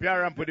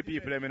 Ramp with the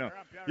people, let me know.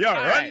 Yo,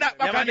 run that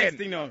back again. Next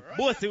thing now.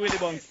 Bossy with the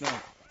bunks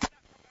now.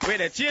 Wait,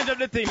 they change up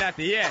the thing,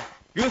 Natty, yeah.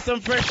 Do some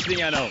fresh thing,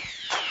 you know.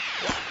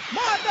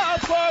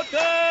 Motherfuckers!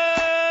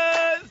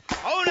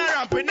 Oh, not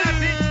ramping,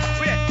 Natty.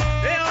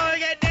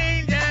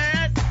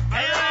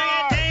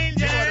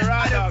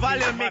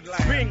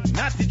 Spring,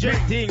 Natty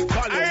Dread thing,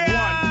 volume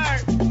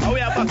 1. Oh, we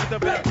are back to the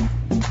block.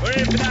 We're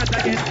ready for dance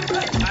again.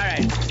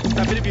 Alright,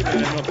 stop the people that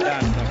know for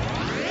dance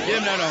now.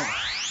 Give them now.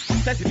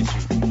 Sesame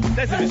Street,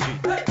 Sesame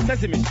Street,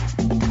 Sesame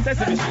Street,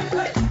 Sesame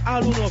Street.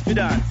 All who know for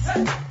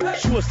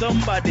dance. Show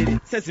somebody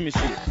Sesame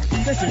Street,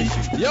 Sesame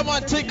Street. Yeah,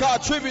 man, take our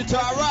tribute to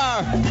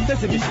our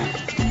Sesame Street.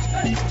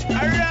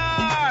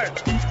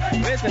 Alright.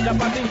 Where's the drop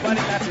a thing for the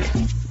Natty?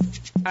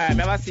 Alright,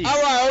 never see.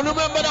 Alright,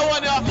 remember that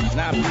one, yeah?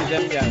 Nah, please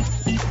them girls.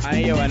 And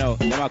here I know,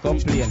 them a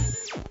complain.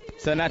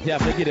 So Natty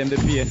have to give them the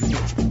pain.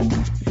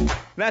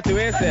 Natty,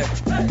 where's that?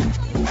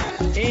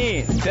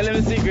 Tell them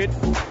the secret.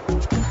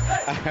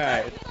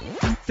 Alright.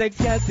 Sex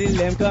cats till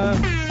them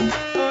come.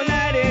 Oh,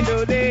 night and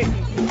no day.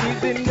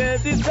 Kissing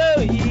girls is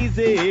so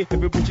easy. If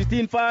you push it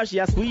in fast, she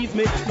a squeeze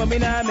me. Mommy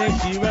now make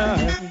she run.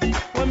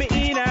 Mommy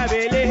in her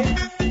belly.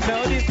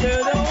 Now this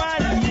girl don't want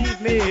to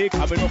leave me.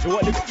 I've been up to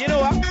what the, you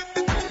know what?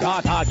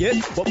 Start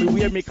yes, but me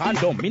wear me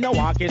condom. Me no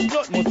want get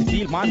slut, must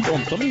steal man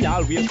dumb. So me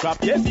always strap,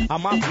 yes,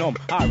 I'm a numb.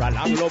 Or a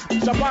long love,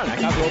 strap on like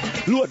a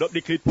glove. Load up the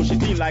clit, push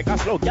it in like a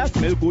slug. Gas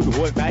smell good,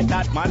 hold like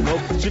that man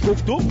love. She cook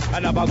too,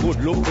 and have a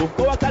good look too.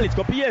 Go a college,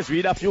 couple years,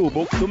 read a few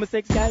books. So me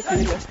sex guy kill.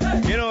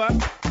 You know what?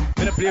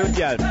 Me no play with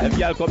y'all. If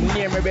y'all come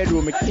near my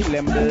bedroom, me kill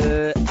them.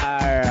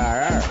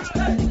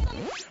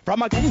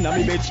 From a gun in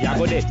me bed, she a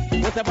go dead.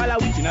 What's a ball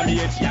of wheat in me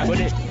head, she a go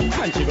dead.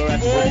 And she go right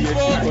to the head,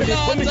 she a go dead.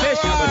 When me say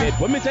she a go dead,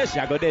 when me say she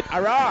a go dead.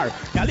 Arrar,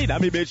 girl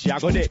in me bed, she a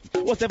go dead.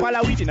 What's a ball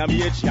of wheat in me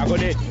head, she a go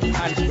dead.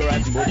 And she go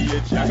right to the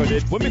head, she a go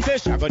dead. When me say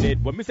she a go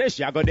dead, when me say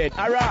she a go dead.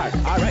 Arrar,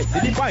 alright, see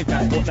the point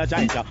and put the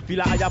giant. Feel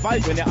a higher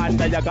voice when you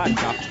under your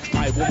ganja.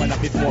 My woman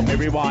up is smoke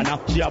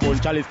marijuana. She a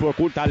bunch chalice for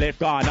cool to left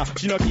corner.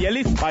 She no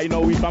careless, by no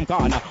weed from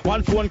corner.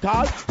 One phone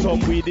call, some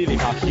weed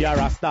deliver. She a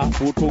rasta,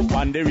 food cook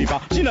on the river.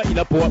 She no in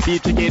a pork,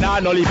 beef, chicken or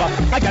no liver.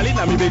 I got it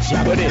in me bed, she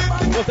a go dead.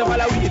 What's the ball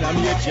of weed in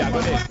me head, she a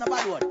go dead. No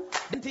bad word.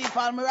 The tea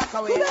fall me rock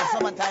away in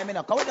summertime, you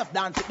know. Can we just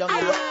dance it down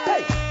here?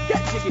 Hey,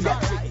 get jiggy,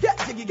 get jiggy, get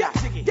jiggy, get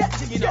jiggy, get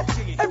jiggy.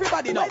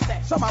 Everybody know.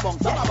 Some a bong,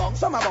 some a bong,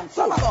 some a bong,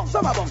 some a bong,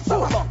 some a bong,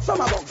 some a bong,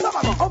 some a bong, some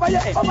a bong. Over your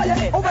head, over your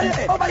head, over your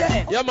head, over your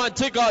head. Yeah, man,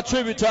 take our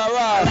tribute to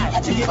Rod.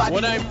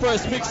 When I'm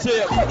first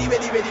mixtape.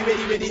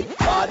 Ready.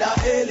 Father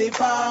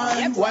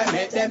Elephant, why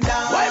make them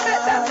dance? Why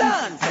make them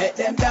dance? Make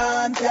them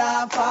dance,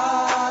 yeah,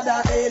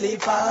 Father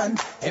Elephant.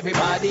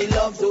 Everybody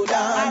loves to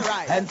dance,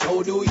 and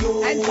so do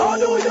you. And so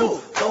do you.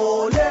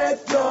 So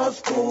let's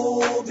just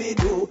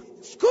Scooby-Doo.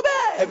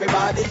 Scooby!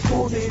 Everybody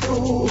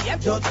Scooby-Doo,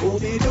 just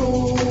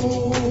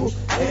Scooby-Doo.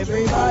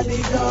 Everybody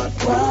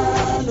just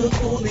want to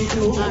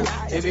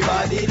Scooby-Doo.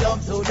 Everybody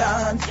loves to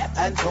dance,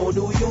 and so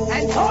do you.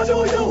 And so do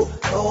you.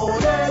 So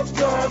let's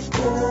just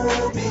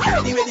Scooby-Doo.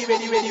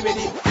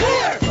 Ready.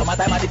 Clear!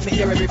 Summertime and it's me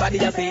here, everybody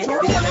just say. The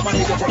only money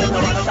just for them,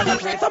 no one else can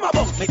trade. Some of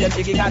them, make them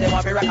jiggy, cause they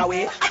want to rock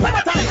away.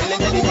 Summertime, let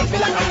them take me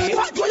like away.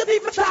 What do you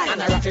think for time?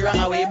 And I rock it wrong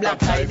away.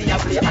 Black shiny, I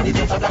play, and it's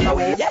just a black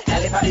away.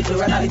 Elephant is to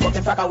run, and it's up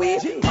them frack away.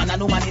 Man and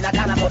no man in a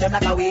can, and so them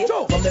knock away.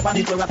 From the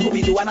funny to a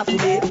Scooby-Doo and a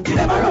Scooby. You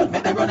never run,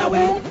 make them run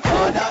away.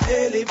 Father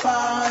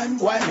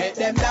Elephant, why make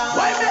them dance?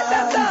 Why make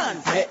them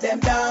dance? Make them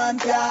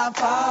dance, yeah,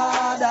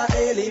 Father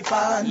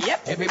Elephant.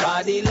 Yep.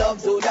 Everybody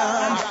loves to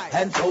dance,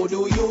 and so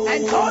do you.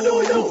 And so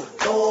do you.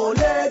 So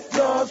let's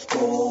just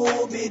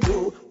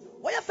Scooby-Doo.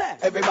 What you say?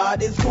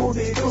 Everybody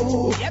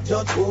Scooby-Doo,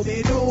 just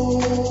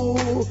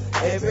Scooby-Doo.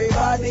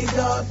 Everybody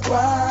just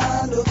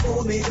want to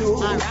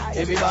Scooby-Doo.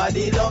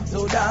 Everybody loves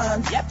to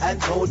dance,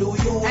 and so do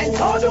you. And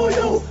so do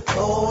you.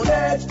 So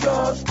let's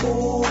just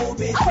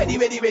Scooby-Doo.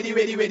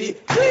 Ready.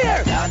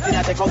 Clear! Dancing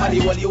at the cover the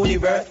whole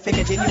universe.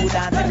 Forgetting you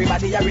dance,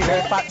 everybody a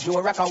rehearse. Fat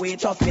Joe rock away,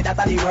 trust me, that's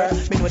a the word.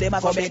 Me know them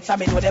a go beg, so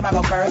me know them a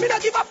go curse. Me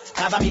not give up,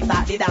 cause I me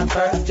start the dance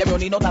first. Them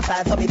running out of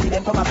style, so me see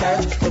them come up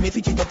first. So me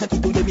switch it up to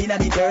the mean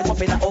and the dirt.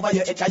 Up in over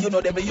your head, you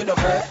know them, you know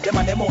first. Them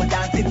and them own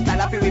dancing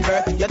style of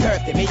reverse. You're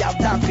thirsty, me have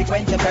dance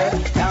frequent your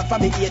thirst. Dance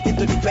from the 18th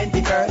to the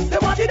 21st. Them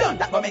want it done,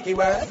 that gon' make it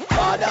worse.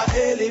 Father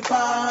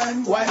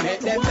Elephant, why make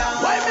them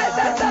dance? Why make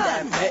them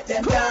dance? Make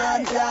them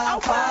dance, yeah,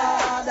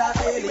 Father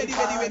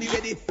Elephant.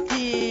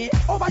 Ready.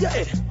 Over your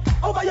head,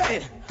 over your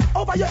head,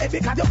 over your head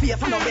because your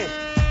face on no bed.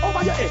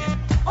 Over your head,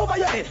 over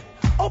your head,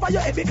 over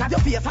your head because your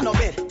face on no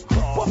bed.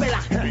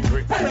 Popela,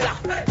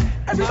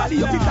 everybody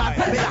you fit start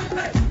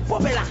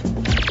Popela.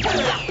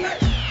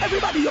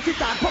 Everybody you fit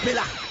start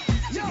Popela.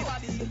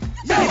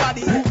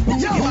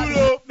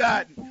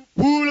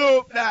 Pull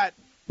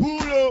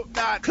up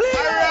that. Clear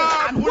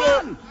and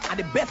one. And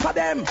the best of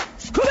them.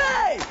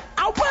 Scooby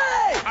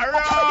away.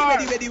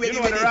 Ready.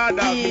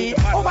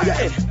 Over your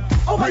head.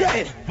 Over your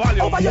head.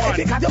 Over your head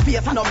because your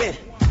face on no bed.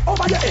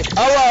 Over your head.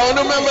 Alright,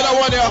 remember that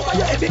one, yeah. Over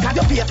your head because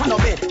your face on no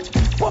bed.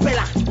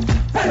 Popela.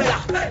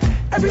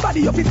 Everybody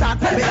you fit start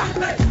Popela.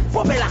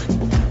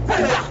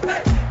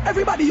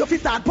 Everybody you fit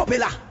start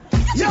Popela.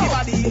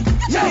 Everybody.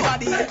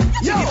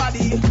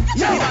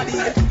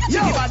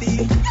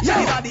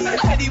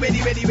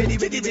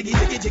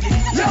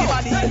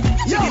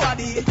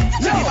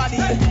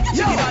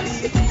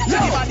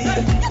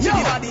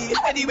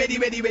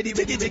 Ready.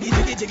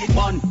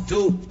 1,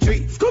 2, 3.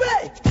 Scooby.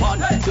 1,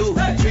 2,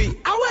 3.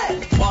 Away.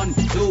 1,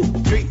 2,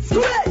 3.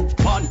 Scooby.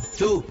 1,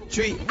 2,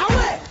 3.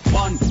 Away.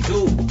 1,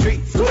 2, 3.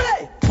 Scooby.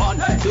 1,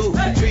 2,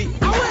 3.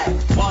 Away.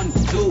 1,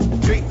 2,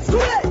 3.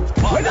 Scooby.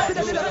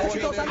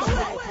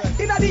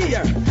 Inna the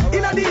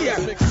ear,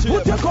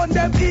 put your gun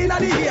them inna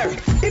the ear,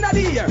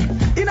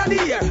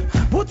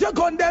 put your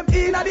gun them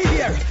inna the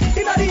ear,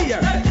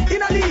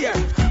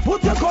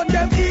 put your gun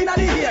them inna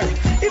the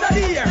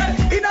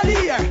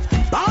ear,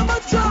 Bomber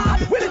trod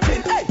with it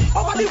in, hey,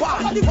 over the wall,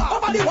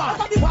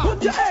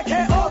 put your AK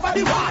over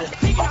the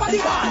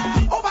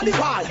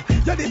wall,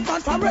 you're this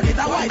man from Reddit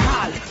and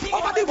Whitehall,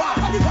 over the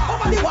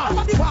wall,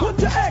 put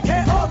your AK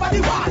over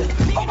the wall,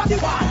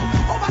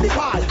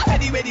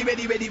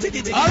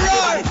 ready.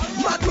 Alright,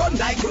 mad run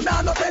like you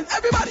know nothing,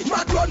 everybody.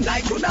 Mad run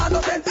like you know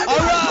nothing,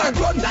 everybody. Mad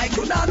run like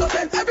you know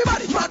nothing,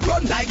 everybody. Mad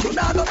run like you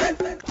know nothing.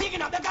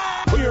 Picking up the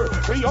guy. Clear,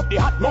 free up the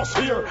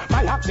atmosphere.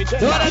 My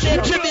oxygen.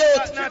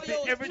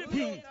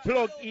 Everything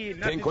plug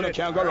in. Think you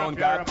can't go around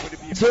that.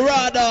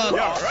 Serrada.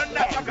 Yeah, run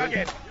that back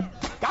again.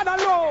 God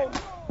alone.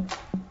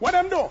 What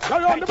them do?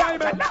 Carry on the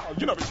Bible.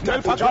 You know,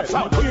 tell for God's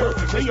out here.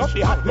 Free up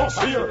the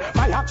atmosphere.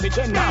 My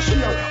oxygen now sheer.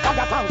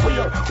 Faggot and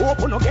queer.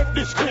 Open no get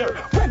this clear.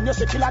 When you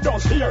see killer don't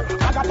steer.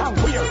 Faggot and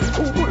queer.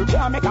 Two bull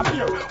can't make a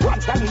beer. One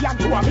stallion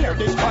to a mirror.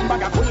 This one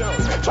bag of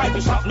queer. Try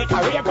to stop me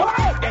career. Go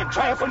ahead then.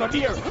 Try for no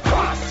deer.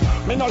 Cross.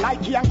 Me no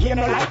like you and he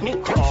no like me.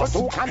 Cross. So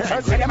two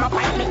cancers say them a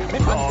fight me. Me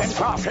fans them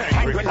cross.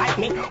 Angry like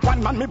me.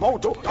 One man me bow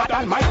to. God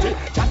almighty.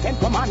 Just 10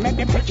 commandment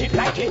me preach it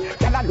like it.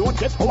 Tell a load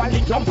this how a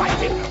little fight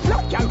it.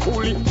 Black and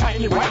coolie.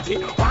 Tiny whitey.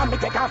 Want me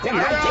take off them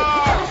 90.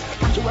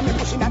 Catch you when me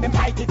pushing at them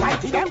tighty.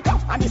 Them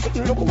tough and they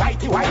sitting look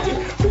whitey.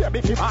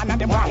 Baby fi man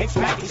and them want heads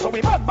flighty. So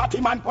we bad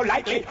batty man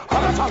politely.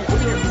 Faggot and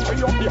queer.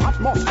 Free up the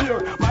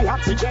atmosphere. My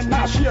oxygen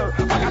now sheer.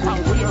 Faggot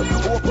and queer.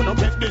 Open up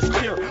get this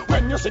clear.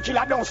 When you see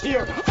killer don't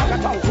steer.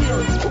 Faggot and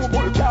queer. Two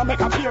bull can't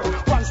make a beer.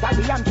 One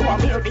stallion to a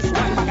mirror. This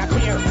one bag of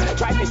clear.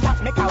 Try to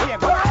stop me career.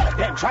 Go ahead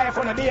then try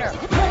for no deer.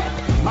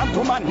 Man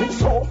to man, me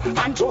so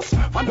unjust.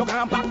 From the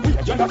ground back, we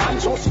you're not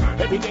unjust.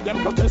 Every day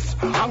them protest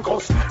and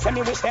cuss. Send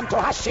me wish them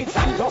to hash shit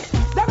and dust.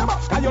 Then a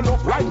boss, cause you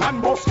look right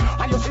man boss.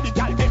 And you see the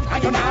girl them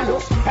and you not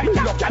lost. Hey, look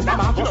girl them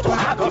and bust to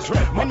August.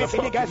 When me see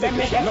the girls them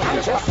me get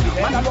anxious.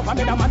 Man I love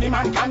another man, the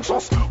man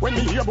conscious. When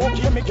me hear about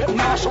game, me get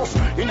nauseous.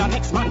 In a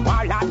next man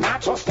war, lad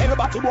not trust.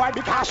 Everybody boy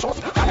be cautious.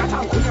 Faggot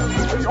and queer,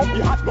 bring up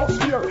the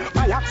atmosphere.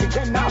 My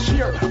oxygen now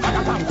sheer.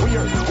 Faggot and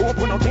queer,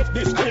 open up get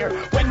this clear.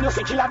 When you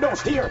say killer don't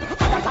steer.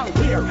 Faggot and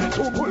queer,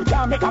 two bull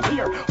can't make a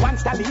fear. One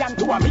stallion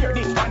to a mirror,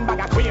 this one bag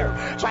of queer.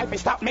 Try to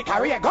stop me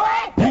career, go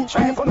ahead.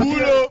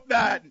 Pull up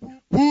that,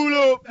 pull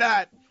up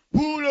that,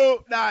 pull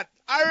up that.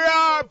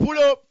 Alright, pull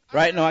up.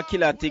 Right now, a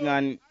killer thing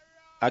and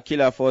a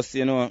killer first,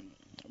 you know,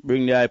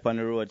 bring the hype on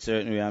the road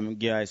certainly and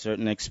give a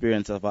certain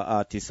experience of an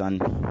artist and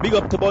big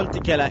up to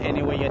Bunty Killer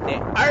anyway you're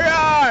there.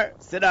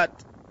 Alright! Say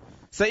that.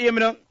 So hear me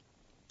now.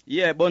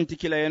 Yeah, Bunty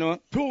Killer, you know.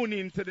 Tune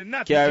in to the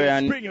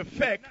natural spring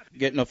effect.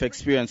 Get enough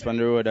experience on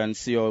the road and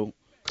see how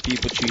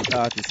people treat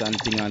artists and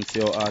things and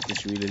see how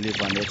artists really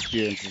live and the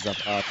experiences of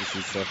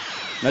artists. So,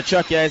 now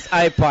track here is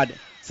iPod.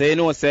 So you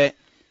know, say,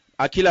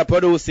 a killer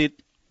produce it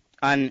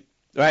and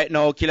right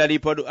now killer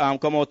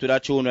come out with a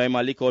tune where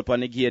he lick out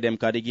on the gear them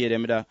because the gear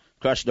them da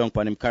crash down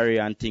on him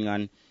career and thing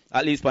and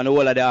at least on the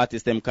whole of the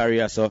artists them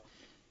career. So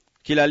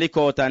killer lick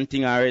out and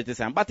thing and rate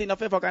and but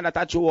enough if I kind of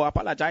touch you,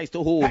 apologize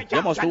to who?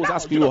 You must lose a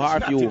screw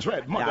half you.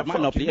 Yeah,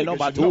 man up here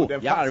number 2.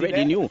 You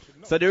already knew.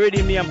 So the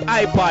rhythm name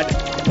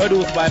iPod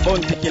produced by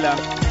Bunty Killer.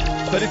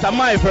 So this is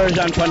my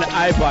version from the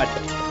iPod.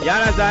 You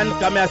understand?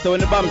 Come here so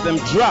when the bombs them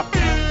drop.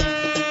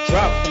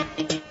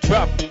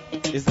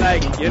 It's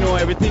like, you know,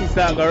 everything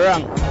start go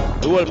wrong.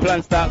 The whole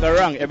plan start go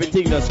wrong.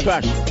 Everything just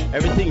crash.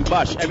 Everything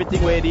bash.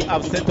 Everything where they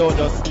have set out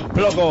just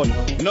plug out.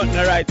 Nothing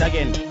right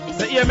again.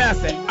 So here me I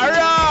say,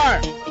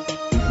 alright!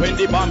 When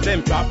the bomb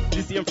them drop,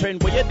 the same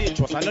friend where you did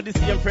trust. I know the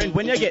same friend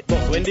when you get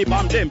bust. When the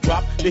bomb them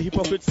drop, the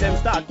hypocrites them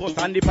start cuss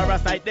and the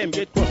parasite them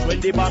get crushed. When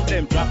the bomb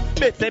them drop,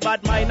 bet say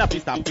bad mind up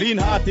stop. Clean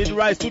hearted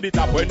rise to the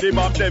top. When the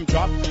bomb them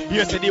drop,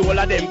 you see the whole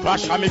of them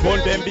crash. And me gun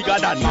them bigger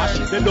than mash.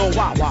 Them don't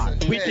war.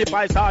 With the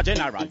 5-star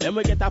general, them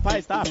we get a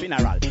 5-star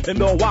funeral. Them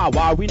don't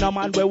war. We no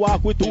man we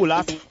walk with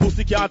tools.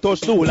 Pussy can't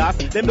touch tools.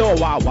 Them don't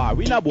war.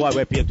 We no boy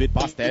we paint with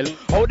pastel.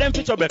 How them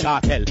fit trouble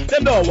cartel.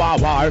 Them don't war.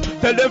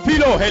 Tell them feel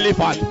no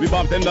elephant. We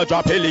bomb them no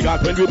drop elegant.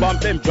 When we bomb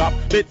them drop,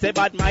 bet say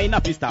bad mind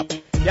up stop.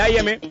 Yeah,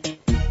 hear me?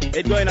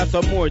 It going on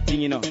some more thing,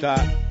 you know, cause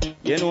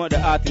you know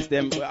the artists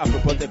them have to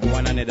protect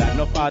one another.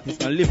 Enough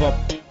artists can live up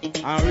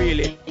and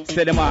really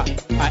say them a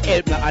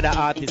help the other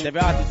artists. Every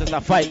artist just a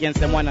fight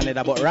against them one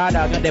another, but rather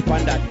I'm gonna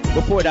depend that.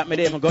 Before that, me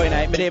they even go in,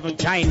 me they even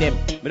join them,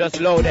 me just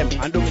load them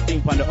and do me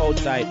thing from the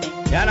outside.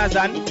 You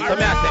understand? So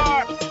me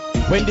I say,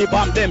 when the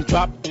bomb them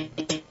drop,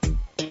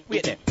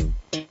 wait there.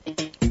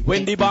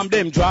 When the bomb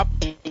them drop,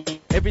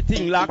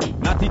 everything lock,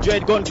 Knotty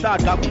Dread gun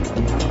start lock.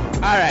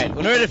 Alright,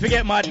 we're ready to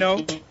get mad now.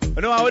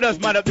 You know how we just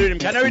mad up the rhythm.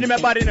 Can I read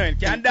my body now?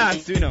 Can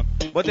dance, you know.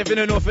 But if you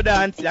don't know for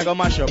dance, you're gonna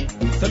mash up.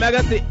 So I'm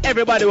gonna see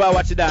everybody who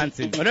watch the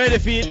dancing. You know the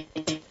feel?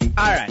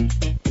 Alright.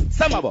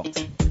 Summer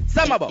box.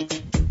 Alright,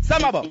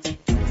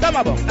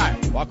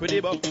 walk with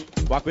the box.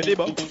 Walk with the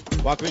box.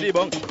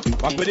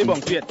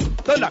 Wait.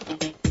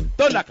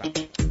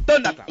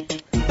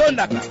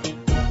 Thunderclap.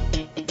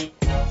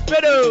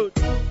 Spread out.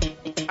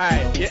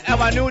 Alright, you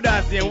ever new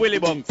dancing Willy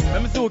Bunks?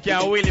 Let me see who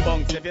can Willy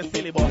Bunks if you're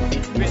silly bunks.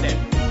 Wait there.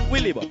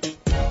 Willy Bunks.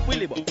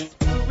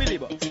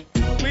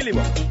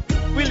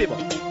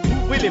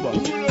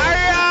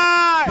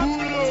 Alright!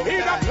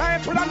 He's a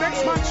plan to the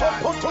next man, so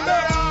put to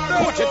them.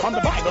 Quote it from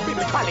the Bible,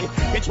 biblically.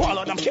 It's all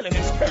of them killing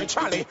him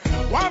spiritually.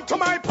 One to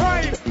my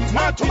pride,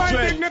 one to my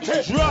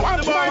dignity,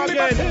 one to my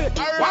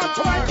liberty, one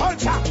to my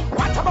culture.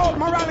 What about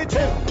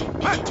morality?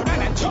 Man to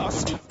man and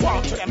just,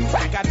 one to them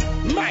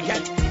faggot,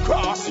 maggot,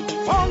 cross,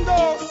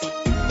 fungos.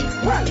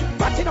 Well,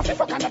 but enough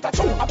if I cannot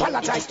true.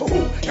 Apologize to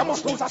who? You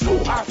must lose a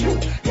screw half you.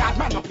 Yard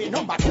man up in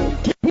number 2.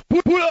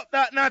 Pull up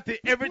that Natty,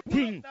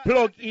 everything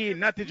plug in,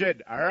 Knotty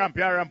Dread.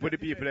 Ramp with the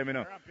people, let me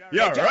know.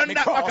 Yo, run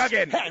that back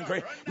again.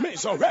 Angry,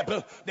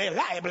 miserable, they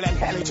liable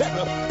and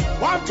eligible.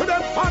 One to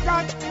them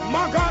faggot,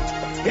 maggot.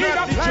 He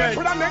got planned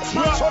for the next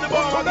man, so the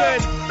book for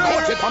them.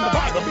 Quote it from the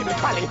Bible,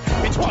 biblically.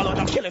 It's all of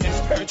them killing him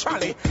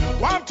spiritually.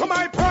 One to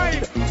my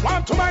pride,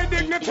 one to my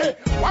dignity,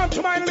 one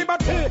to my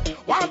liberty,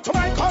 one to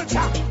my culture.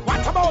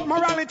 What about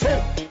morality?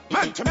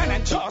 Man to man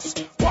and just,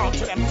 one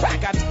to them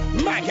faggot,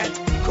 maggot,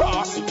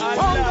 cross,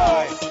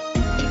 fungos.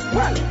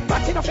 Well,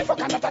 but enough if I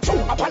cannot true.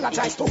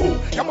 Apologize to who?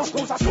 You must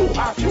lose a screw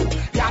half you.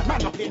 Yard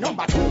man up in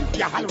number 2.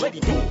 You already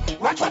do.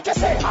 Watch what you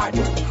say I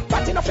do.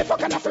 But enough if I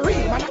cannot read.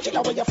 Man, I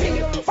kill the way you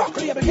feel. Fuck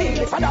label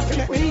deal. If I don't feel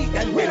it we eat,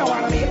 then we don't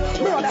wanna meet.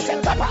 Me on the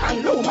sell pepper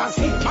and Luman's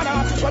heat. Man,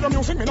 artists where the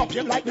music me not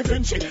play like the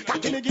Vinci.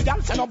 Can't give me the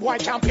dance and no boy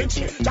can't pinch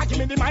me. Can't give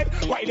me the mic,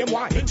 why them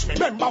want hinch me?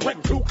 Remember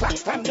when Ku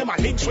Klux Klan them a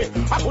lynch me?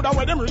 I coulda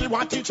where them really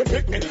want teach and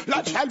pick me.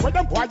 Lifestyle where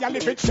them boy you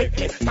live it sick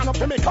me. Stand up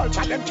to me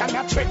culture, them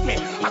cannot trick me.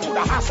 I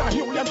coulda ask and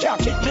you them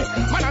can't kick me.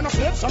 Man, I no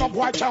slave, so no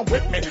boy can't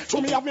whip me. So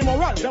me have me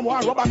morals, them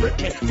want rubber grip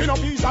me. Feel no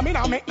please, I mean,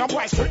 I make no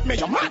boy strip me,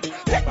 you mad.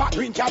 Take my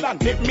green card and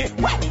dip me.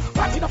 Well,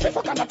 what in the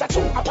fifth can not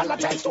true?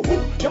 Apologize to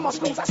who? You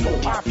must lose a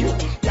school half you.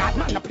 Yard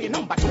man, play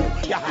number 2.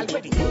 You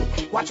already knew.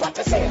 Watch what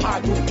they say,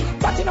 hard do.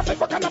 But in the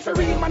fifth can not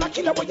real, man, I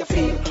kill you what you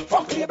feel.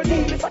 Fuck label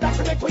deal, if I that's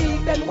the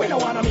queen, then we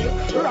don't wanna meal.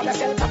 Rather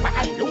sell copper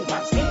and blue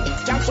man steal.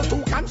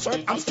 Johnson 2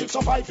 concert, I'm still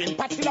surviving.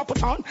 Pat still up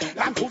put on,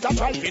 Land Cruiser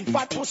driving.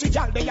 Fat pussy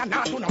gal, they are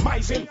not doing a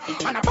mising.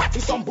 And a party,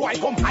 some boy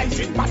come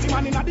hiding. Party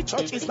man in the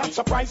church is not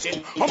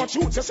surprising. How much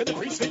youth you see the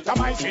priest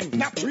victimizing.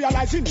 Not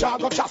realizing,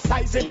 jargo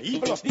chastising.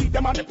 Evil us need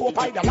them and the Pope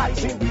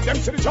idolizing. Them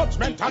see the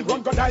judgment and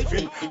run go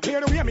diving.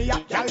 Clear the way me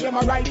at, gal them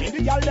arriving.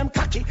 The gal them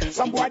cocky,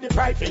 some boy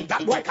depriving.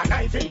 That boy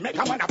conniving, make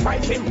a man a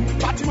prize him.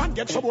 Party man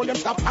get so bold, them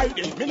stop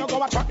hiding. Me no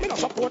go a truck, me no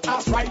support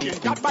ass riding.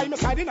 God by me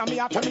side in and me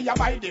after me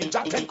abiding.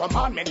 Jah 10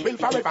 commandment will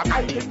forever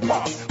guide it.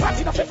 Boss,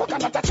 party no fifth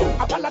cannot touch you.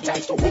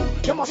 Apologize to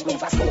who? You must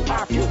lose a school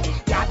half you.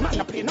 Yard man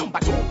no play number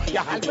 2. You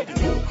already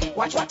knew.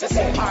 Watch what you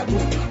say, hard do.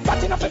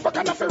 Party no fifth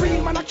cannot for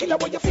real, man a killer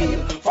what you feel.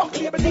 Fuck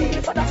label deal,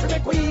 if I that's the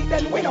queen,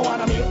 then we don't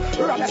wanna meal.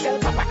 Rather sell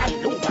copper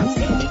and blue man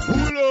steal.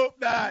 Pull up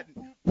that,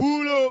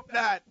 pull up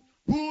that,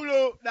 pull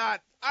up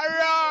that.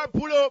 Alright,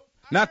 pull up.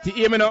 Not to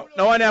hear me now.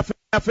 No one have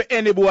for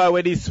any boy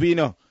with this we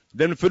know.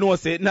 Them for no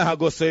say nah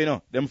go so you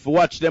know. Them for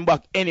watch them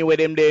back anywhere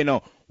them they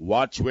know.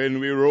 Watch when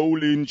we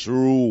rolling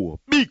through.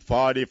 Big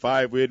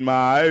 45 with my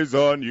eyes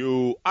on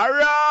you.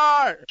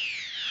 Alright.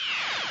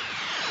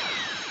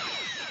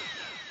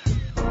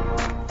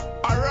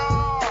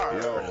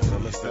 Alright. Yo,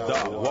 Mr.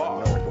 Dog,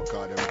 no,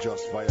 because them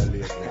just violate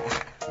me.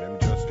 Them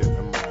just get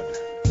me mad.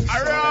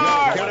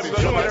 Alright. What them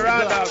gonna do the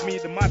Rad Dog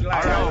meet the Mad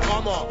Lion.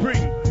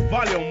 Spring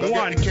Volume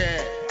 1.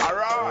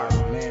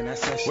 Alright. Man,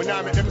 that's that shit. When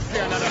I make them stay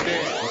another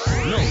day.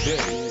 No day.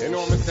 You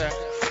know what I'm saying?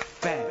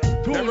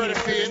 Them ready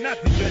for it. Not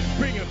to just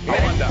bring it.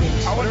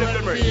 I want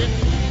them ready.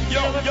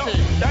 Yo,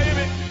 hear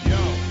me?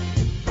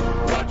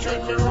 Watch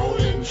when we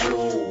rolling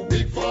through.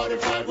 Big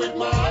 45 with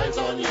my eyes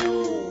on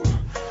you.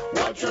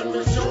 Watch when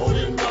we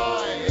strolling by.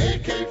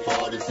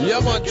 AK-47. Yeah,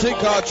 man,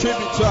 take our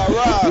tribute to our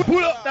rap.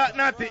 Pull up that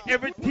natty,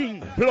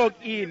 everything plug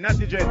in.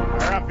 Natty Dread,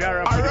 rap. Yo,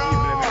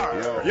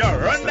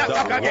 run that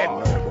back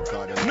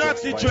again.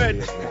 Natty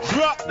Dread,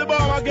 drop the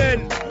bomb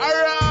again.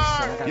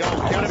 Alright. Yo,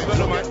 can't go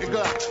to my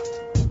gut.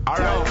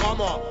 Alright,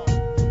 come on.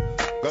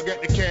 Go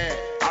get the can.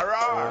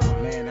 Alright.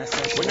 Man, that's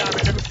that shit. When I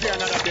make them stay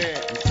another day.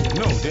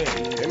 No day.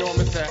 You know what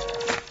I'm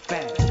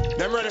saying?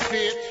 Them ready for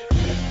it?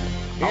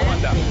 I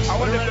want that. I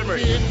want them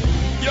ready.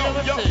 Yo,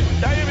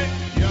 hear me?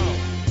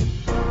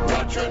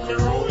 Watch when we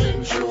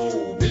rolling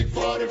through. Big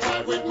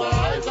 45 with my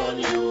eyes on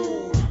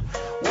you.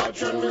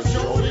 Watch when we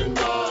strolling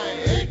by.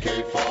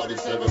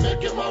 AK-47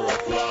 making my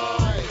rock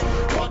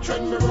fly. Watch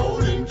when we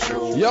rolling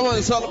through. Yeah, man,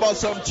 it's all about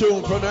some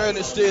tune from the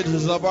early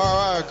stages of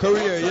our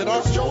career, you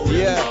know?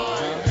 Yeah.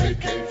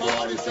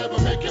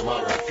 AK-47 making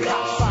my rock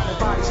fly.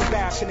 Bodies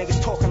embarrassing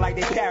niggas talking like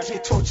they parents,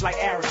 get tortured like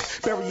Arabs.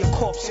 Bury your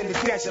corpse in the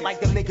desert like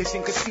them niggas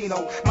in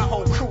casino. My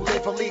whole crew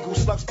live illegal,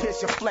 slugs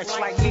pierce your flesh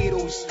like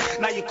needles.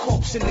 Now your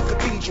corpse in the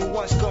cathedral,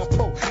 once gun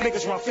pull.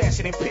 Niggas run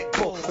faster than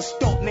Pitbull. A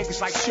stomp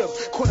niggas like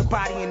Shook, caught a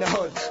body in the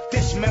hood.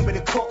 Dismember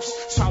the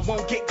corpse, so I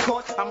won't get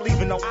caught. I'm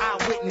leaving no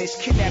eyewitness.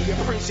 Kidnap your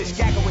princess,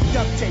 gag her with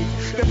duct tape.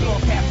 Then blow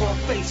up half her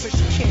face so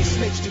she can't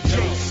snitch to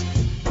chase.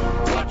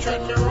 Watch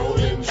when we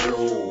rolling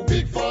through.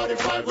 Big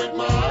 45 with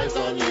my eyes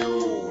on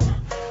you.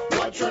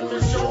 Watch when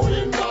we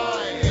strolling by.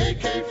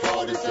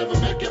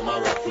 AK-47 making my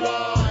rock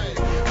fly.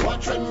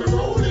 Watch when we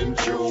rolling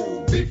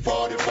through. Big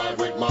 45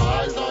 with my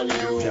eyes on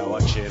you. Yeah,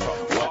 watch it.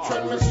 Watch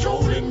when we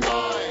strolling by.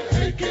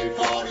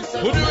 AK-47.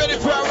 Who you ready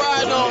for a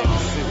ride now?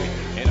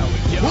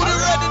 Who you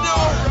ready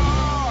now?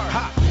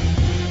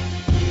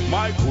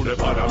 My crew they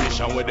on a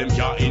mission where them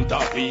can't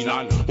intervene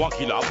and one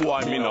killer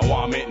boy me no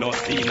want make no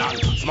scene and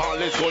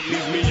smallest gun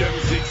leave me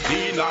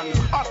M16 and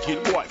a kill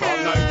boy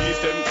from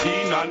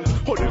 1917 and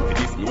how them fi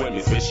diss me when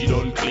me say she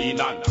done clean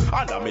and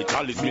under me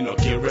chalice me no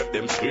care rep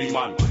them scream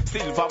and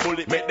silver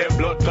bullet make them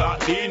blood clot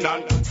clean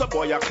and some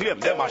boy a claim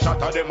them a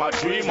shatter them a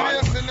dream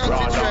and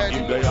rather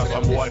him they have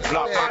some boy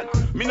flap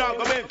and me not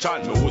go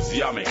mention me who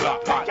see a me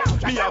clap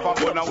and me have a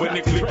gun and when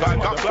it click like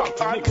a clock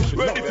and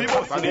when if he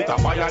bust and it a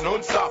fire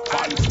non-stop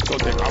and so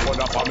take a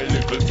gun for me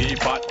little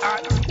teapot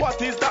and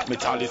what is that? Me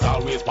chalice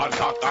always pan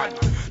cock and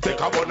take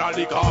a gun and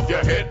lick off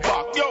your head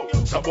back. Yo,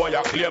 some boy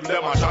a claim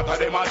them a shatter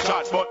them a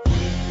shot but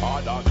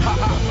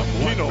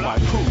me know my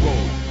crew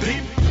roll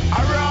deep.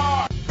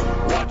 Alright.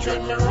 Watch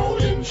when we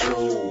rolling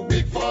through.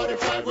 Big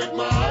 45 with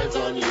my eyes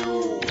on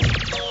you.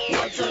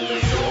 Watch when we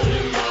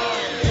strolling by.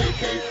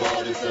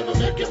 AK-47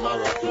 making my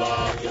rock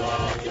fly.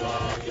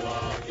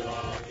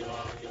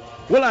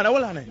 Hold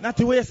on. Not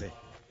to waste it.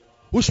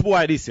 Which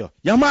boy this yo?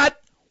 You mad?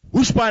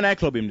 Which boy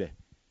nightclub him there?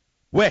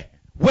 Where?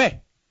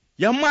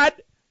 You mad?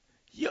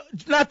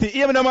 Not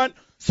hear me, man.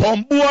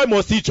 Some boy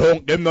must see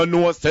chunk. Them no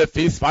know say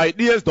fist fight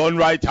days done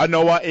right. And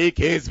our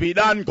AKs with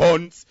and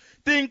guns.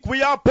 Think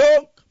we are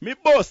punk? Me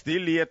bust the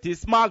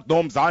latest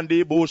magnums and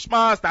the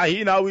Bushmaster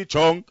in our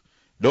chunk.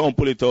 Don't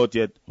pull it out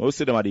yet. We'll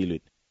see them a deal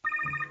with.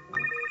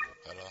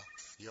 Hello?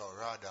 Yo,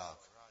 Rad Dog.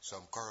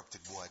 Some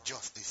corrupted boy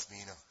just this me,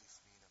 you know.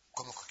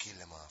 Come on, kill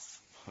them off.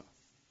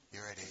 You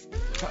ready?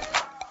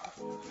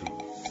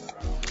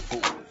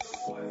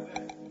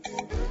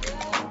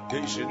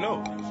 You should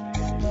know.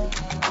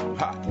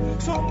 Ha.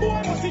 Some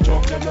boy must see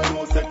jump, them no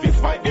know set fist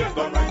fight. There's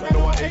done right, I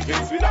know what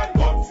against with that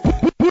guns.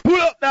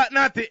 Pull up that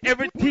natty,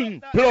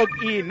 everything plug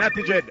in,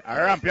 natty dread.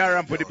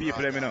 Ramp with the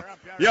people, let me know.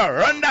 Yo,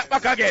 run that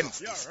back again.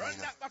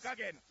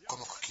 Come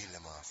on, kill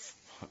them off.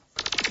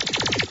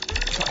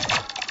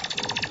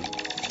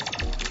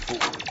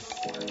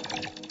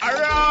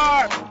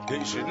 Alright!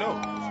 You should know.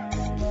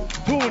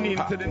 Tune in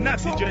to the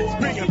natty dread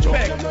spring Jump,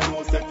 effect. them no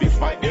know set fist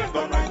fight. There's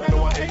done right, I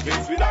know what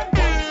against with that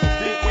guns.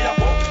 Think we are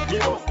both, we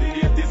bust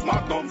the latest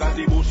magnums and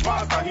the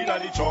bushmaster in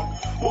the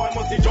chunk. Boy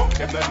must see jump,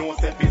 them no know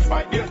set fist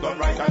fight. There's done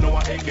right, I know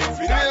what against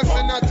with that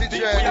guns.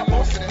 Think we are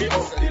both, we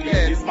bust the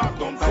latest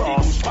magnums and the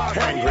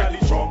bushmaster in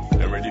the chunk.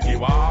 They ready for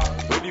war,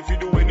 ready for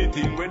do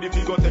anything, ready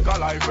for go take a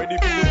life, ready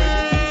for do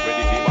anything,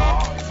 ready for war,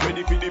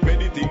 ready for the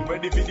anything,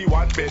 ready for the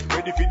one bed,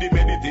 ready for the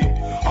anything.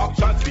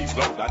 Action speaks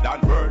louder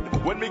than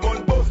word. When me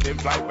gun bust, them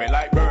fly well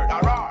like bird.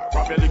 Arrar,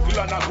 from your little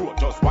and a grow.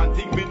 Just one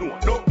thing me know,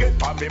 don't get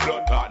from me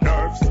blood clot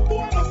nerves.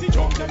 Boy must see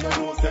jump, them no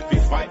know set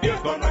fist fight.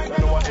 There's done right, I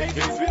know what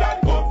against with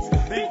that guns.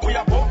 Think we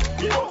are pump,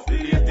 we bust the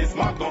latest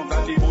magnums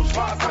and the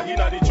bushmaster in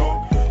the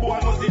chunk. Boy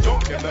must see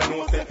jump, them no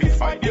know set fist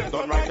fight. There's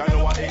done right, I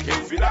know what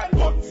against with that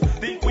guns.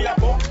 Think we are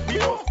pump, we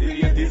bust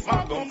the latest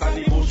magnums and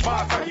the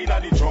bushmaster in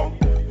the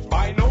trunk.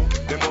 By now,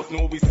 they must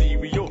know we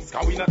serious.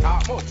 Cause we not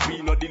talk much,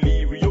 we not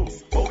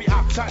delirious. But we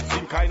action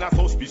seem kinda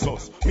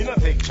suspicious. Me not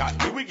take chat,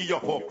 me we give you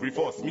fuck with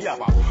us. Me have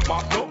a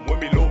magnum when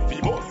me love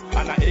the boss.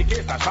 And a AK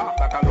is a sharp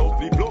like a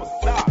lovely plus.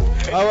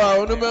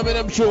 Alright, remember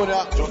them show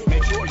that. Just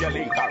make sure you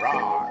link a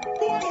rock.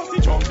 Boy must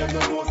see jump, them no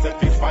know set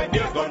fist fight.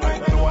 There's done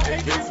right, I know what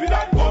AKs with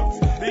that guns.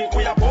 Think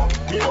we are pump,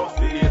 we bust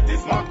the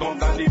latest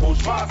magnums and the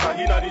bushmaster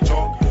in the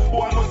chunk.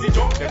 Boy must see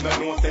jump, them no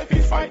know set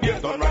fist fight.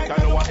 There's done right,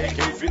 I know what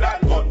AKs with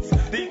that guns.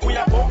 Think we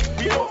are pump,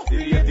 we bust the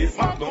latest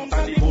magnums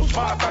and the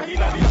bushmaster in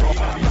the chunk.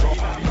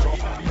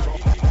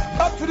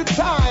 Up to the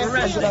time,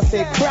 or should I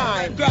say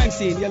crime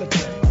scene, yellow.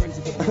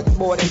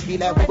 More than feel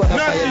like we're gonna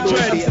fire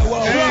those days.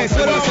 Hey,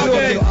 so that's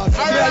okay. All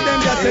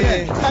them just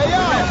say,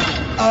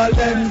 all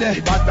them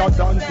there. Better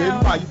than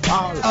them by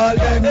far. All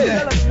them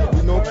there.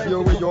 We no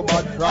care where your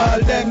bad from. All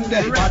them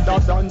there. Better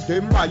than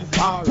them by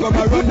far. Come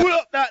and run. Pull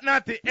up that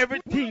natty,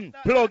 everything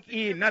plug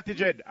in, natty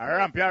dread.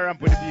 Ramp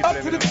with the people.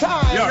 Up to the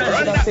time, yo,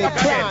 run that say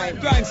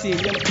crime scene,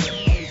 yellow.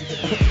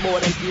 More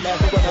than feel like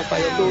we're gonna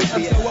fire those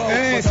days.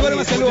 Hey, so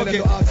them say okay.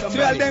 So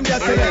all them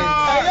just say,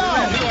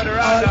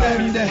 all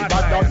them there.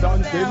 Better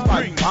than them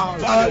by far.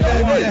 All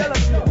them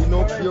there. We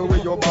no care where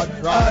your bad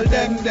from. All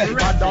them there.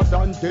 Better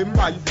than them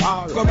by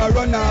far. Come and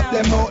run off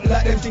them out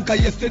like them think of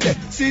yesterday.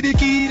 See the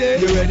key there.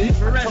 You ready?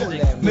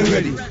 Me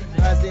ready.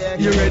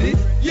 You ready?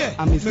 Yeah.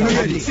 I'm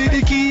ready. See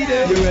the key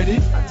there. You ready?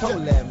 I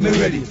told them. Me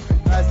ready.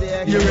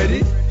 You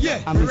ready? Yeah.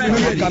 I'm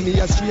ready. Come me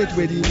a straight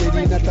ready,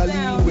 not a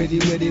lean,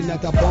 ready,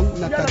 not a bunk,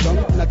 not a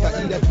jump, not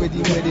a eat that ready,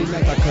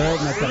 not a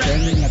curve, not a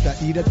bend, not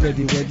a eat that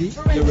ready.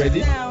 You ready?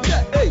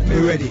 Yeah. Hey,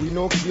 me ready. We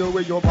no care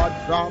where your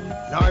bad from,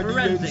 nor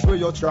the ends where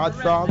you trod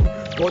from.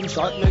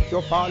 Gunshot make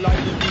you fall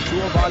like the beach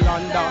over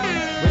London.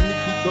 When it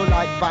hit you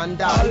like Van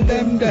Damme. All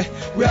them there,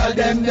 we all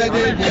them there,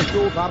 they get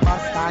over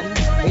Boston.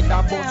 It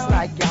a bust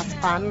like gas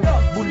pan.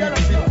 Bullet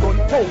with gun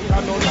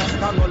powder,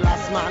 no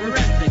last man.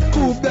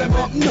 Coop them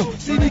up, no.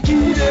 See the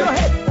key there.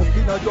 Up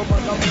in a your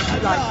mother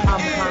like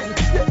Amcan.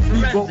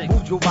 We go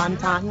Buju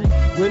Bantan.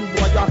 When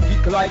boy a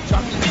kick like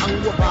Jackie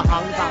hang over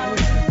Hong Kong.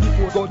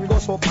 Before gun go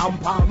so pam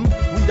pam. We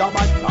a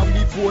bad from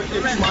before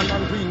X-Man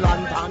and Green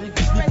Lantern.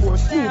 Before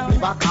Snoop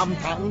live a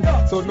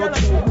Compton. So no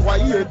true why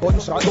you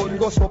gunshot gun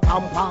go so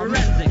pam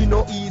pam. You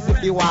know easy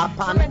if you walk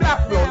pan.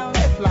 Black blood,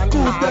 Teflon,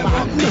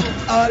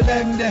 carbon. All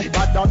them there.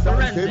 Better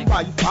than them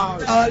by far.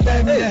 All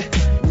them there.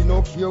 We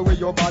no care where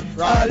your bad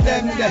from. All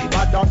them there.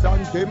 Better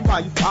than them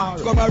by far.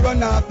 Come and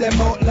run off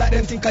them out like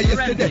them think of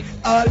yesterday.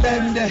 All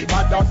them there.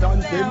 Better than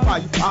them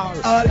by far.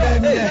 All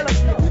them there.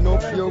 We no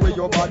care where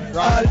your bad from.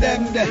 All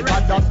them there.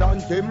 Better than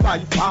them by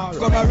far.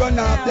 Come and run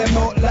off them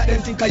out like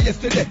them think of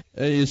yesterday.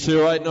 Hey, you see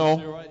right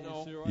now?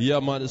 Yeah,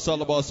 man, it's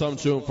all about some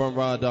tune from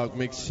Raw Dog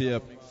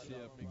mixtape.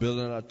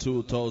 Building at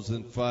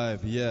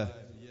 2005, yeah.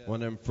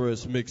 One of them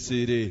first mix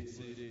CD.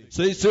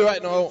 So you see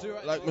right now,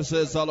 like me say,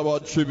 it's all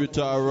about tribute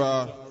to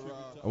Raw.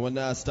 And when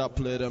I stop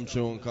play them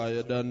tune, cause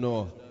you don't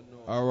know,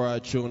 Raw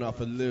tune have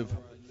to live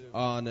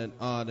on and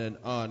on and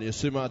on. You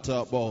see what I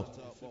talk about?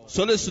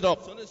 So listen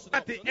up.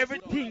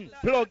 Everything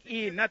plug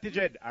in, Natty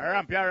Dread.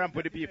 Ramp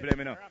with the people, let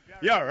me know.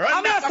 Yo,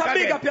 run that back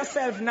big again. up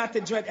yourself, Natty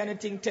Dread.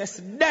 Anything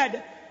test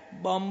dead.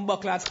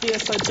 Bumbuckler, stay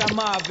such a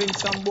Marvin.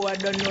 Some boy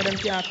don't know them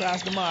can't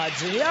cross the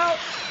margin. Yo,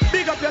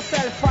 big up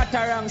yourself,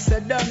 Fatarang,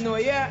 said don't know,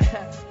 yeah.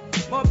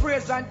 More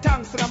praise and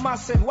thanks to the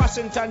massive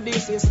Washington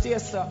DC stay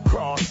so.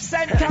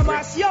 St.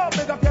 Thomas, yo,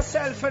 big up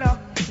yourself, you know.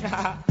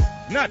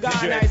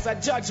 Ghana is a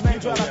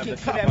judgment, you have a kick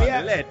for them,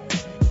 yeah.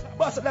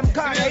 Bust up them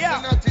corner,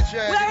 yeah. We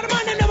are the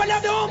man that never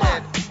love the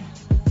woman.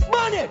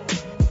 Burn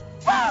it.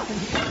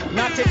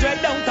 Not to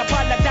dread, don't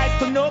apologize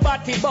to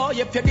nobody, boy.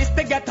 If you miss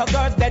the ghetto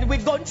girls, then we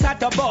gon'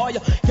 chat a boy.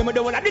 Give me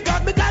the one of the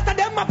girls, because of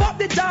them about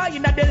the joy.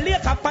 In the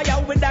lake of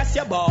fire, with that's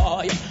your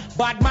boy.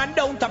 Bad man,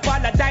 don't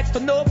apologize to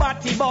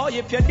nobody, boy.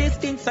 If you're this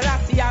thing,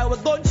 Selassie, I will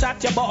gon'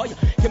 chat your boy.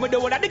 Give me the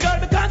one of the girls,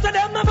 because of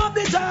them about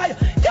the joy.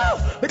 Yo,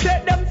 we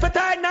take them for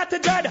time, not to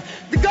dread.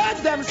 The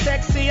girls, them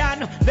sexy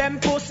and them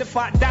pussy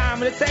fat, damn,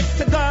 the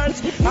sexy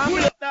girls.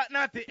 Pull up that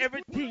natty,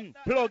 everything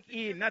plug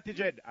in, natty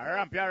dread. I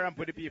ramp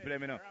with the people, let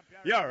me know.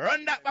 Yo,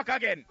 run that back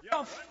again.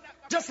 Rough.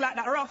 Just like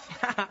that, rough.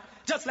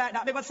 Just like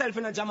that. They got self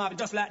in a jam up,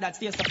 just like that.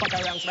 Stay the fuck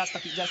around, so that's the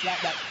just like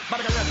that. But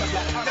the rest just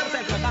like that. They got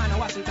self in a Ghana,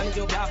 Washington,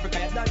 Ethiopia, Africa,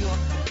 you don't know.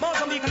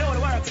 Most of them can all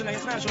the works, you know, you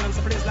smash on them,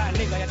 so please like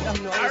nigga, you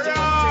don't know.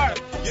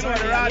 You know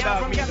the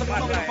radar, me, the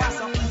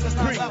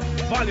Bring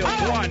volume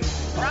 1.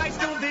 Rise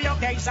to the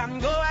occasion,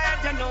 go ahead,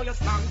 you know you're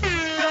strong. No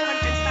one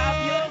can stop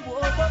you, whoa,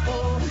 whoa,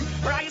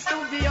 whoa. Rise to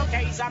the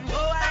occasion, go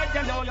ahead,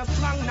 you know you're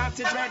strong. Not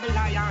to dread the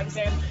lions,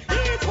 and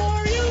it's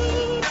for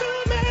you to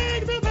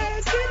make the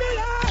best in the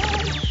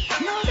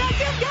life. Know that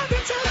you've got the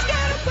chance,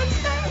 get up and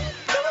step.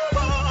 Do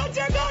what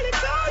you're gonna,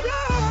 it's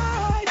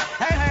alright.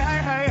 Hey, hey,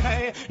 hey, hey,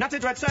 hey. Not to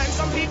dread signs,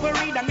 some people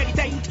read and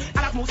meditate, and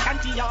have most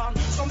canty on.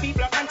 Some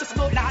people are conscious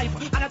about life,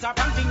 and it's a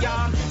panting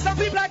on. Some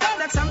people are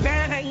gone at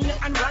champagne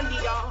and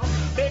brandy on.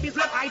 Babies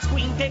love ice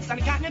cream, cakes, and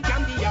cotton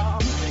candy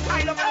on.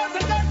 I love girls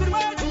and girls with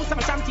words, who's some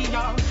champion.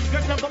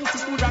 Girls love going to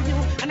school from you,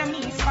 and I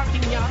mean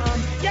sparking on.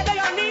 Yeah, they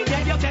all need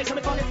education,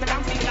 we call it the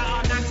dancing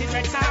on. Nancy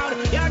Dread sound,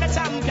 you're the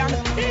champion.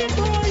 It's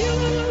for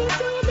you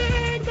to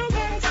make the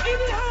best in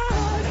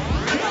life.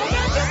 Know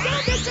that you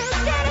got the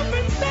chance, get up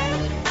and step.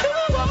 Do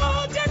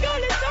what you're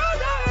gonna, it's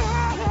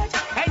alright.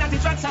 Hey, Nancy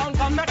Dread sound,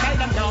 come and tell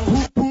them now.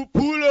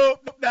 Pull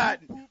up that.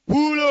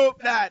 Pull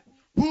up that.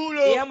 Pull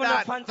up yeah,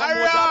 that.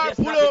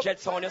 Pull up. Jet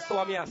sound, you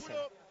saw me, I say.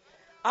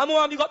 I'm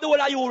going to got the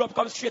whole of Europe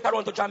come straight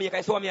around to Jamaica,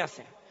 you saw me, I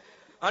say.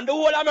 And the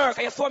whole of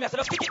America, you saw me, I say.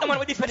 Just pick it, the man,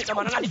 we defend it, the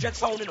man, and not the jet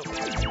sound, you know.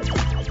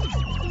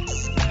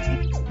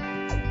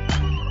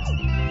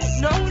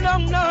 No.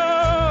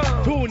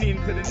 Tune in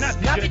to the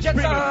Natty Jet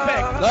bring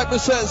effect. Like we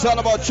said, it's all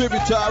about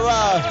tribute to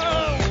Ara.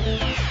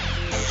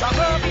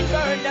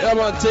 Yeah,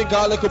 man, take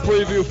a little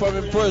preview from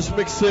his first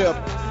mixtape.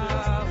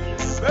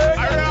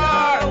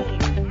 Ara.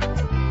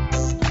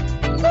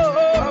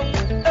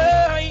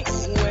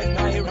 When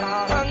I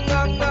rang,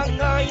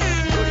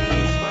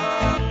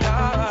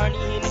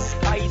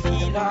 I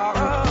see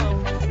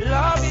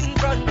love in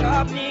front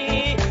of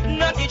me.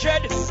 Natty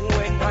Dread.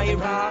 When I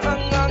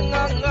rang,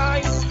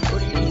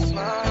 this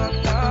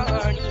morning,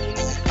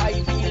 I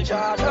feel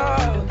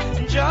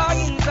joy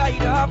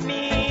inside of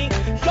me.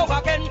 So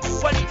again,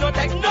 well, it don't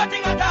take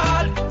nothing at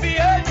all. Be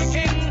the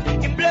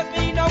king, him bless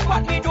me now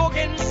what me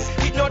doing.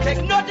 It don't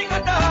take nothing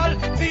at all.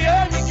 Be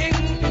the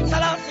king,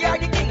 Selassie are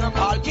the king of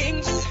all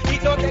kings.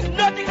 It don't take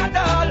nothing at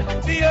all.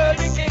 Be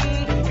the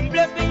king, him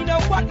bless me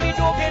now what me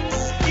doing.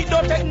 It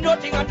don't take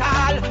nothing at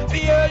all. Be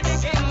the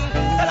king,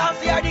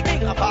 Selassie are the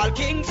king of all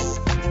kings.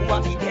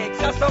 What it takes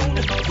a sound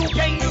to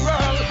gain the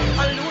world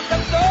and lose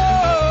them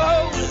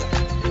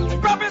soul.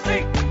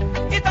 Prophecy,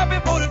 it a be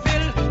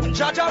fulfilled.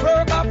 Judge a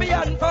work a be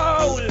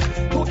unfold.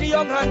 To the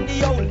young and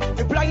the old,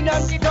 the blind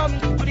and the dumb,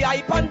 to the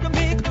hype and the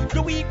meek,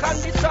 the weak and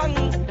the strong.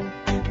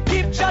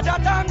 Give Judge a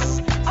thanks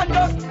and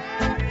just.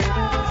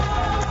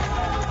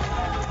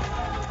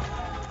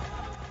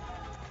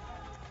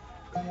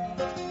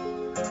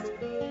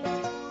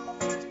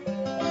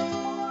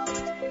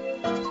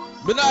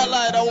 Me not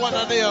lie, that one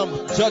of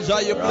them. Judge, how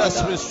you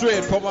bless me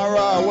straight from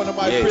Ara, one of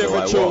my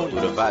favorite tunes. I walk through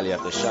the valley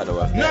of the shadow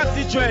of death.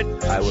 Natty Dread,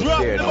 I will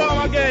drop fear the no bomb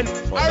evil, again.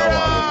 for thou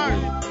art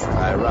with me.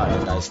 I run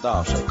and thy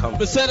staff shall come.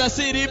 Me said a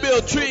CD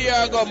built 3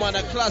 years ago, man,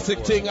 a classic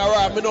thing.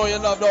 Ara, me know you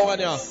love that one,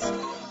 yeah.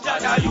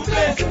 Judge, you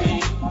bless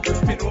me.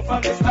 Me know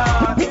from the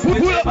start.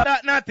 Pull up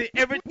that Natty,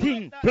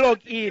 everything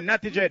plug in.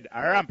 Natty Dread,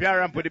 I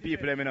ramp with the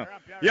people, let me know.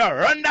 Yo,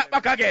 run that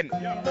back again.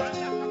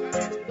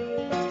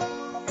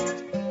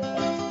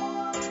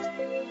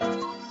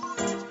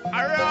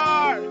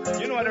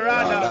 You know the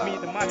radar, me,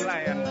 the mad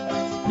lion.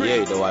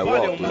 Yea, though I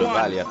walk through the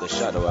valley of the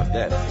shadow of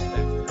death,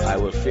 I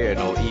will fear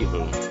no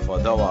evil, for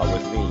thou art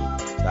with me.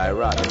 Thy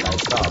rod and thy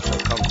staff shall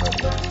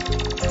comfort me.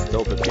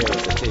 Thou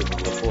preparest the table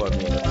before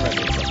me in the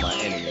presence of my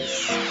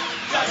enemies.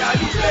 Jaja,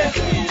 you bless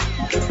me.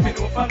 Me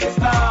know from the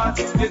start.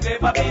 There's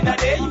never been a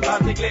day you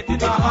have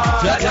neglected my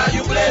heart. Jaja,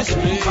 you bless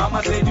me.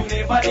 Mama said you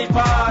never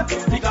depart,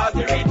 because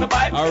you read the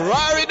Bible.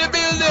 Ara in the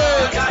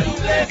building. Jaja, you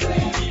bless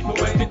me. Even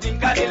when we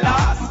think of the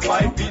last,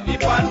 wife in the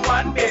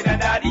one bed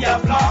and daddy a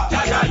flock.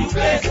 Jaja, you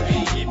bless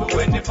me. Even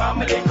when the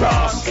family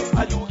cross,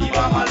 and you give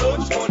mama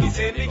lunch money,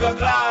 say nigga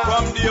glass.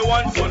 From day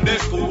one Sunday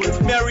school,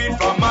 married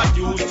from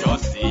Matthew,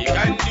 just seek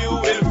and you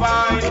will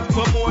find.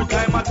 Some more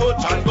time I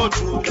touch and go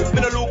through. Me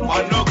no look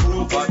on no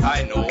groove, but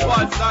I know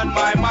what's on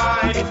my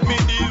mind. Me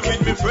deal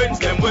with me friends,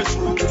 them way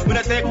through. When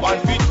I take 1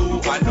 feet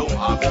 2, and don't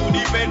have to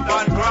depend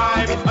on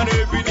crime. And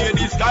every day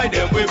the sky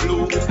them way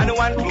blue. And the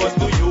one close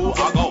to you,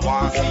 I go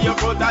want see your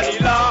brother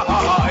the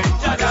light.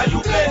 Jaja,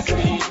 you bless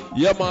me.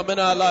 Yeah, man, me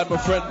not lie, my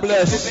friend,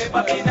 bless.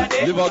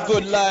 Live a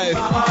good life.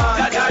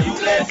 Jaja, you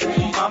bless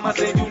me. Mama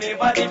said you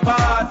never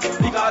depart,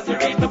 because you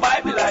read the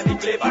Bible and the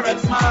clever and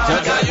smart.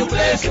 Jaja, you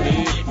bless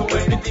me. Even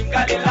when we think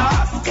I the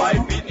last, why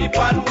beat me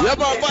one? Yeah,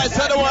 man, voice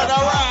of the one,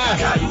 alright.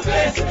 Jaja, you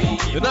bless me.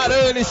 You're not the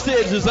early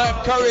stages,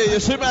 I'm career. You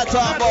see me at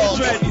talk about.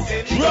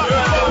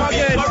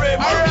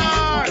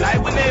 I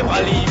will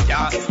never leave,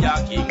 can't see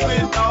a king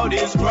without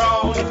his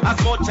crown.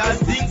 As much as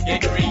things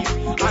get grief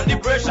and the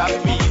pressure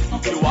squeeze,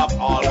 you have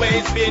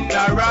always been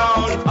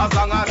around. As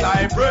long as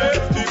I pray,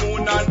 the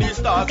moon and the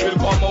stars will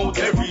come out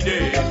every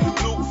day.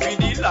 Look for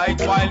the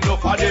light while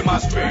enough of them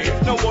astray.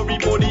 No worry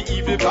about the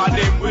evil, cause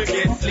them will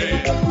get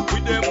slain.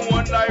 With them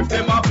one life,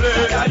 them a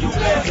play.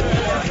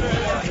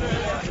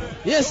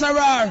 Yes, sir.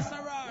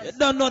 You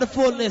don't know the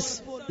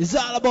fullness. It's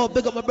all about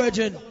big up my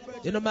virgin.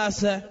 You know what I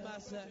say?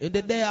 In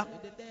the day,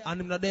 and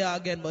I'm not there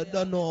again, but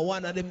don't know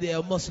one of them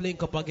there must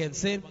link up again,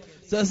 see?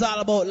 So it's all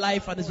about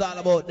life and it's all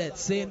about death,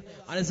 see? And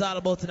it's all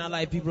about in our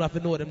life, people have to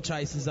know them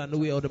choices and the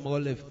way how them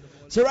going to live.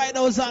 So right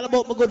now it's all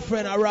about my good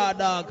friend, a raw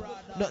dog.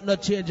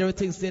 Not change,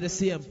 everything stay the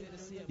same.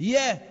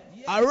 Yeah,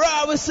 a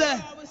raw we say.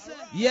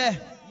 Yeah,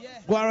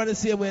 go around the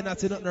same way,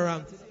 nothing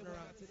wrong.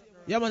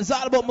 Yeah, man, it's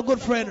all about my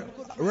good friend,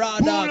 raw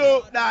dog. Pull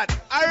up that,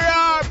 a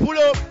raw, pull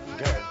up.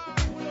 Girl,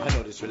 I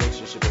know this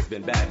relationship has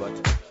been bad, but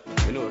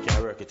you know we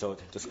can work it out.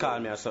 Just call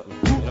me or something,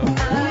 you know?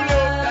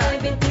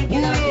 I've been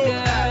thinking of you,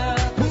 girl.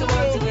 So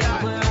want to be a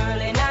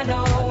world, and I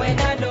know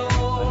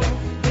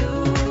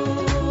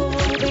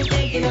you've been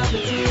thinking of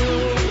me too.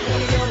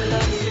 You know I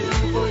love you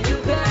for you,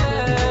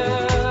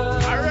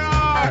 girl.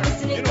 I'm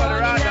listening to all the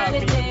night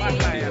and day.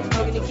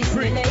 Hugging and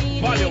kissing the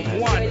lady. Volume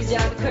 1. Girl, you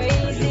drive me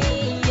crazy,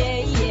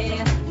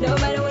 yeah. No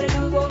matter what I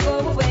do, won't go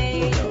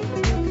away. You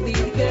could be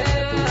the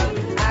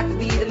girl, I could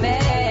be the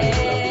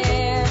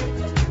man.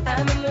 I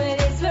remember when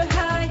days were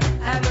high,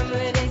 I remember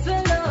when days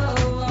were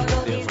low.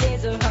 Although these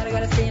days are hard, I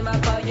gotta stay my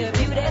part, you're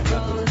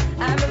beautiful.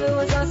 I remember it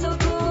was all so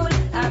cool,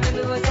 I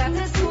remember it was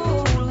after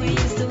school. We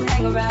used to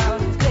hang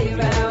around, play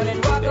around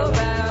and walk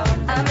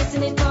around. I'm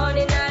missing it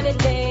morning, night and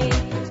day.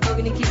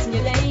 Hugging and kissing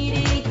your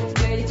lady,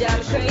 girl, you drive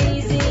me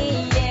crazy,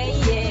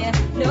 yeah.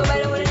 No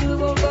matter what I do, it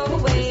won't go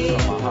away. You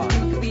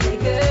could be the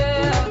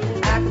girl,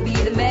 I could be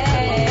the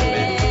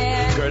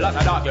man. Girl, as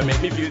a dog, you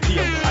make me feel tame.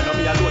 I know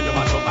me alone, you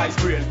mash up my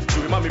brain.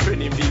 Show him and me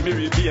friend, him feel me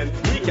real pain.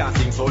 He can't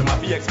sing, so him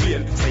have to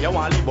explain. Say you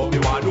want to live, but me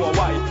want to know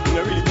why. You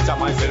don't really picture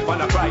myself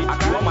and I cry.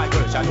 You are my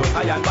girl, she just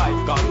high and by.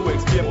 Can't do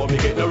explain, but me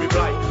get no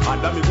reply.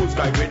 And that me good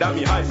sky, great than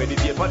me high.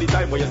 Meditate for the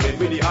time when you spend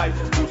with the high.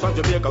 Food from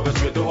Jamaica, go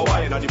straight to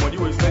Hawaii. And the money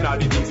we spend, all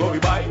the things what we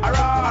buy.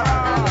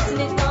 I'm missing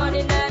it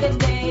morning, night and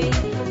day.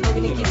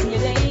 Hugging and kissing your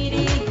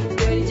lady,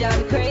 girl, you drive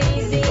me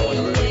crazy,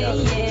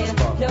 yeah.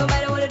 No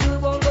matter what I do,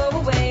 it won't go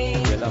away.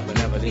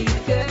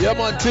 Yeah,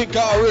 man, think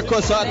our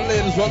requests and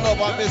ladies will love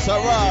and miss a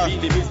raw.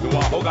 Really miss me,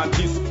 want hug and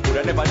kiss. Could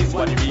I never this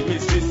one, the real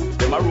mistress.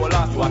 Them a roll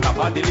last one up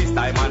on the list.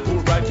 Time and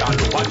full bright, can't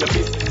look on the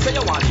fist. Say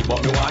you want it,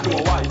 but me want to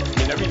know why.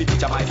 Me not really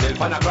picture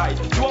myself and I cry.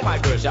 You are my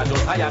girl, she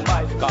just high and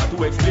by. Can't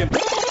to explain.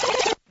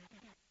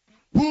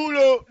 Pull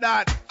up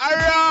that, a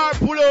raw,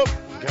 pull up.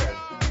 Girl,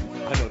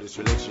 I know this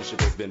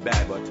relationship has been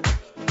bad, but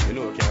you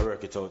know we can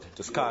work it out.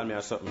 Just call me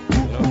or something, you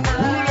know?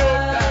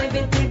 I've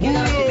been thinking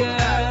of you,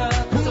 girl.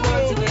 So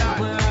want to be a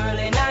world,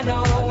 and I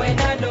know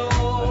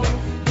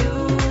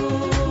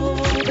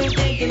you've been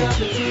thinking of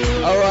me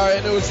too. Alright,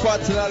 you know it's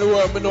spots in the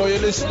world, we know you're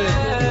listening.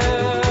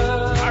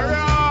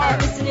 I'm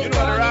listening to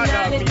all the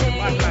night and day.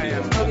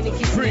 Hugging and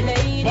kissing the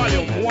lady.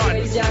 Volume 1. Girl,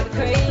 you drive me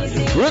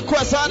crazy.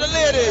 Request on the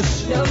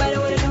ladies. No matter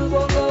what I do,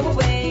 won't go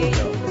away. You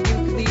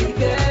could be the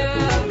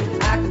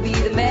girl, I could be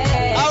the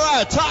man.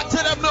 Alright, talk to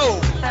them now.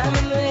 I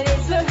remember when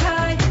days were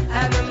high,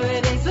 I remember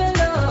when days were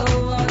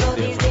low. Although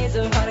these days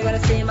are hard, I gotta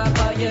stay my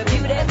part, you're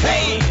beautiful.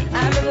 Hey.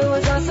 I remember it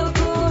was all so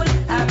cool,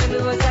 I remember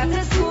it was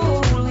after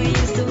school. We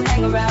used to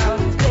hang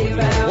around, play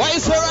around. Why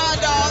is her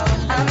dog?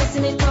 I'm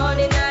missing it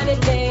morning, night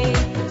and day.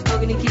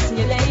 Hugging and kissing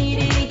your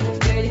lady,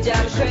 girl, you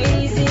drive me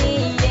crazy,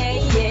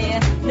 yeah.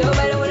 No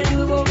matter what I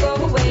do, it won't go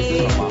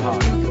away. You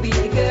could be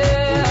the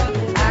girl,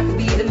 I could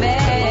be the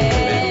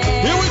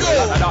man. Here we go.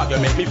 As a dog, you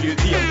make me feel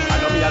tame. I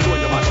know me alone,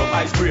 you mash up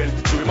my brain.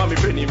 Show him and me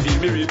friend, him feel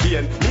me real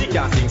pain. He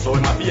can't sing, so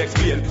him have to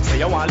explain. Say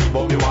you want to live,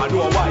 but me want to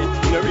know why.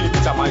 You don't really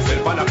picture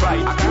myself and I cry.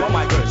 You are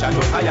my girl, she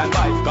just high and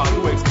by. Can't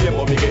do explain,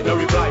 but me get no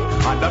reply.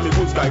 And that me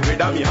good sky, great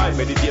than me high.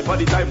 Meditate for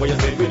the time when you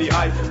spend with the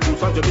high. Food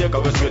from Jamaica,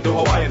 go straight to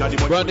Hawaii. And the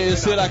money. Brother, you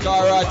say like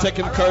alright,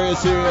 taking career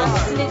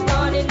serious. You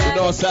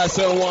know, so I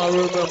say one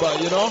remember,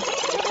 you know?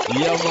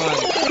 Yeah, man.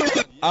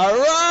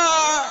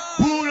 Alright.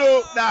 Pull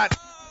up that,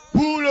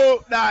 pull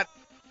up that,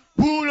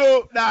 pull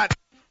up that,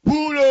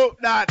 pull up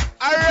that.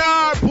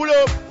 Alright, pull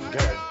up.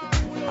 Girl,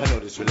 I know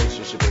this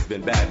relationship has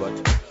been bad, but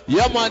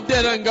yeah, man,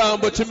 dead and gone,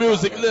 but your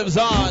music lives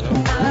on.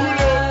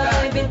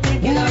 I've been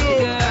thinking of you,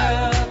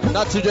 girl.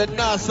 Not to just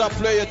not stop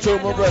play your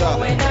tune, my brother.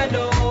 When I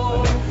know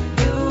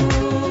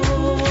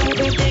you've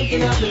been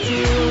thinking of me too.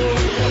 You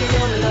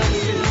know I love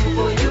you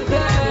for you,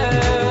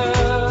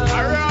 girl.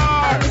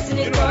 I'm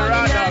listening to all the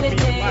night and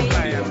day.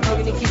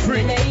 Hugging and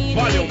kissing the lady.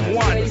 Volume 1.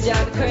 Girl, you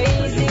drive me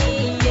crazy.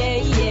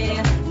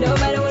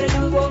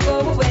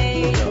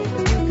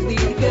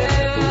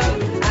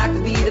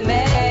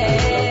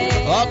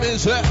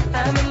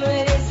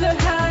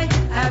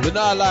 You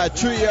know, like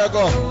 3 years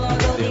ago,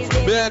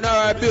 me and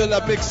I built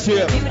a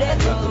mixtape,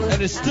 and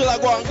it's still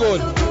going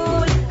good.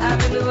 I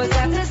remember it was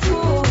after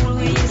school.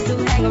 We used to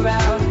hang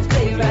around,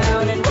 play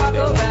around, and walk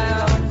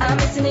around. I'm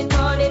missing it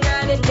morning,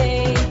 night, and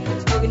day.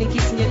 Hugging and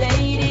kissing your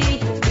lady.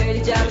 Girl,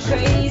 you drive me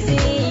crazy.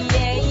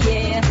 Yeah,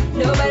 yeah.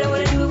 No matter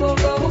what I do, it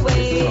won't go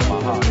away. You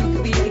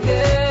could be the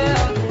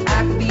girl,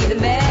 I could be the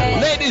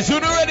man. Ladies, you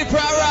not ready for a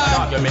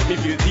ride? You make me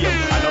feel tame.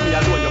 I know me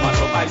alone, you mash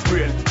up ice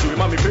brain. So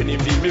him and me friend, him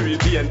feel me real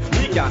pain.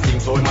 Me can't sing,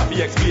 so him have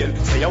to explain.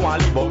 Say you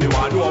want leave, but me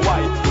want know why.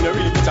 You don't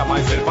really picture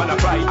myself and I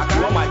cry.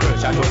 You want my girl,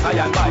 she just high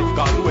and high.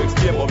 Can't do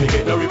explain, but me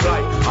get no reply.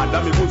 And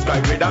that me good sky,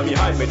 great and me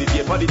high.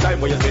 Meditate for the time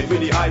when you spend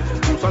really high.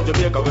 Food from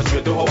Jamaica, go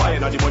straight to Hawaii.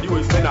 And all the money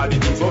we spend, all the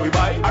things what we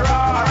buy.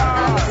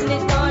 I'm missing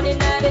it morning,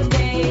 night, and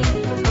day.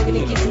 Hugging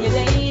and kissing your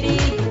lady.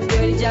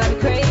 Girl, you drive me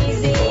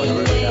crazy.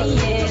 Yeah,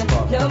 yeah.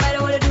 No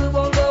matter what I do, it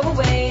won't go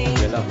away.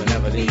 Your love will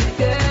never Be leave.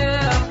 the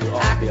girl,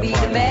 I could be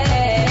the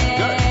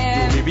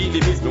man. Me really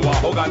miss me want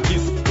hug and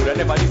kiss. Could I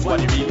never this one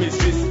the real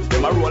mistress.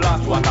 Them a roll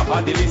last to a top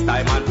of the list.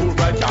 Time and full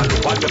bright can't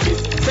look on your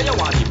fist. Say you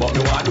want it but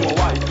me want know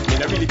why. Me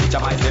not really picture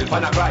myself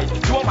and I cry.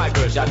 You want my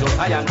girl she just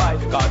high and by.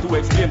 Got to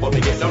explain but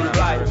me get no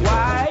reply.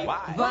 Why?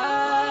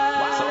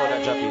 Why? So all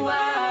that dropping.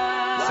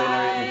 Say no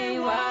rate me.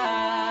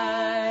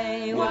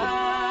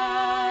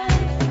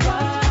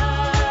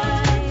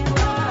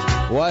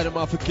 Why them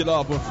have to kill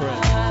off my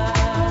friend?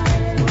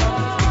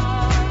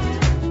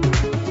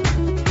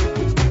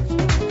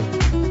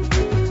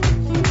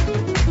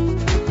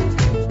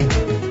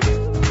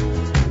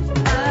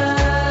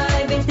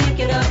 I've been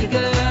thinking of you,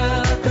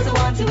 girl, 'cause I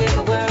want you in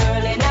my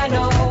world, and I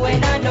know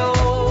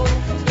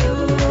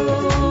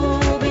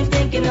you've been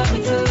thinking of me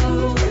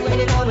too, and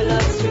you know my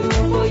love is true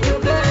for you,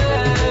 girl.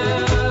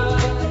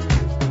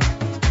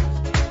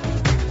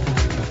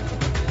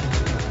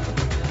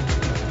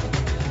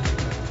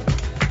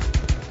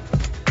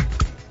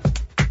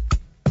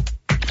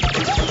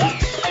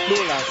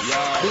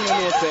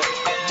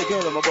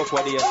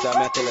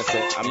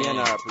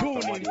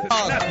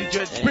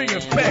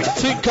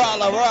 Think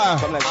all around.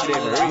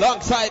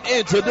 Alongside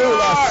Introduce.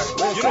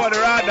 You know the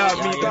radar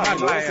me, the hot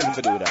lion.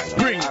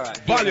 Spring,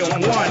 volume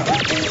 1.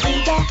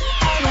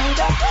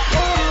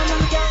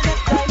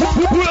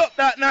 Pull up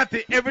that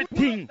natty,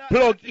 everything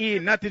plug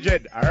in, natty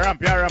dread.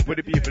 Ramp with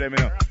the people, let me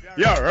know.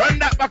 Yo, run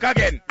that back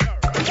again.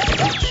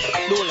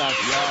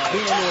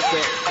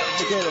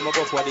 The girl I'm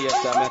above what the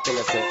star, I tell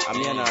her say, I'm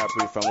here now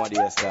from what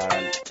the star,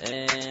 and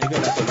the girl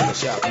I tell me the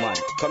sharp man,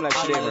 come like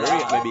she didn't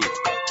rate maybe.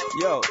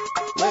 Yo,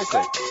 where is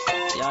it?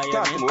 Yeah,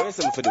 talk to me, where is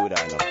it for do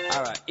that now?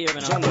 Alright, here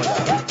we know that.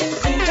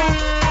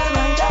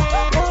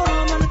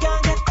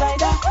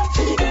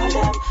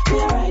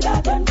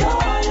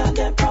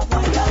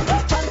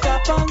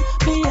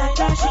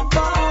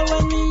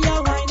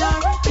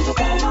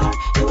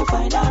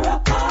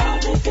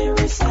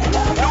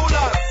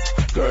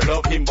 Girl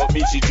love him, but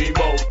me she dream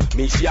out.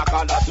 Me she a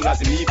call as soon as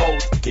he leave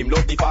out. Him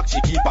love the fact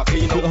she keep a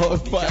clean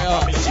out.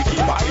 Me she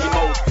keep a clean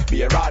out.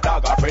 Be a raw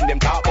dog, her friend them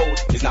talk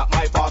out. It's not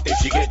my fault if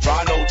she get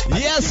drawn out.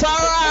 Yes,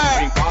 alright.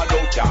 Bring call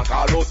out, can't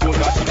call out soon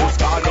that she just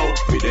gone out.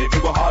 Me day fi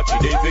go hard, she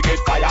day fi get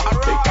fire.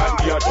 Take time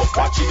here, just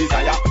what she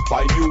desire.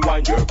 Find you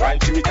one, your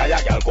grind she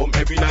retire. Girl come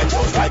every night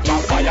just like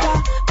my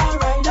fire.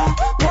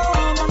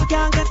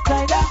 Can't get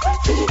tighter.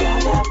 See the girl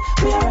them,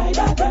 we are right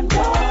up and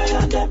joy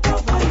and them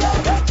provider.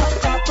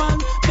 Top on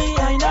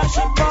behind her,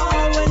 she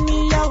ball when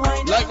me a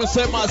wine. Like we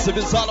say, massive,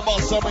 it's all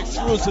about some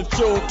exclusive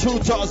tune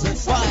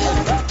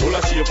 2005. Full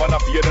of shape and a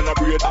fade and a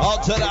braid.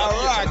 Out to the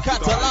right,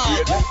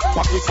 catalog.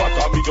 Pack me swat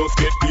and me just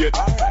get paid.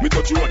 Me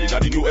touch you running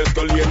at the new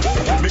Escalade.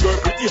 Me girl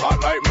pretty hot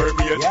like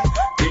mermaid.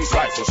 Things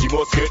right, so she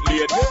must get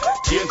laid.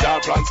 Change our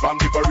plans from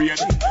the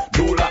parade.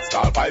 No last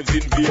all vibes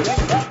in vain.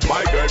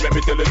 My girl, let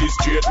me tell you this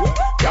straight.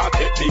 Can't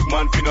get big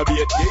man fin a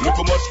bait. Look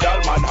how much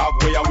y'all man have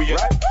way away.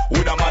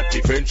 With a man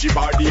fi friendship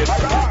or date.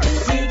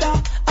 Leader,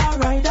 a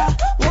rider,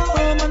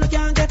 whoa, man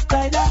can't get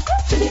tighter.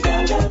 See the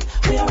girl them,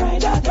 we are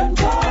rider, them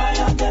joy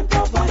and them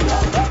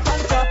provider. On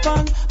top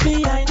on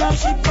behind her,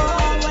 she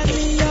ball when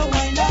me a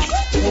winder.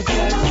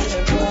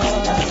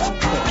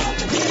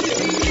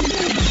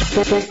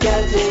 The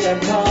girl to them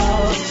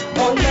call,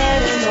 oh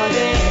man and all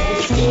day.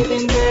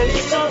 Sleeping girl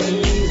is so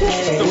easy.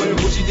 So when you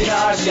push it in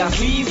her, she a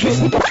squeeze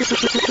it.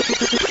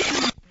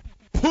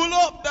 Pull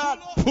up that,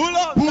 pull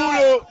up Pull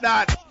up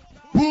that.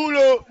 Pull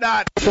up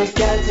that. So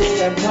girl to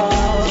them call,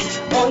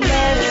 oh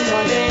man and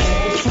all day.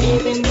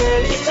 Sleeping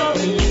girl is so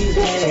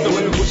easy. So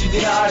when you push it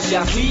in her, she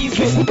a squeeze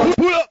it.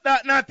 Pull up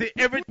that natty,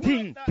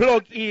 everything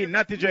plug in,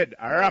 natty dread.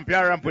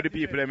 Ramp with the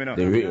people, let me know.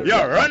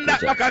 Yo, run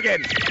that back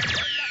again.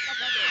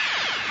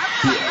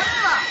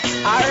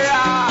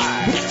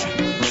 Alright.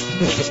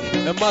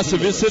 And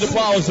massive, you see the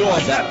power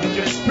zone.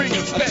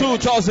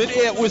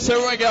 2008 we say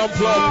reggae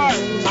unplugged.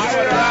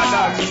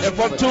 And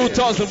from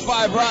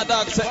 2005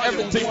 Radak say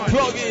everything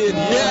plug in,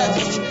 yeah.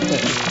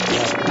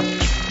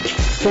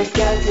 Take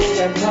girl till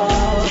them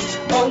come.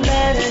 All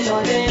night and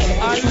all day.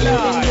 Even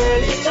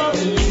girl it's so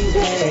easy.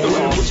 So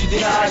when we push it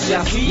in her, she a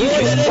squeeze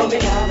it. Come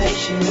in and make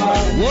she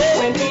run.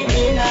 When we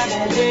in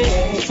her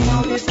day.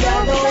 Now this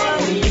girl don't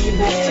want to leave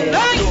me.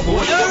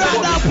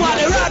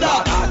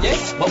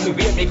 Yes, but we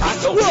wait me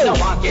can't do. We don't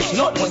want get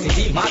not must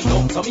feel mad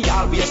no. So me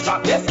always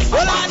strap yes.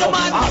 Well I know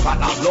man. All right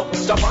now look,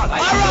 jump on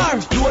like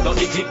a slow. Load on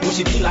the clip, push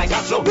it in like a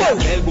slow.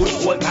 Smell good,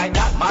 hold kind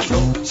that man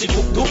no. She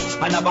cook too,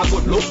 and have a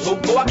good look too.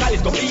 Go a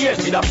college couple years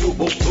with a few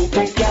books too.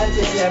 Take girl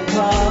till them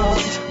come.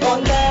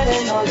 All night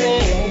and all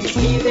day.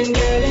 Even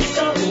girl it's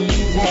so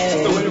easy.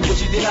 So when we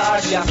push it in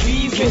her, she a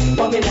squeeze me.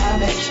 Come in and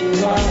make she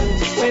run.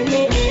 When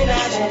me in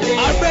her day.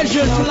 Our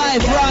pressure to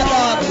life,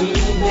 brother.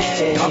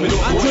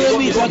 Until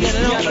we meet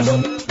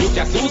again. Look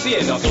at Susie,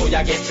 and so you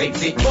get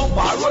sexy. Bump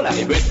or roll and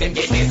the breast them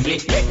get nestle.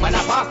 Make man a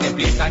pass them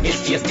place and get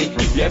tasty.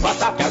 If you ever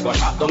stop, you go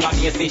shot down and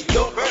easy.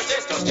 Don't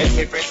purchase, just check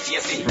me press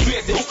tasty.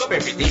 Crazy, hook up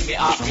everything, me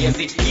half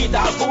crazy. Eat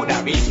all food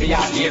and reach me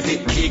all lazy.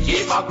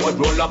 Kick backward,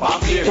 roll up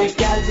and clear. Take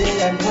girl till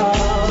them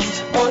come.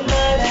 All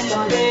night and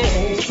all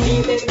day.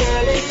 Even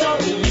girl it's so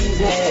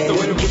easy. So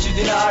when you push it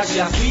in her, she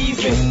a squeeze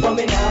me. Come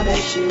in and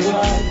make she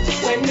run.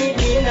 When me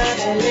in her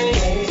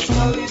belly.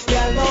 Now this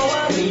girl don't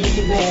want to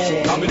leave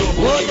me. Coming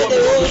over,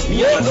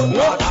 me and no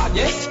water,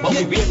 yes. But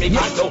we wait me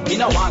can't do. Me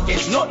no want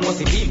get not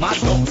must feel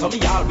mad no. So me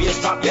always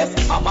strap yes.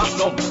 I'm a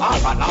slum, all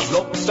fat and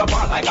flop. Jump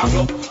on like a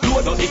club.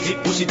 Load on the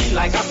clip, push it in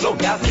like a slug.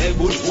 Girl smell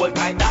good, hold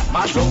kind that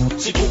man drum.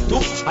 She cook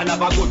too, and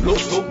have a good look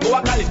too. Go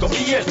a college couple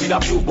years with a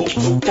few books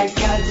too. Take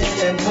girl till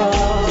them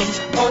come.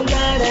 All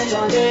night and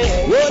all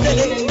day.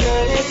 Even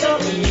girl it's so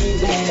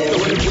easy. So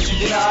when you push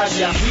it in her,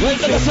 she a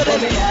squeeze me.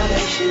 Come in and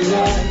make she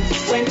run.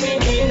 When we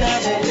in her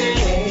belly.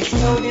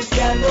 Now this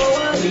girl don't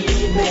want to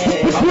leave me.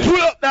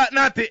 Pull up that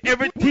natty,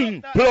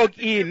 everything plug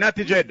in,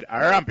 Natty Dread.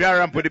 Ramp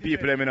with the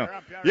people, let me know.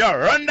 Yo,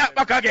 run that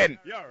back again.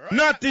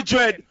 Natty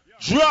Dread,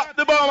 drop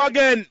the bomb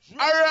again.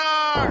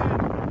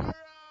 Alright.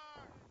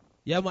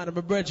 Yeah, man, I'm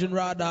a virgin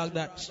raw dog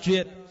that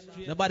straight.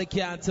 Nobody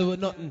can't tell me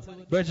nothing.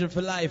 Virgin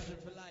for life.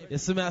 You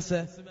see me, I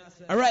say?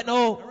 And right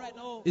now,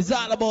 it's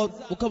all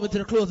about, we're coming to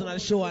the closing of the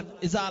show, and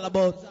it's all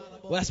about,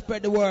 we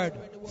spread the word,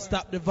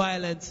 stop the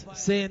violence,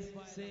 saying,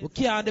 we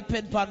can't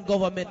depend on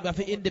government, we have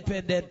to be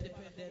independent.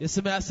 You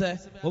see me, I say?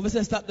 When we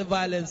say stop the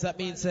violence, that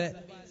means the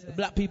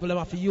black people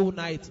have to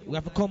unite. We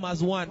have to come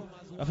as one.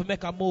 We have to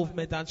make a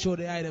movement and show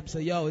the items.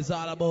 Say, yo, it's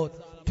all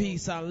about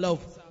peace and love.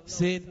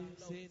 See?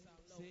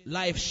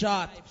 Life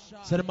short.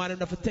 So the man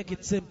have to take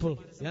it simple.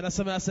 You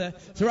understand me, I say?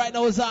 So right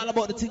now, it's all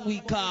about the thing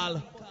we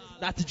call,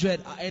 not to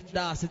dread, I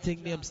endorse the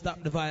thing named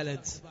Stop the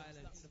Violence.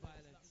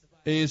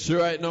 It's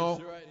right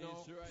now,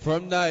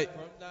 from night,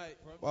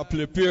 I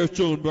play pure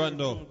tune,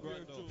 Brando,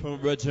 from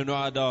Virgin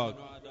Raw Dog.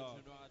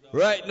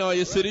 Right now,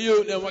 you see the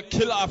youth, them will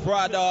kill off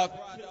Raw Dog.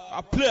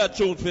 I play a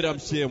tune for them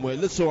same way.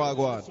 Listen what I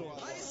go on.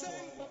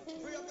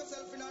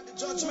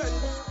 Judgment.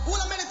 All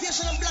the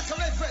meditation and black and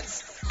red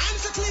friends. I'm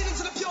so clean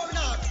into the pure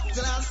now.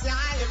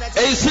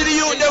 Hey, you see the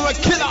youth, them will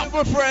kill off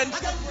my friend.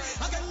 Again,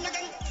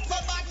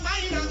 for bad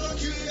mind, I'm gonna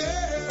kill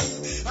them.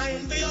 I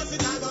ain't the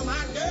it, I go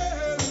mad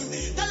them.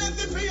 Tell them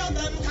to free of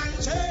them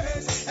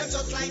conscience. It's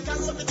just like a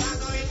road that I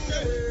go in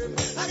them.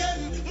 Again,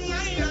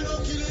 mine, I'm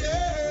gonna kill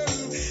them.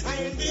 I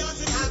ain't the it,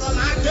 I go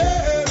mad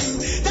them.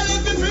 Tell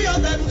them to free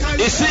of them conscience.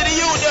 You see the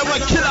youth, them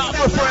will kill off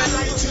my friend.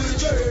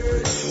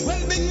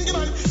 Well, bingy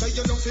man, so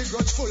you don't feel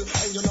grudgeful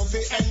and you don't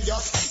feel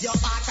envious. Your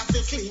heart have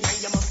to clean and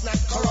you must not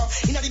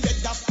corrupt. In the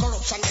bed of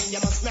corruption and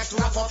you must not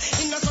wrap up.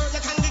 In a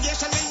certain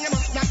congregation and you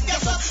must not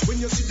guess up.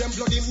 When you see them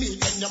bloody meat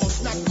then you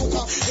must not cook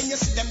up. When you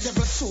see them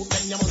devil soup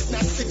then you must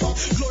not sip up.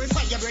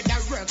 Glorify your bread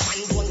that works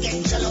and don't get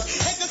jealous.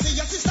 If you see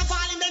your sister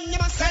falling then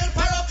you must help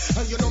her up.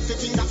 And you don't feel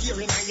finger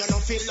fearing and you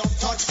don't feel love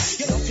touch.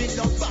 You don't feel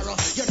love borrow,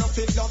 you don't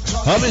feel love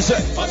trust. How many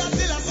say? But I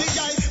still a see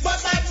guy,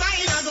 but that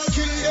mine I go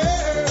kill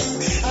them.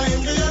 I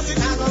am the youngest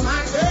I go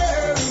mad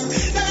them.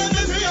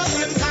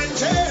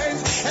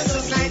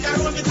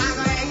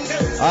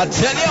 I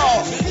tell you,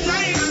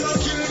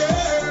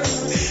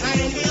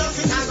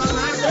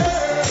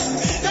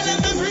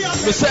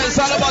 we say it's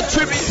all about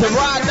tribute to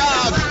Raw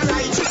Dog.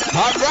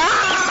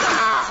 Alright.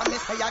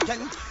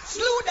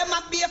 Slew them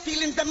up their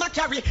feelings, them a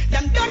carry.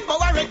 Them done for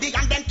already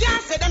and them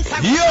can't say them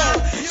sorry. Yo.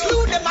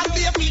 Slew them up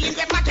their feelings,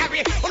 them a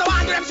carry. Who don't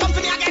want them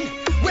something again?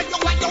 Wait no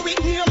what you with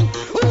him.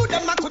 Who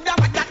them a could have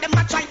what that them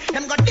a try.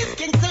 Them got this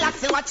king still a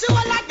say what you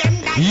all of them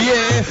die.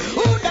 Yeah.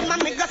 Who them a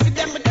make us see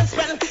them with the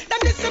spell. Them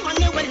this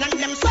money well and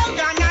them so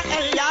gonna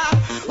hell yeah.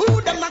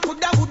 Who them a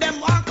could have who them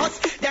walk us.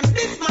 Them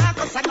this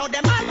Marcus I know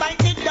them all by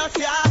it does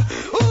yeah.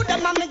 Who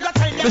them a make us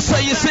tell them. We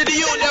say you see the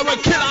youth, they will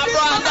kill our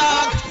Raw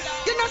Dog.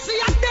 You know see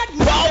a dead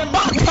man.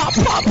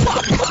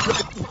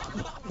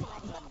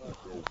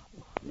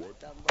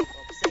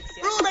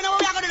 Ruben, how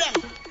we are gonna do them?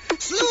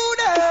 Slew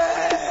them.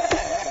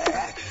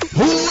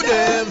 Who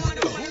them?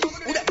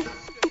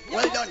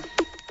 Well done.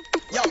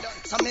 Yo,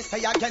 so me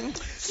say again.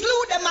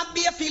 Slew them up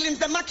their feelings,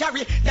 them a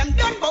carry. Them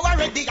done for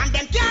already and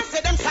them can't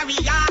say them sorry,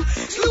 yeah.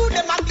 Slew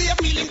them up their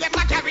feelings, them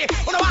a carry.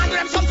 Who don't want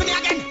them something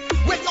again?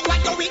 Wait no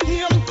what you with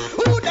him.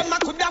 Who them a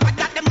could have what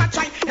that them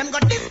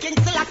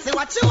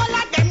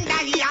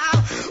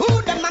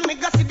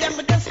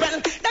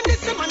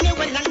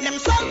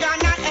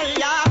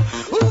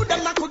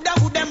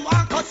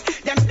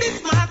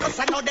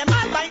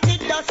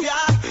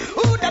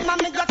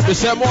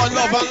say more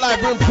love and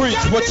life and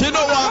preach, but you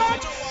know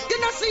what? You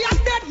know see a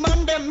dead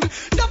man them,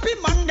 dopey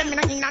man them,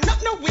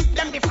 not no with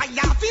them, the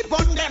fire fi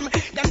burn them.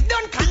 Them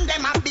don't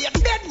condemn, I be a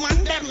dead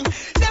man them.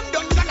 Them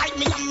don't not like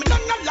me, and me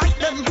don't not like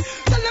them.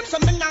 Tell them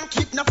some me not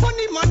keep no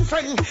funny man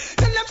friend.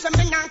 Tell them some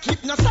me not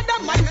keep no sada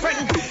my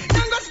friend.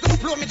 Then go school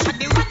blow me chat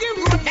the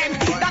road them.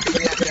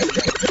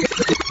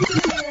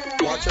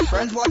 Watch your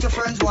friends, watch your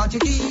friends, watch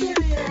your key.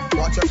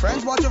 Watch your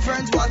friends, watch your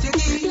friends, watch your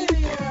key.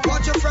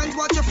 Watch your friends,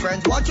 watch your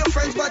friends, watch your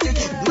friends, watch your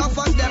key. Enough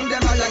of them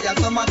are like a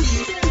some of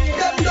these.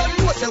 Them don't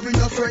know say we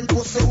no friend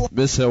pussy.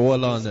 Mister,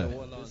 hold on there.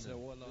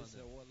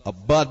 A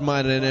bad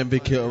mind and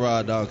MBK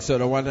raw dog, so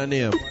the one I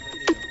name.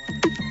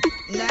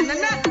 Na na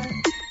na.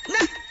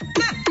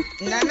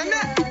 Na na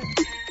na.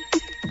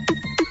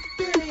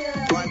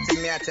 One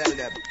thing me I tell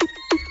them.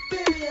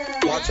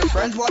 Watch your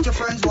friends, watch your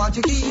friends, watch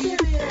your key.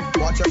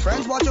 Watch your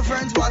friends, watch your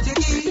friends, watch your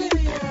key.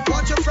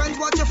 Watch your friends,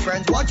 watch your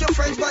friends, watch your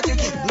friends, watch your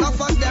key. Enough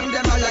of them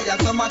are like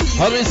a some of these.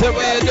 How many say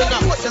where you do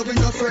that? What's up with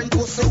no friend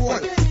pussy hole?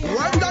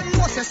 World done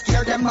most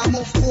scare them and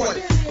move cool.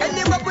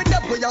 Anywhere with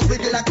them we a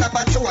wiggle like a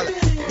patrol.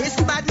 This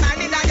bad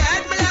man in the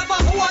head me have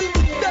a hole.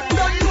 Them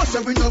done know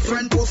say we no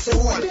friend pussy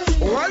hole.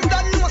 World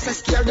done most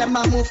scare them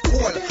and move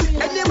cool.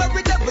 Anywhere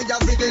with them we a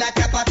wiggle like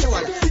a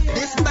patrol.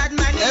 This bad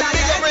man in the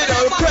head me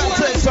have a hole.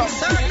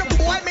 Certain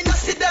boy me no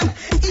see them,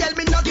 heal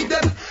me no give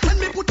them. And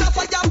me put a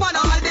fire on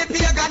all the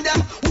pagan them.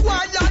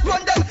 Warlord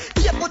run them,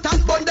 keep put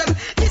and bun them.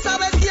 This how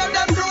I scare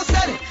them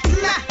roasted.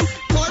 Nah,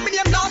 call me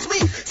name last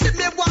week. See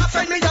me one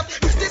friend me up.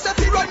 This if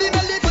you run in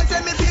the lead and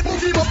tell me people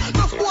move him up.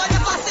 No boy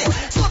never say,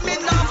 so me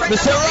now friend.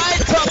 Mr.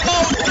 Right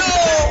about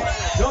now.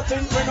 You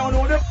think we don't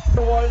know the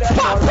world?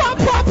 Pop, pop,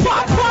 pop,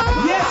 pop, pop.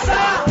 Yes,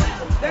 sir.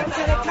 Them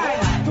say the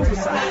kind of two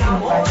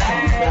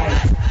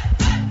sides.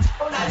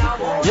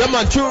 Yeah,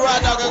 man, true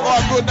right now, go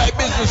on good night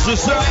business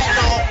just right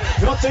now.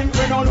 You think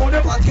we don't know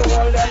the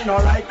world, them no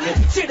like me.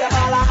 See them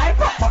all a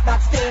hype up, but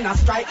that still not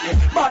strike me.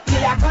 But me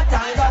a cut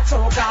and got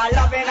choke, all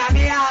loving a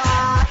me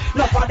heart.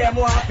 Enough of them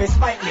want to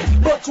spite me,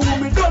 but who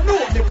me don't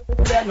know the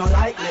them no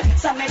like me.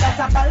 Some me just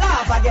have to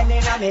laugh again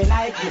in a me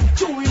like me.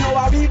 True we know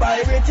how we buy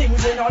everything,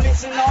 we no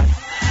listen up.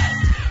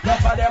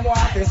 Enough of them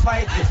want to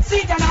spite me.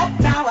 See them up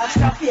now, watch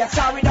the face,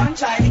 so we don't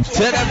try to keep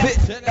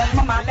them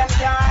mama, them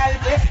can't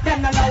help it.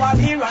 Them no know how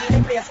we run the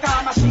place,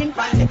 car machine,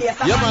 pan the base.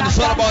 Yeah, man, it's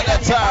all about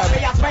that time.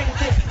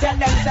 Tell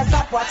them to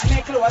stop watch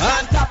me close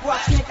and stop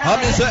watch me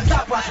carry.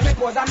 Stop watch me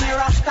pose and me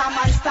rasta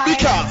man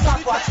style.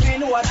 Stop watch me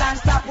nose and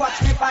stop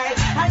watch me fight.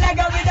 And I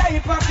go with a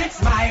hypocrite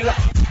smile.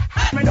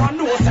 Me don't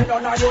know, say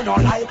none of you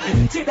don't like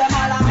me. See them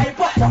all a hype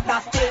up, but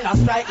that still not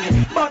strike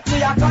me. But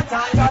we a cut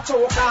and got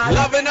choke all.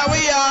 Loving how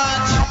we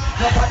are.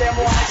 None of them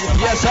want to.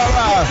 Yes,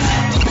 alright.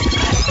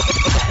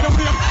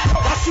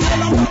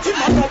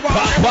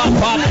 Pop, pop,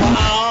 pop,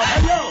 pop.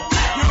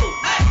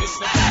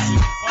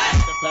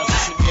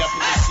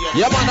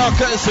 Yeah, man, I'll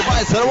cut the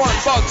vice. I want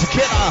fuck to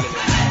kill her.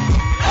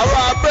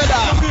 Alright,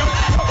 brother.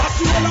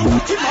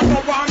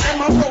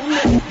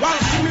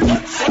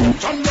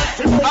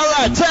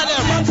 Alright, tell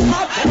him.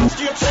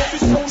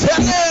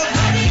 Tell him.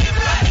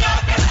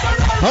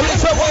 I'm going to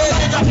say what you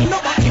did.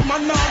 Nobody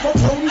man now go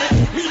round me.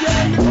 Me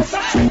and me cause I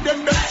treat them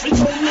best fi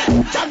show me.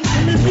 Can't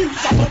see me feel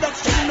some of that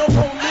skin no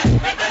round me.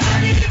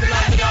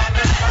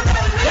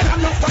 When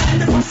I'm not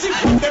time them I see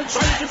what them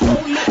try to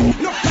phone me.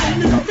 No time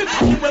me love it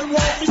how you well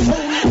want to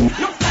show me.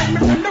 No time me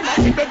when them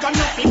have to beg and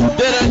nothing.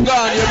 Dead and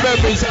gone, your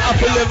memories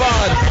up and live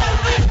on.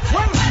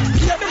 Well,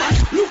 yeah, them man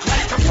look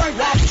like a fly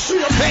walk to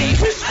show me.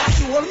 Fish pass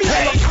you on me,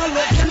 I can't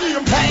love the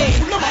name. Hey,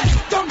 no man,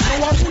 don't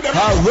know what to them.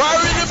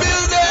 Alright in the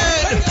building.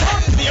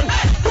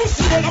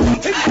 Pussy when I'm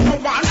wanting, I don't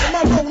want them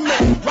around me.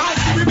 Right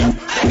to be them,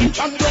 then you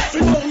can love to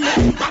know me.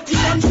 Batty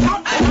and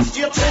stop, and I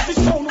steer trophy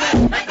stone.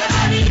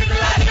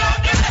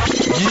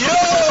 Yo!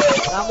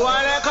 I'm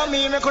going to come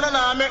in, I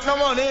couldn't make no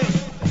money.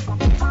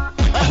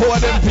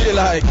 What them feel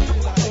like?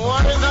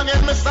 What is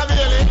again, Mr.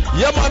 Bailey?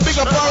 Yeah, man, big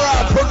up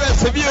our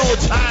progressive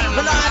youth.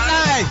 But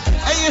nice.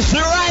 And you should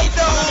right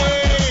though.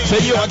 So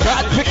you a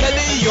God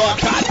Piccadilly, you a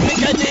God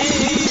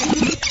Piccadilly.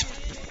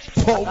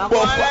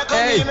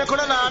 Hey.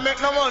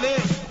 Make no money.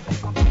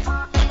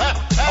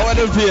 How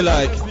do you feel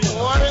like?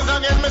 What is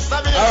again, Mr.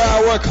 Bailey?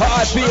 Alright, work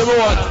hard, be a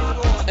road.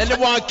 And they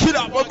want to kill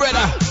up my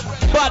brother.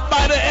 But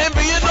by the end,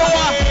 you know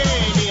what?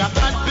 Me a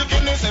God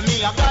bikini, say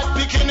me a God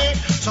bikini.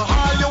 So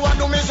all you want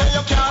to me say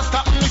you can't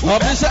stop me.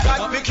 God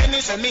bikini,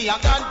 say me a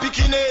God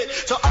bikini.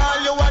 So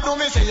all you want to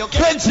me say you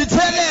can't. Tell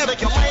him.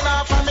 Make your mind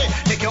off of me,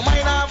 take your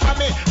mind off of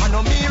me. I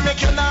know me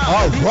make you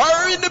now.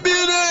 Alright in the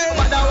building.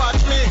 Nobody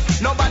watch me,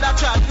 nobody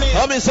chat me.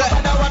 Nobody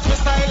watch me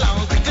style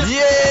and criticize.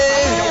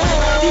 Yeah.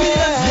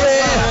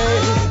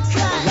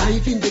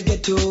 Life in the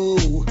ghetto.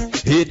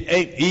 It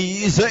ain't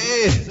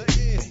easy.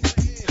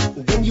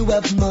 When you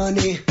have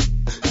money,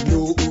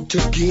 know who to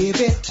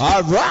give it.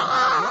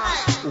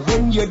 Alright.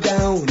 When you're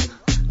down,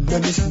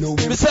 none is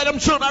nowhere. Me said I'm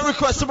true, I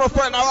request to my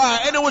friend,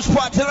 alright. Any which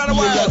part in the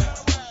world.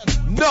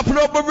 Nothing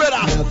up my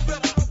brother.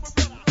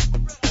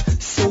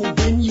 So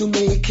when you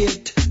make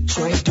it,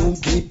 try don't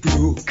get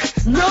broke.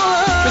 No!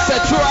 Me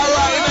said true,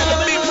 alright. And the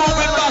big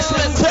moving gospel,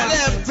 tell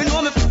them. We know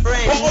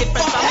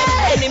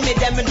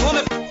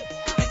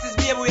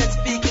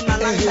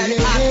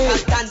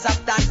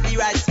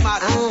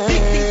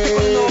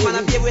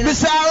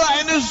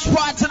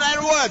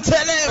word,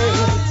 tell him.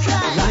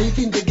 Life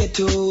in the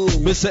ghetto.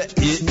 Me say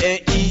it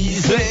ain't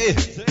easy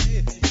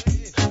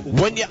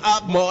when you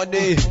have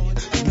money.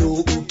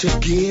 Know who to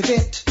give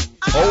it.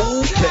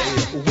 Okay.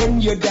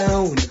 When you're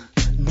down,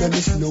 none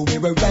is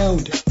nowhere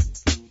around.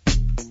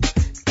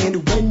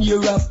 And when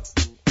you're up,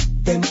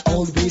 then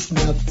always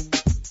enough.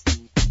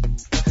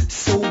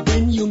 So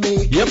when you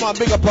make yeah, man,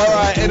 big up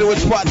alright. Anyway,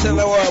 spots in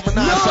the world, man,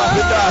 nice off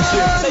the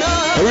dancing.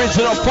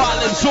 Original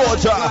fallen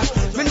soldier.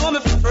 Me know me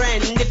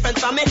friend, different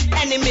from me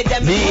enemy.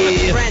 Them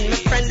me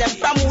friend them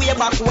from way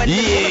back when.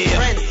 Me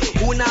friend,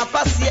 who now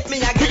passate me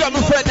again. Big up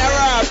my friend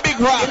around, big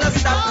rock. You know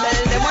stop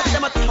telling them what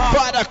them a talk.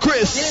 Father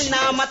Chris. Till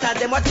now matter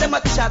them what them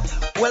a chat.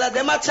 Well,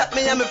 them a chat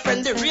me and my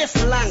friend the race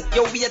long.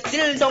 Yo, we a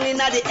till down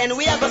in at the end.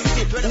 We a go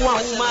sit.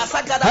 One mass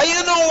I got. How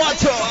you know what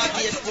to?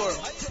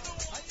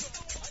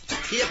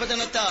 Here put on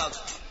the talk.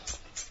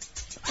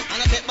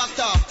 And I take back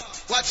talk.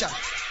 Watch out.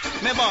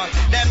 Me boy,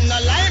 them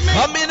not like me.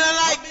 I mean, I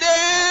like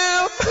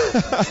them.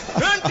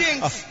 Run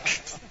things.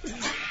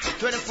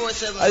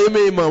 24/7. How you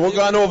mean, man? We're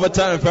going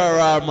overtime for a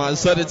hour, man.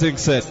 So the thing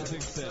said.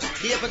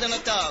 Here put on the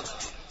talk.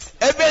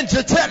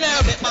 Adventure, tell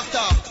them.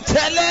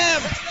 Tell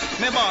them.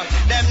 Me boy,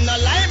 them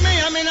not like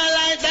me. I mean, I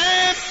like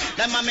them.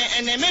 Them are me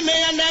enemy, me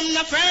and them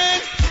not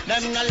friend.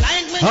 Them not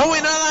like me. How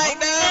we not like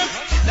them?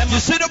 You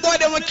see the boy,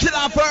 they will kill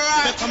off her.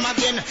 We come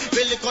again.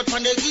 Really good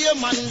from the game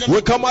and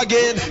we come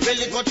again.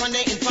 Really good from the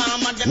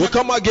informer. We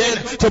come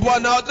again. To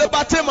burn out the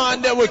bottom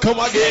and then we come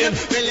again.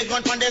 Really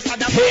good from the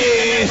sada.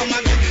 Hey. Come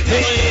again.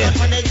 Really good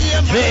from the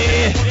game.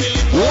 Hey.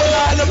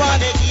 Hold on,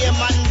 man. The game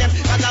and them.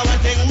 Cause I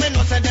one thing me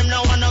know say them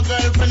no want no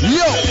girlfriend.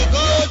 Yo. Really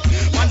good.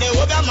 When they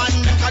over man,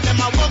 cause them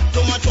a work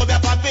too much over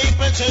for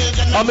people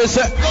children. I me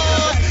say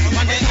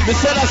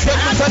that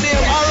segment of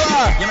name.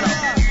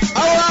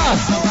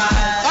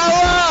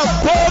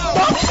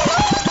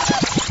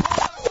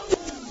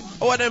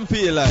 What them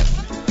feel like?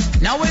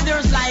 Now when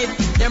there's life,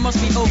 there must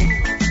be hope.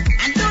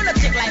 And do not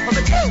take life for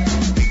the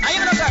truth. Are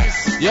you know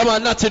girls? Yeah,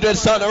 man, Natty Dread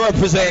sound to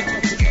represent.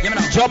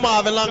 John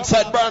Marvin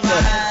alongside Brandon. I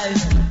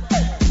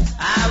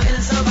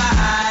will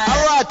survive.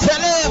 Alright,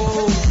 tell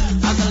him.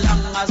 As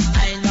long as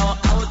I know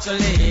how to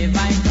live,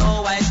 I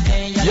know I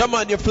stay. Yeah,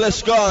 man, your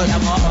flesh gone,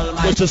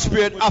 but your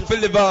spirit I feel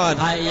live on.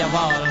 I have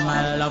all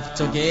my love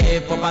to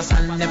give. Papa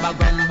son never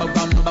grumble.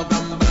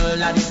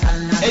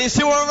 Hey, you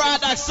see one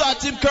right that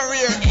start him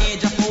career?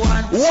 Age of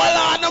one.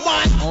 Voila, no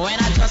man. When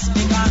I just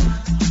begun,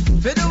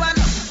 for the one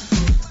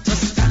to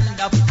stand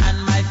up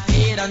on my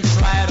feet and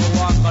try to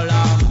walk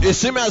along. You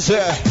see me,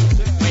 sir?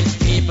 When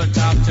people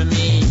talk to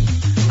me,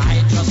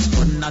 I just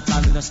could not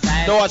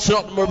understand. No, watch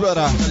out, my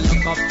brother. To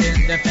look up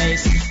in the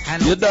face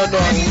and you don't know.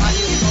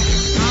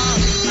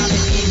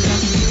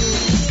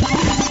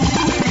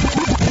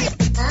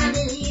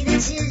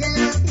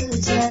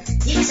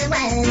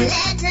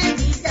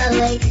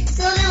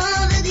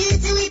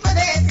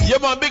 Yeah,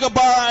 man, big up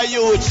our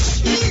youth.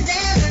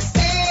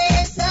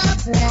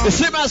 You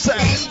see me, sir?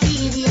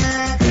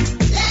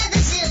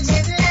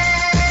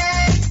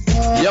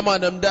 Yeah,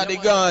 man, them daddy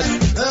gone.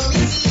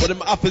 But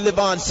them happy live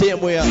on same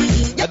way.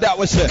 And that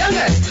was it.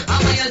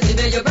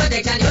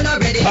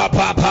 Pa,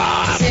 pa,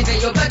 pa.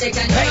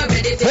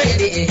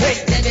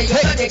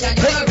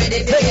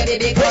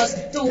 Because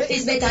two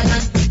is better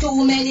than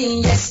too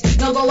many, yes.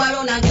 No go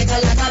around and get a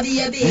lot of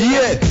baby.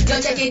 Yeah.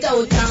 Just check it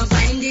out and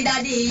find the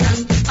daddy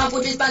and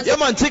put his pants. Yeah,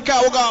 man, think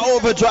I will go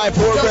overdrive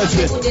for a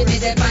resident.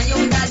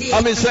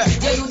 I mean, sir.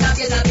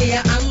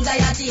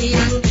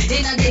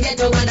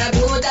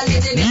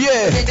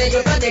 Yeah.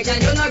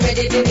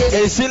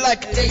 You see,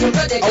 like, I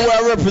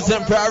will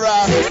represent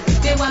Para.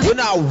 We're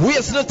not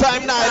wasting the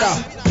time neither.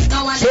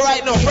 So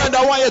right now, friend,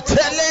 I want you to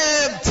tell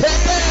him.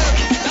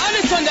 Now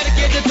this one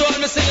dedicated to all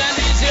my singing and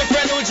DJ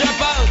friend who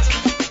drop out.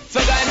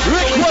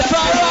 Rick was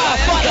alright,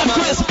 Father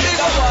Chris, big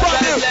up for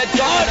you.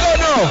 I don't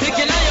know.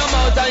 Picking on your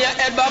mouth and your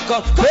head back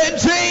up.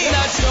 Benji.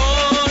 Not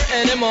sure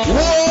anymore.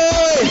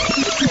 Whoa.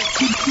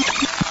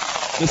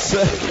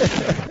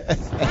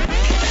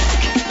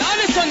 Now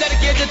this one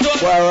dedicated to all.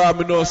 Why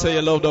Rami know say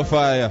you love the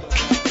fire?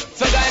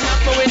 So guy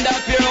knock my window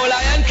up your whole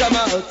iron come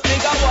out.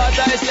 Think of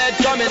water is lead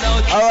coming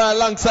out. Alright,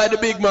 alongside the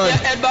big man. Your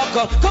head back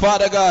up.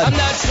 Father God. I'm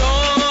not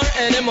sure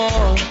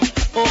anymore.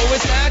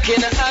 Always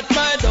knocking at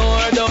my door.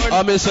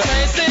 I miss it.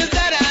 Places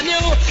that I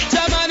knew.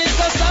 German is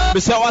so soft.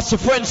 Miss what's the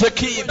friends you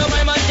keep? No,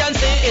 my man can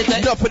see it.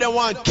 Enough of them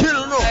want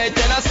kill no. I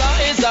tell us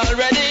how it's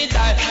already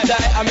die.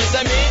 I miss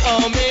me,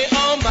 oh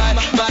my.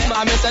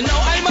 I miss no,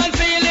 I'm on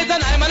feel it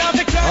and I'm an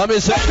African. I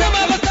miss it. Come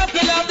on, stop,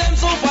 we love them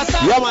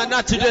superstars. Yeah, man,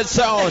 not to that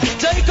sound.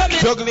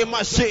 Juggling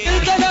machine. I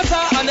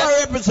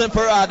represent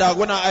Parada dog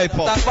when I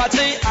iPod. That's what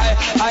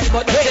I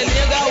but the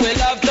nigga we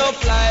love to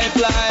fly.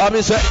 I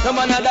miss it. No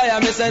man I die, I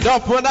miss it. Now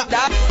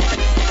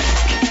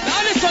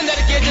this one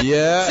dedicated.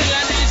 Yeah.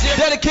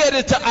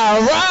 Dedicated to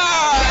Ara.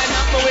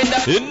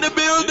 In the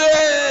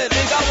building.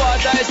 Think of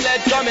water is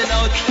lead coming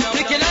out.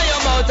 Picking on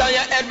your mouth and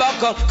your head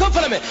back up. Come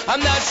follow me.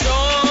 I'm not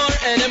sure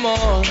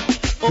anymore.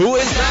 Who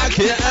is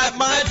knocking at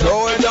my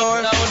door?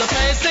 Now the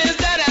faces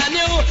that I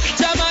knew.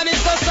 German is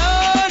so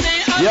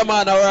sunny. Yeah,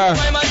 man, alright.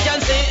 My man can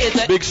see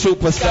it. Big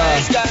superstar.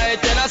 Sky,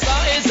 tell us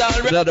how it's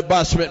already. Another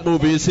Bashment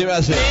movie, you see what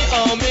I say? Me,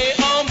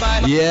 oh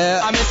my.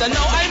 Yeah. I miss a no,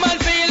 I'm on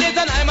feel it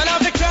and I'm on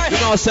have to cry. You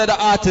know, said the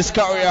artist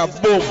career,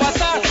 boom.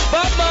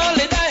 Bob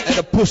Marley die. And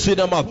the pussy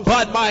them up,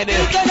 bad minded.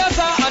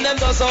 And them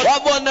does out.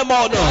 What one them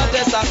out now?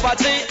 Because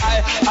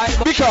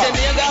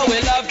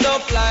we love to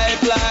fly.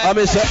 I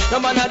miss it. No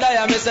man a die,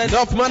 I miss it.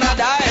 Enough man a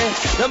die.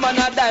 No man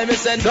a die,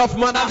 miss it. Enough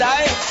man a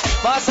die.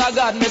 Pastor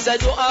God, me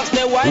said you ask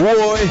me why.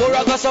 Boy. More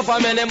I go suffer,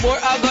 many more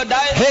I go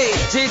die. Hey.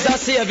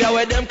 Jesus Savior,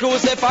 with them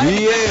crucified.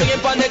 Yeah.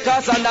 Him on the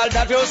cross and all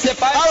that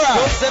crucified. Right.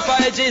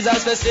 Crucify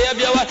Jesus the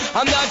Savior.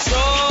 I'm not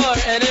sure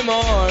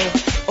anymore.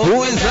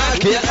 Who is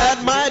knocking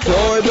at my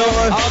door?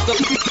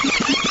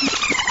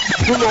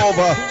 Pull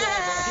over.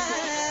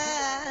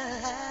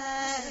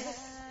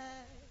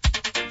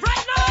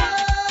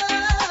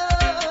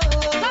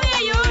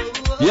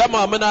 Yeah,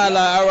 man, me not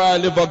lie. Alright,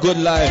 live a good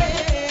life.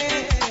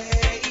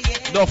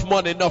 Enough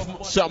money,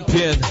 enough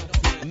champagne,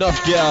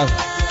 enough girl.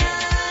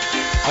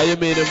 How you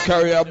mean them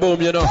carry a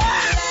boom, you know?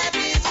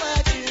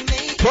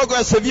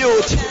 Progressive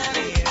youth.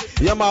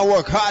 Yeah, man,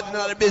 work hard in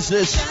the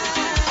business.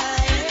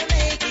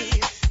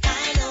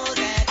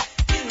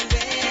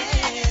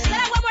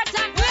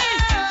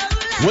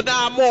 We're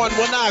not mourn,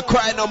 we're not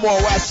cry no more,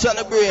 we're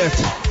celebrate.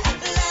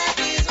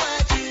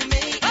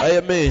 How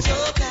you mean?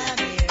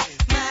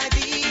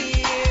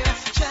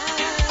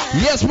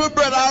 Yes, my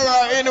brother,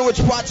 alright, in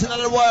which parts in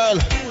the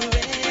world?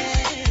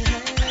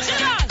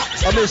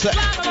 I mean, say,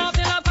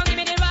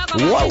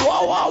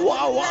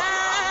 whoa.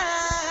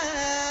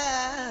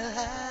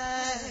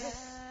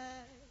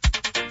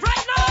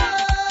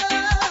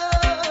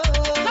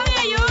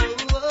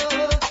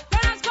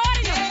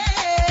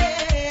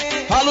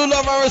 Hello,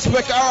 love and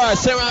respect. Alright,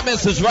 send my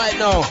message right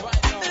now.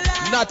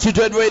 KNOTTY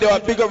DREAD RADIO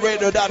at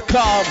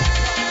bigupradio.com.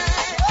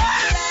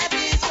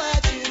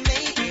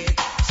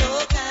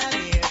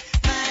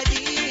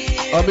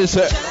 I miss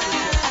it.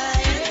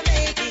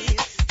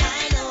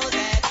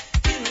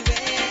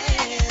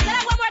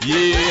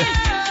 Yeah.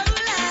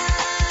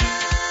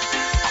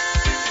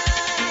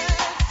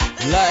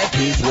 Life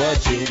is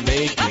what you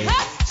make it.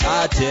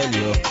 I tell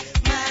you.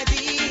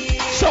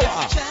 So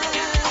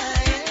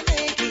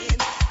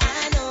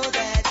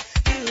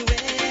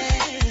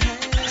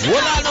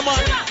what on the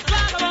man?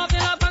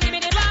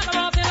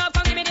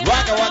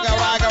 Waka.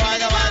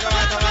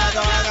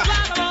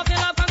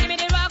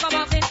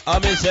 I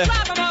miss it.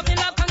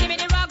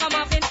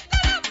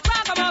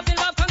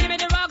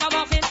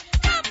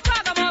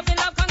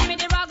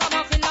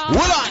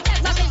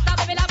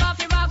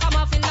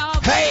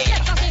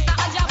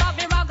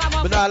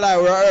 I lie,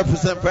 we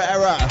represent for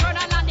error.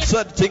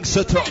 Certain things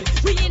set up.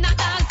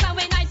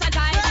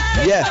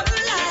 Yeah.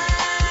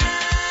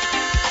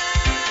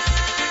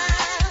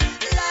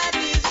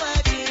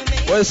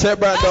 What you say,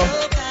 Brando?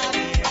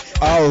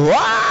 Alright.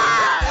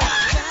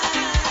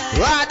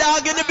 Right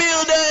dog in the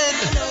building.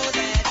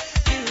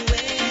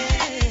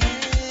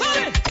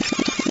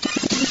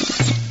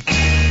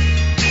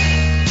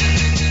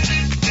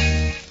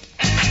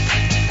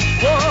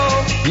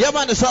 Yeah,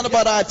 man, it's all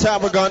about our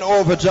time. We're going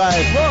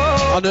overdrive.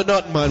 Whoa. On the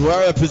nut, man. We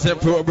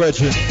represent for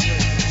brethren.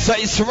 So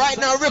it's right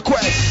now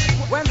request.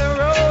 When the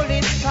road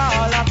is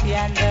tall up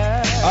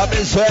yonder, I've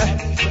been swear.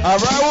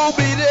 Alright, we'll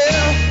be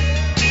there.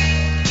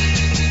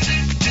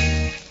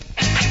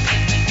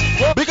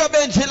 Whoa. Big up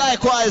Benji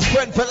likewise,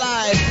 friend for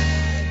life.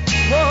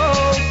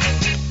 Whoa.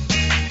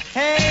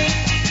 Hey.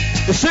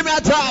 You see me I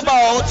talk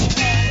about?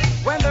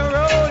 When the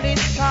road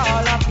is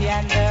tall up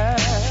yonder,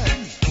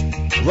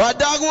 right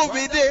dog will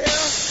be there.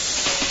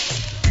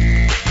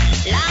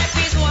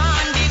 Life is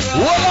one big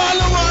road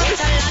with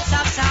a lot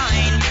of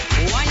sign.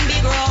 One big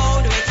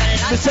road with a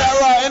lot of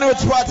sign. In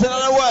which part in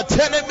the world?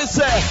 Tell it, me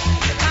say.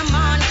 Come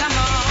on.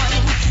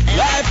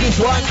 Life is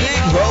one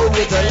big road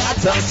with a lot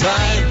of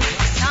sign.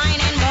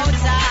 Sign in both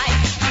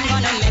sides. I'm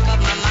gonna make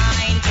up my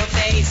mind to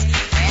face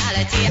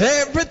reality.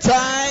 Every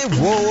time,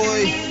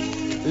 boy.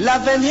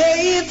 Love and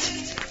hate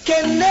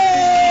can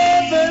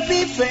never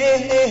be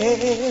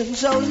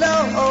friends. Oh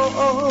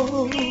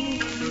no.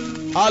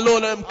 I'll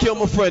let them kill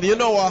my friend. You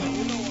know what?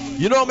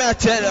 You know me, I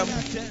tell them.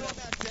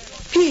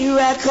 Here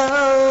I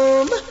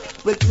come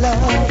with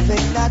love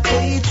and not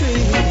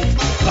hatred.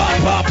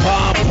 Pam.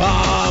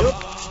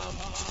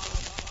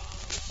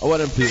 I want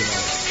them feeling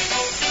like.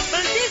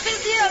 But this is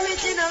the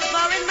original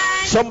foreign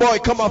mind. Some boy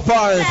come up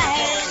foreign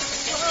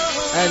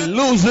and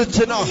lose it,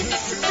 you know.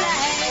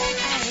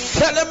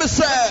 Tell them,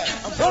 say.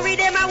 Worry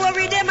them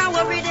foreign mind.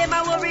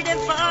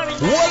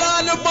 What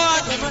on the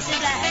man?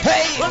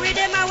 Hey. Worry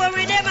them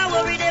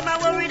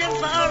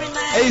foreign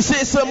mind. Hey, you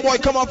see some boy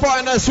come up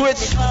foreign and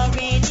switch. Foreign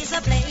is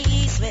a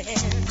place where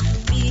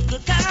people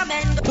come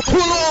and go.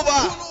 Pull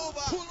over.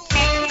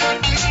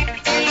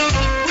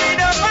 We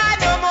don't want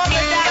no more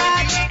than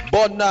that.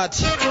 But not.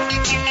 That's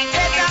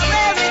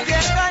where we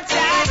get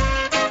contact.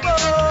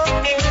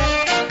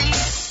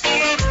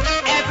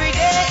 Every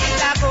day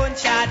is a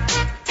gunshot.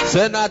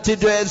 Say KNOTTY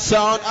DREAD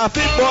sound, I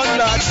feel but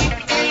not.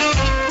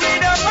 We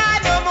don't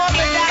want no more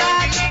than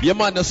that. Your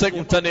man the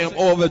second to name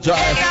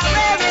overdrive.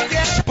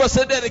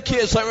 special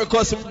dedication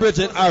requesting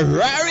Bridget are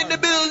rare in the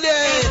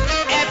building.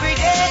 Every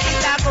day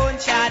is a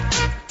gunshot,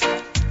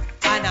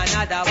 and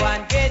another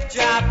one get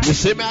dropped. You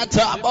see me at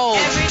top about.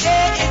 Every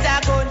day is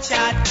a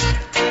gunshot.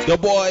 The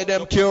boy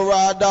them kill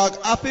raw dog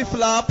happy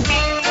flop. We don't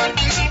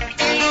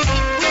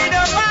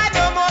want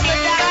no more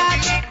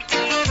dog.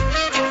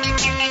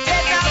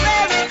 Get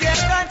away with your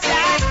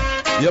gunshot.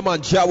 Yeah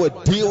man, Jah will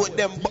deal with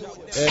them.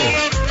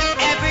 Hey.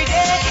 Every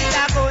day is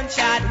a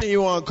gunshot,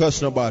 You want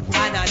cuss no bad one.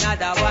 and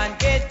another one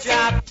get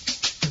dropped.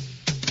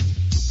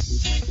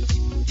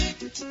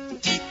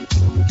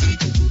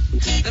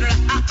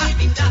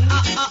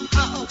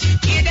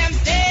 Hear them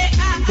say,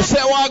 You say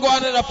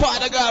wagwan in the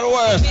part of God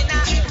world.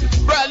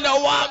 Brand new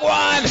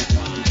wagwan.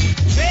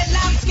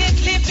 dreadlocks get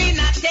living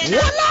at 10.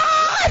 What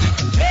Lord?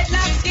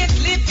 Dreadlocks get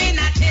living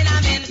at 10.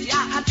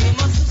 Yeah,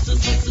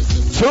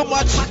 Too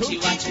much.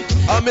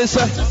 I miss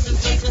her.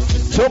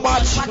 Too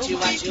much.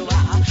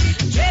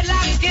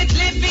 Dreadlocks get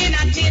living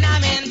at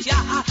tenement,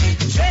 yeah.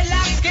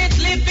 Dreadlocks get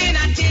living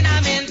at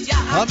tenement,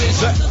 yeah. I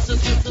miss her.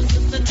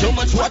 Too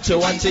much watch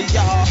it,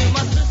 y'all.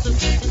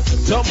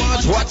 Too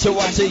much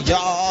watch it,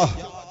 y'all.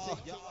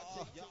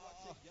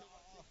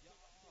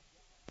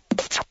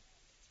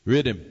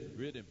 Rhythm.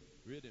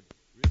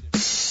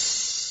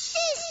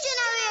 This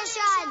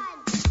generation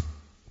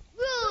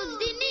rules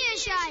the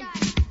nation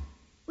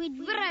with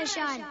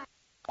version.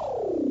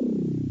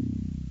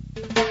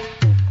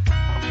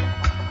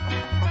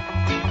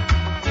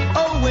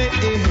 Oh wait,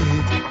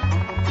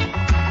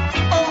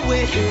 oh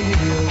wait.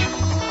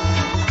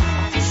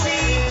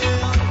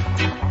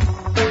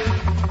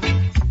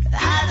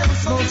 I don't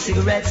smoke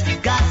cigarettes,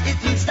 cause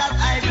it will stop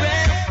eye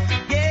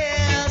breath.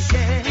 Yes,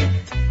 yeah.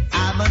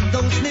 I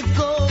don't sniff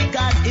coke,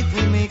 cause it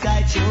will make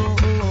I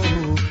choke.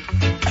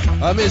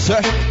 I miss her.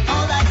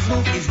 All I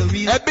smoke is the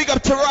real. Hey, big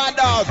up to Raw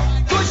Dog.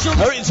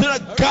 Original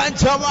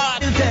ganja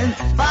man.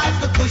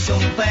 Pass the cushion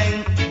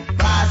pen,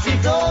 pass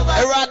it over.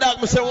 Hey, Raw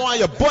Dog, me say want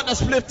your button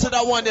split to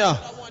that one here.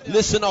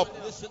 Listen up.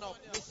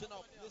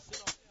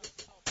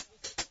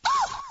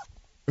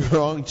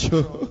 Wrong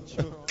tune.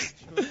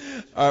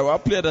 Alright, we'll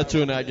play that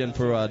tune again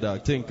for Raw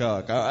Dog. Think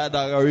Raw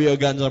Dog a real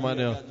ganja man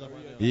here.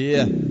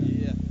 Yeah.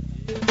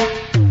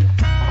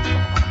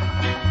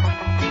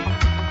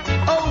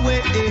 Oh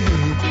wait,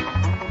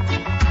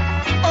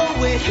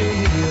 oh wait.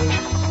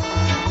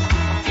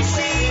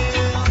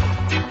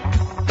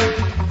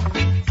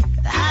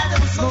 I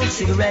don't smoke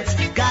cigarettes,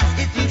 cause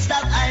it will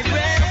stop eye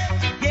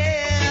breath.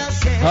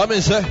 Yes, yeah. How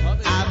many say?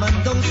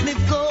 I don't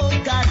sniff coke,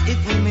 cause it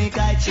will make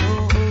I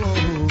choke.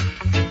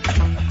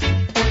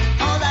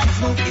 All I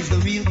smoke is the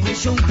real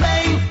cushion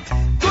pain.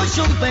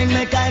 Cushion pain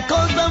make I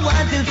count from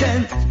 1 till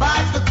 10.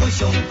 Pass the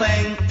cushion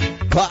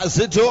pain. Pass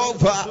it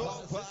over.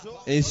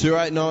 And you see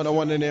right now, the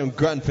one in them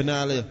grand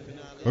finale.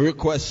 A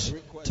request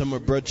to my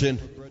brethren.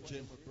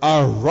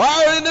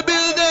 Alright in the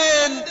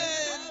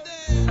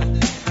building.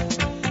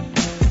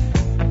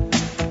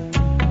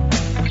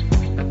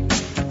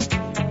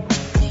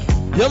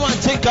 Yeah man,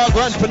 take our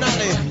grand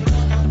finale.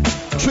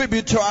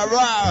 Tribute to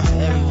Ara.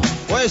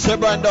 Where is it,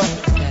 Brando?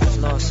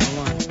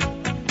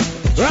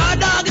 Raw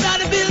Dog in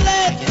the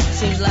building.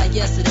 Seems like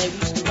yesterday we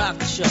used to rock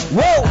the show.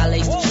 Whoa. I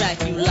laced the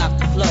track, you locked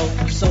the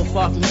flow. So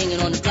far from hanging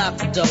on the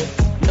block of dough.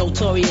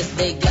 Notorious,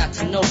 they got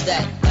to know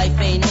that life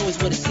ain't always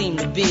what it seemed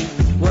to be.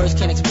 Words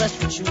can't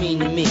express what you mean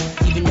to me.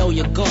 Even though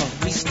you're gone,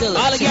 we still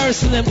a team.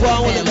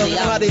 Family,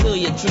 I'll fulfill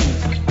your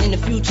dreams. In the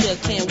future,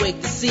 can't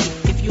wait to see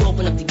if you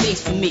open up the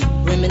gates for me.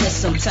 Reminisce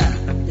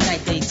sometime. The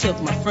night they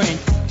took my friend.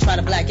 Try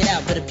to black it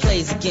out, but it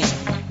plays again.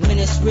 When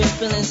it's real,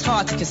 feeling's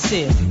hard to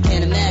conceal.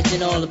 Can't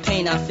imagine all the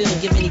pain I feel.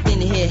 Give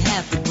anything to hear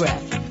half the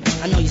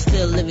breath. I know you're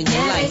still living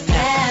your life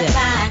after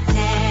death.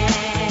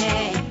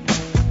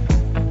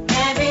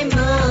 Every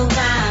move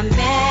I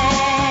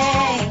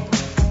make,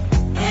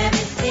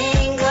 every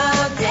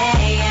single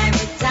day,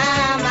 every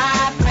time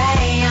I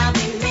pray, I'll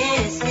be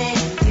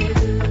missing you.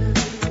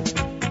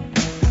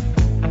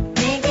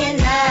 Thinking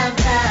of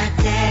the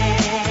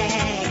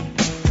day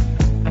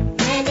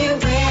when you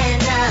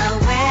went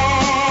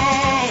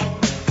away.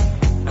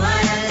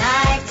 What a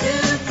life to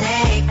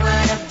take,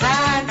 what a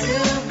bond to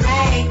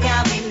break,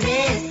 I'll be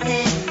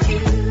missing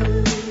you.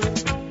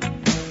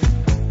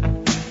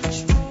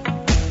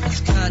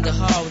 It's kinda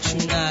hard with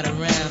you not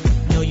around.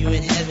 Know you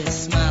in heaven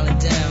smiling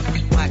down,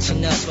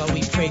 watching us while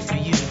we pray for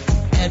you.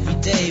 Every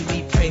day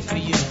we pray for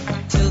you,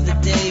 till the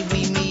day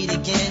we meet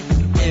again.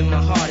 In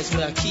my heart is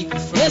where I keep you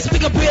from. Yes,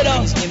 big up here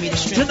though.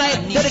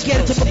 Tonight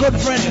dedicated to my good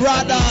friend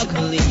Raw Dog.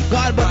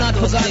 God but not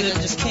forgotten.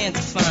 I just can't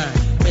define.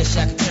 Wish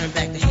I could turn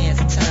back the hands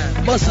of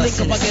time. Must link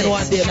up again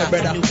one day, my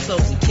brother. New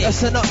clothes and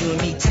cakes. You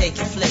and me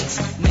taking flicks,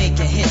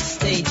 making hits,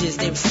 stages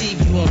they receive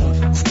you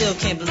on. Still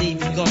can't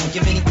believe you gone.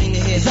 Give anything to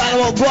hear. It's all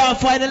about go and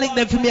find a link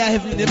them for me. I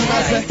have them.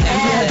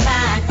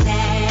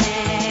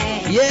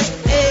 Yeah,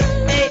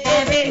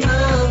 Every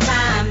move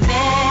I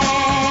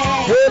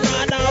make,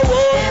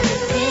 every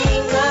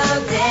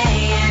single day,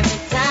 every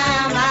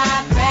time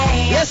I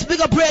pray. Yes,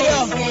 big up radio.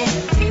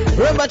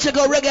 Remember, check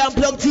out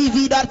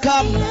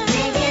reggaeunplugtv.com.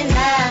 Thinking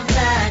of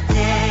the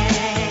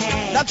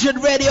day Natty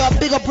Dread Radio at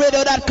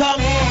bigupradio.com.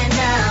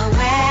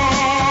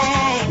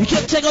 You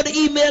can check out the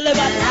email at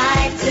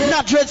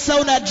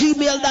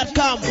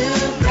nattydreadsound@gmail.com.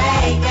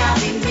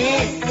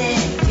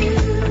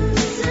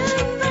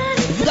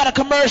 If you got a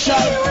commercial,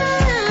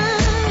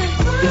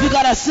 if you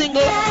got a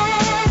single,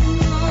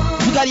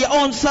 if you got your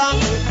own song,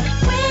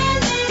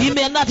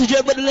 email Natty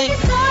Dread with the link,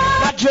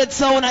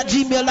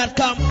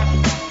 nattydreadsound@gmail.com.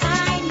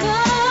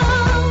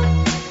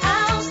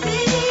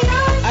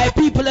 I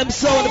people them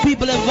soul, the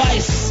people them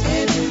vice.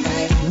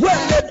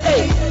 Well then,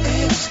 hey.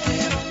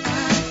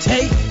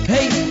 Hey,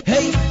 hey,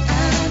 hey.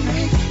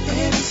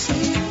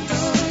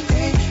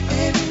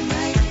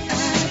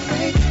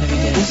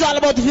 It's all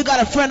about if you got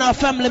a friend or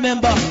family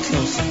member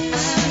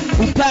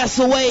who passed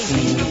away.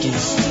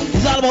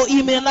 It's all about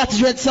email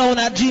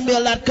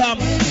nattydreadsound@gmail.com.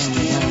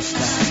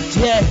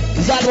 Yeah,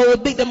 it's all about we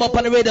pick them up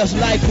on the radio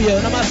live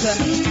here. No matter.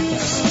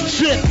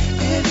 Shit.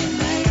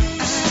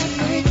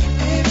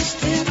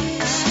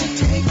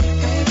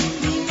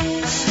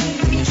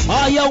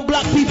 All young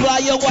black people, all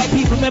young white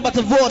people, remember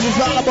to vote. It's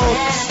all about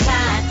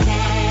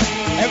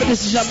every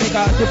decision make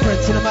a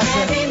difference in the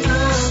matter.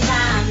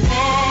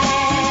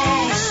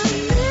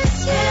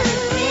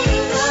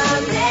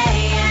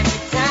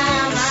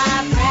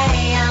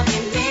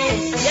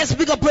 Yes,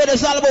 big up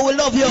brothers, all about we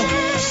love you.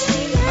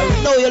 And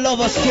we know you love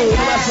us too. No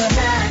matter.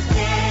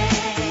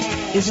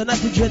 It's a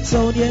Natty Dread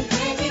sound, yeah?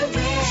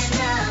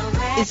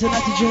 It's a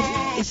Natty Dread.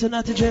 It's a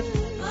Natty Dread.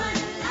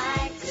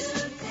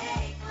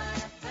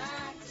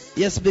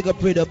 Yes, big up,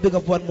 brother. Big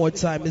up one more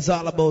time. It's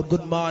all about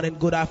good morning,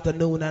 good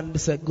afternoon, and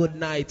it's a good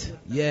night.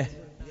 Yeah.